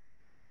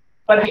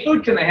 but how much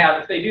food can they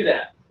have if they do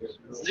that?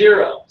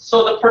 0.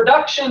 So the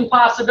production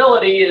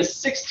possibility is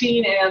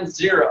 16 and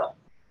 0.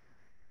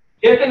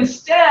 If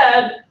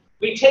instead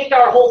we take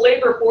our whole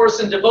labor force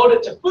and devote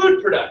it to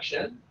food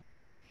production,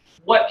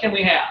 what can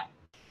we have?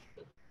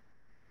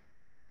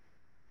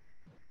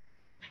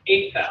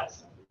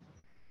 8,000.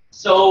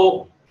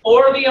 So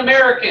for the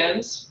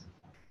Americans,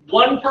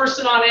 one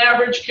person on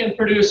average can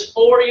produce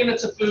 4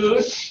 units of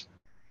food.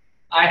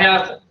 I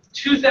have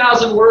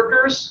 2,000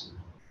 workers.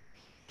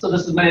 So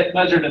this is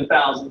measured in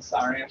thousands.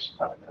 Sorry, I should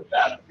probably put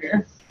that up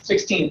here.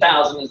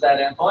 16,000 is that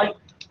endpoint.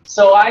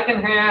 So I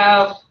can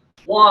have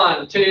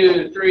 1,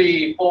 2,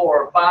 3,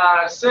 4,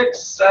 5,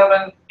 6,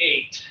 7,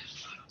 8.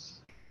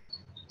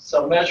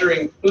 So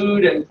measuring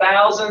food in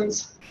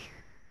thousands.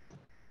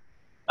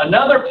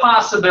 Another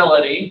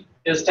possibility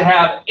is to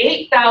have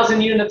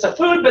 8,000 units of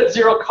food but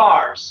 0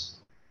 cars.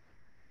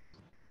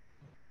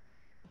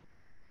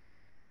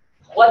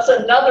 What's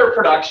another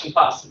production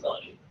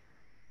possibility?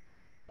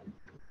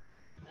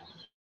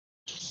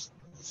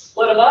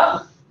 Split them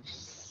up.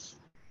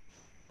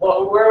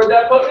 Well, where would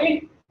that put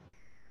me?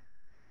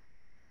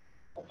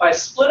 If I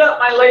split up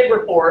my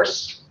labor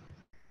force,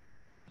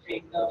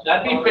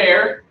 that'd be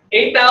fair.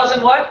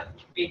 8,000 what?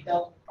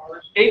 8,000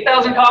 cars.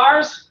 8,000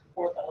 cars?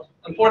 4,000.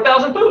 And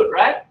 4,000 food,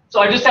 right?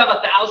 So I just have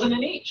 1,000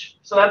 in each.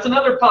 So that's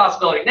another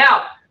possibility.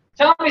 Now,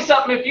 tell me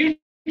something. If you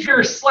use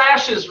your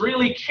slashes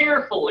really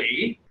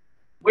carefully,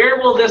 where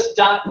will this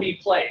dot be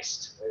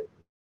placed?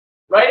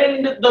 Right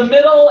in the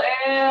middle,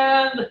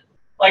 and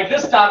like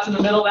this dot's in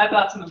the middle, that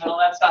dot's in the middle,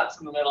 that dot's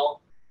in the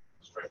middle.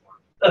 Straight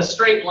line. A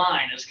straight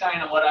line is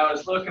kind of what I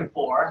was looking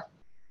for.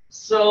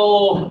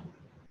 So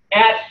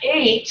at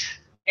 8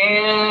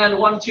 and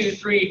 1, 2,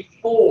 3,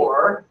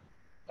 4,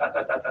 dot,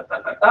 dot, dot, dot,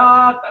 dot, dot,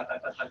 dot, dot,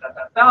 dot, dot, dot,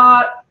 dot,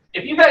 dot.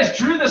 If you guys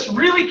drew this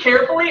really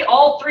carefully,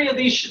 all 3 of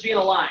these should be in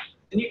a line.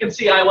 And you can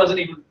see I wasn't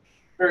even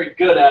very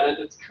good at it.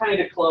 It's kind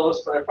of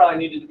close, but I probably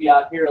needed to be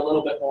out here a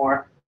little bit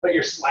more. But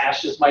your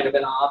slashes might have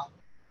been off.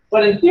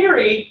 But in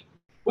theory,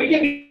 we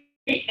can be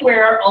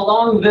anywhere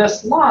along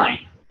this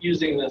line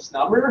using this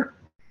number.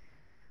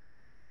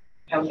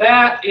 And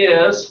that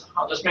is,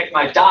 I'll just make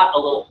my dot a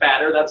little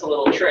fatter. That's a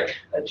little trick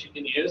that you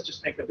can use.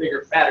 Just make a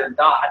bigger, fatter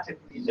dot if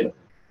you need to.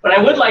 But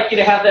I would like you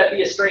to have that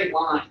be a straight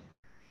line.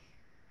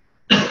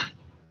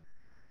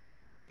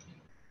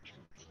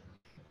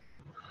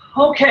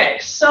 Okay,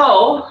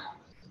 so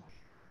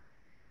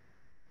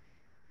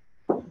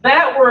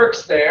that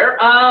works there.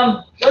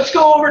 Let's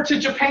go over to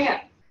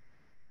Japan.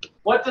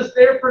 What does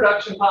their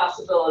production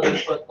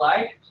possibilities look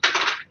like?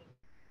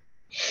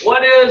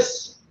 What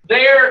is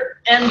their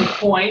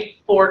endpoint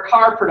for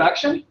car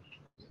production?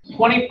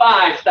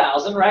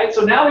 25,000, right?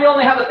 So now we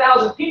only have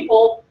 1,000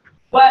 people,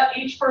 but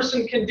each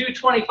person can do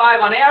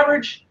 25 on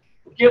average,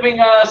 giving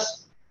us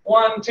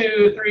 1,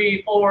 2,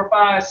 3, 4,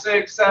 5,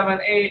 6, 7,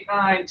 8,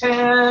 9,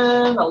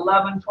 10,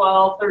 11,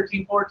 12,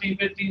 13, 14,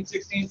 15,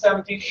 16,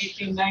 17,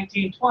 18,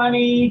 19,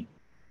 20,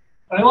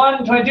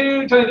 21,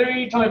 22,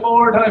 23,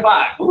 24,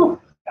 25. Ooh,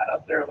 got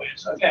up there a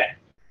ways. Okay.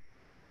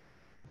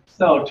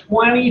 So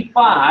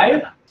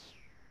 25.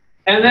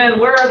 And then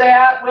where are they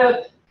at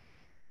with,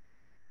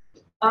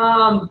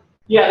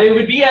 yeah, they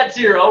would be at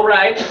 0,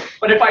 right?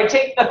 But if I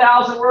take the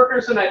 1,000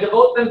 workers and I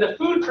devote them to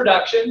food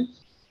production,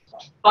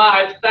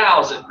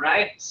 5,000,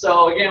 right?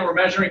 So again, we're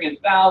measuring in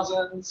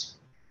thousands.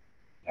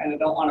 And I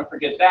don't want to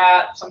forget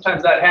that.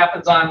 Sometimes that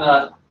happens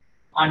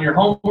on your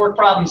homework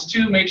problems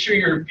too. Make sure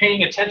you're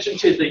paying attention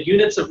to the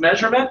units of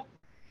measurement.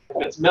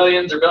 If it's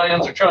millions or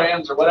billions or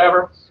trillions or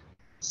whatever.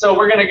 So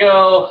we're going to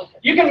go,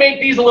 you can make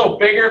these a little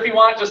bigger if you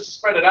want, just to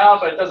spread it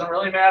out, but it doesn't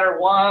really matter.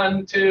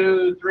 1,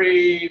 2,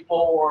 3,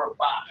 4,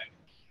 5.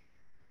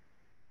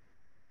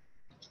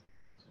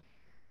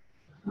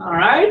 All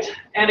right.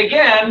 And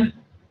again,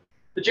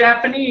 the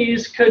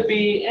Japanese could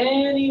be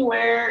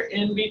anywhere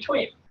in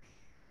between.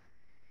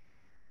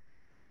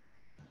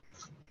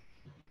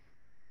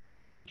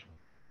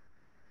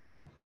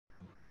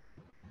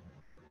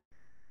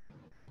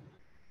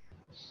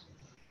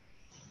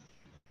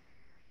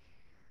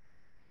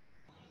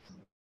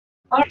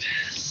 All right,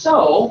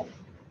 so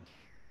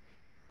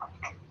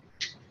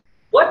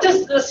what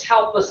does this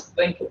help us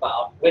think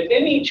about?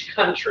 Within each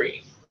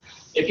country,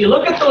 if you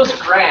look at those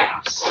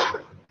graphs,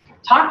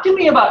 talk to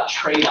me about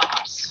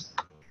trade-offs.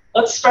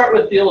 Let's start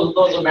with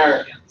those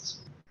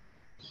Americans.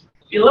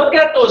 If you look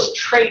at those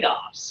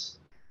trade-offs,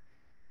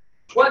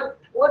 what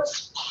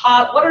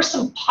are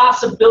some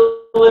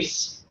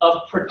possibilities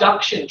of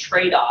production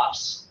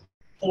trade-offs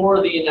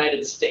for the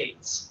United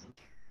States?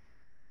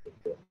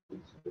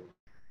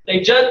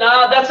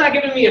 That's not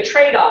giving me a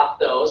trade-off,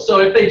 though. So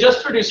if they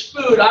just produce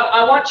food,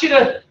 I want you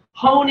to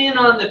hone in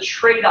on the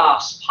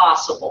trade-offs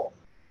possible.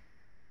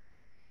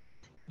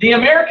 The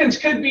Americans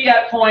could be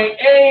at point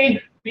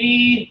A,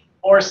 B,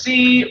 or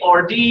C,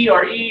 or D,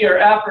 or E, or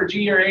F, or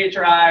G, or H,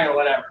 or I, or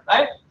whatever,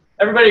 right?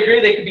 Everybody agree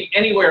they could be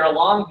anywhere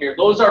along here.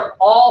 Those are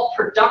all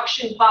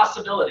production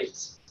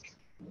possibilities.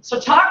 So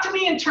talk to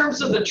me in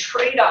terms of the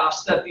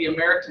trade-offs that the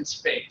Americans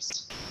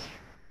face.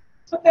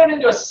 Put that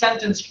into a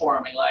sentence for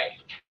me, like,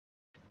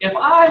 if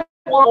I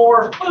want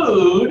more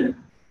food,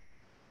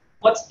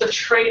 What's the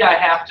trade I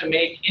have to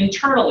make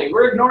internally?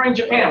 We're ignoring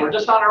Japan. We're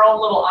just on our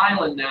own little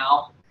island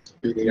now.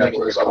 We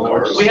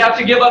have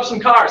to give up some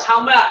cars.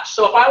 How much?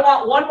 So if I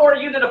want one more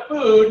unit of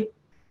food,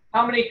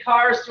 how many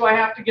cars do I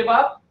have to give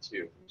up?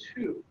 2.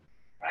 2,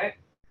 right?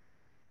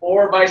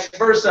 Or vice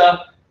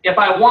versa. If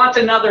I want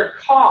another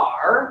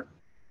car,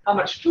 how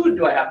much food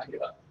do I have to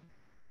give up?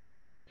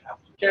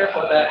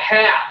 Careful with that.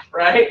 Half,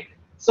 right?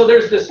 So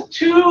there's this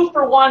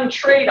 2-for-1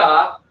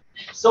 trade-off.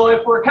 So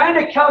if we're kind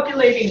of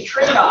calculating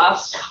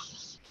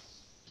trade-offs,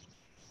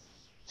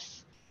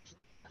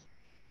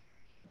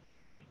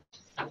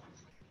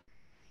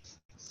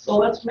 so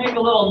let's make a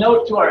little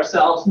note to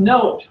ourselves.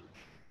 Note,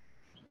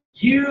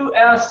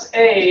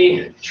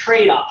 USA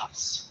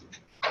trade-offs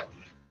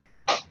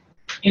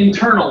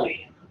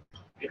internally,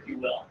 if you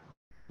will.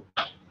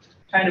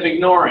 Kind of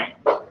ignoring.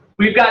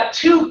 We've got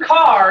 2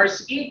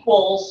 cars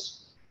equals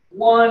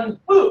 1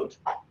 food.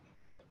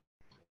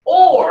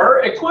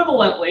 Or,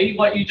 equivalently,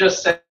 what you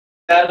just said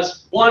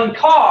is 1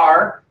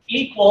 car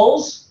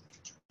equals,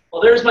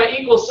 well, there's my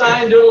equal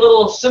sign, do a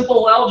little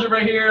simple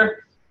algebra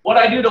here. What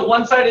I do to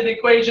one side of the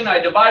equation, I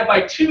divide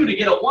by 2 to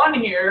get a 1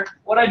 here.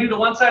 What I do to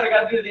one side, I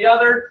got to do to the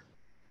other,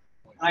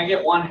 and I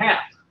get 1/2.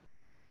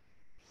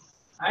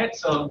 All right,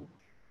 so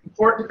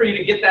important for you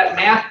to get that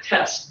math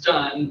test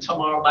done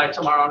by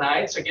tomorrow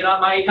night. So get on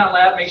My Econ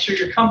Lab, make sure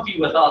you're comfy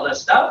with all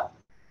this stuff.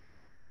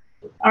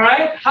 All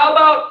right, how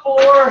about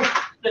for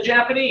the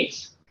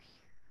Japanese?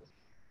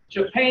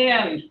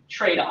 Japan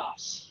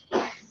trade-offs.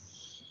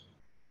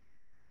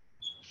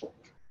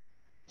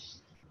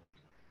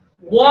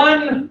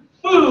 1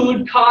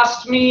 food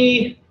cost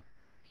me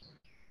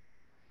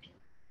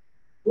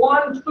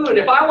 1 food.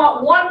 If I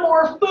want 1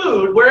 more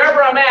food,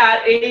 wherever I'm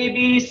at, A,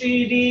 B,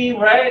 C, D,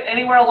 right,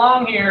 anywhere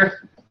along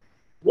here,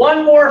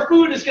 1 more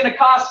food is going to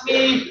cost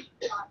me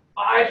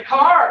 5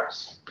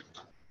 cars.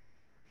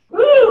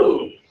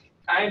 Woo!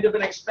 Kind of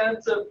an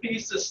expensive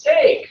piece of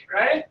steak,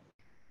 right?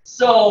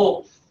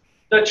 So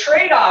the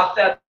trade-off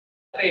that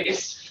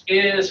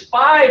is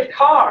 5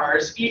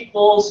 cars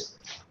equals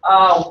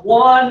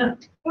 1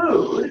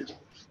 food,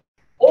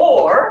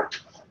 or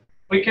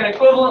we can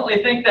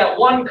equivalently think that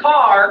 1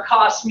 car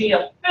costs me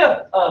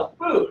 1/5 of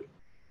food.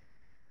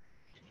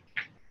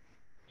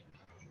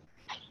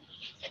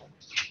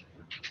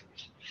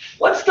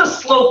 What's the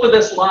slope of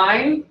this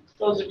line?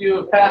 Those of you who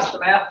have passed the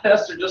math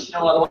test or just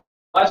know otherwise.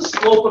 What's the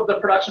slope of the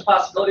production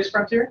possibilities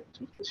frontier?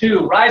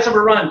 2. Rise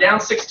over run, down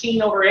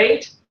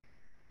 16/8.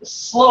 The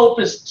slope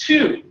is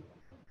 2.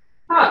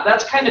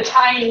 That's kind of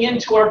tying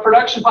into our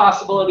production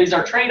possibilities,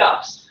 our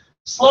trade-offs.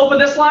 Slope of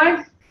this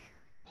line?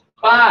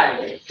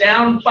 5.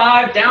 Down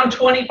 5, down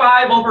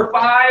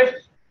 25/5.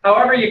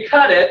 However you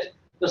cut it,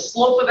 the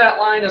slope of that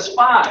line is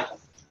 5.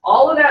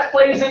 All of that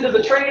plays into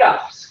the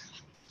trade-offs.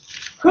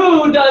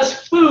 Who does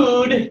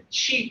food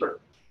cheaper?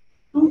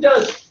 Who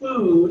does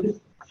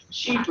food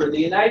cheaper, the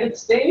United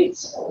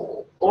States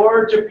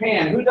or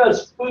Japan? Who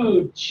does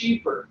food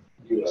cheaper?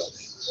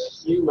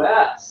 US.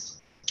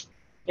 US.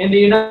 In the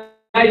United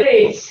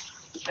States,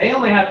 they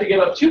only have to give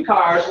up 2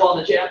 cars, while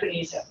the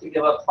Japanese have to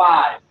give up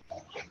 5.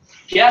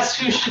 Guess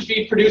who should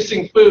be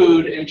producing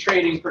food and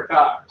trading for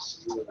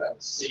cars?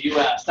 US. The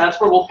US. That's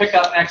where we'll pick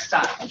up next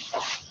time.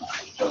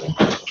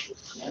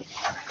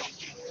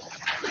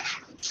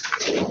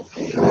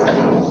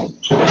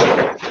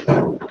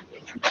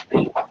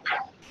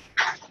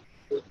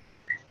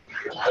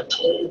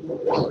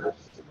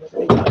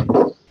 Thank you.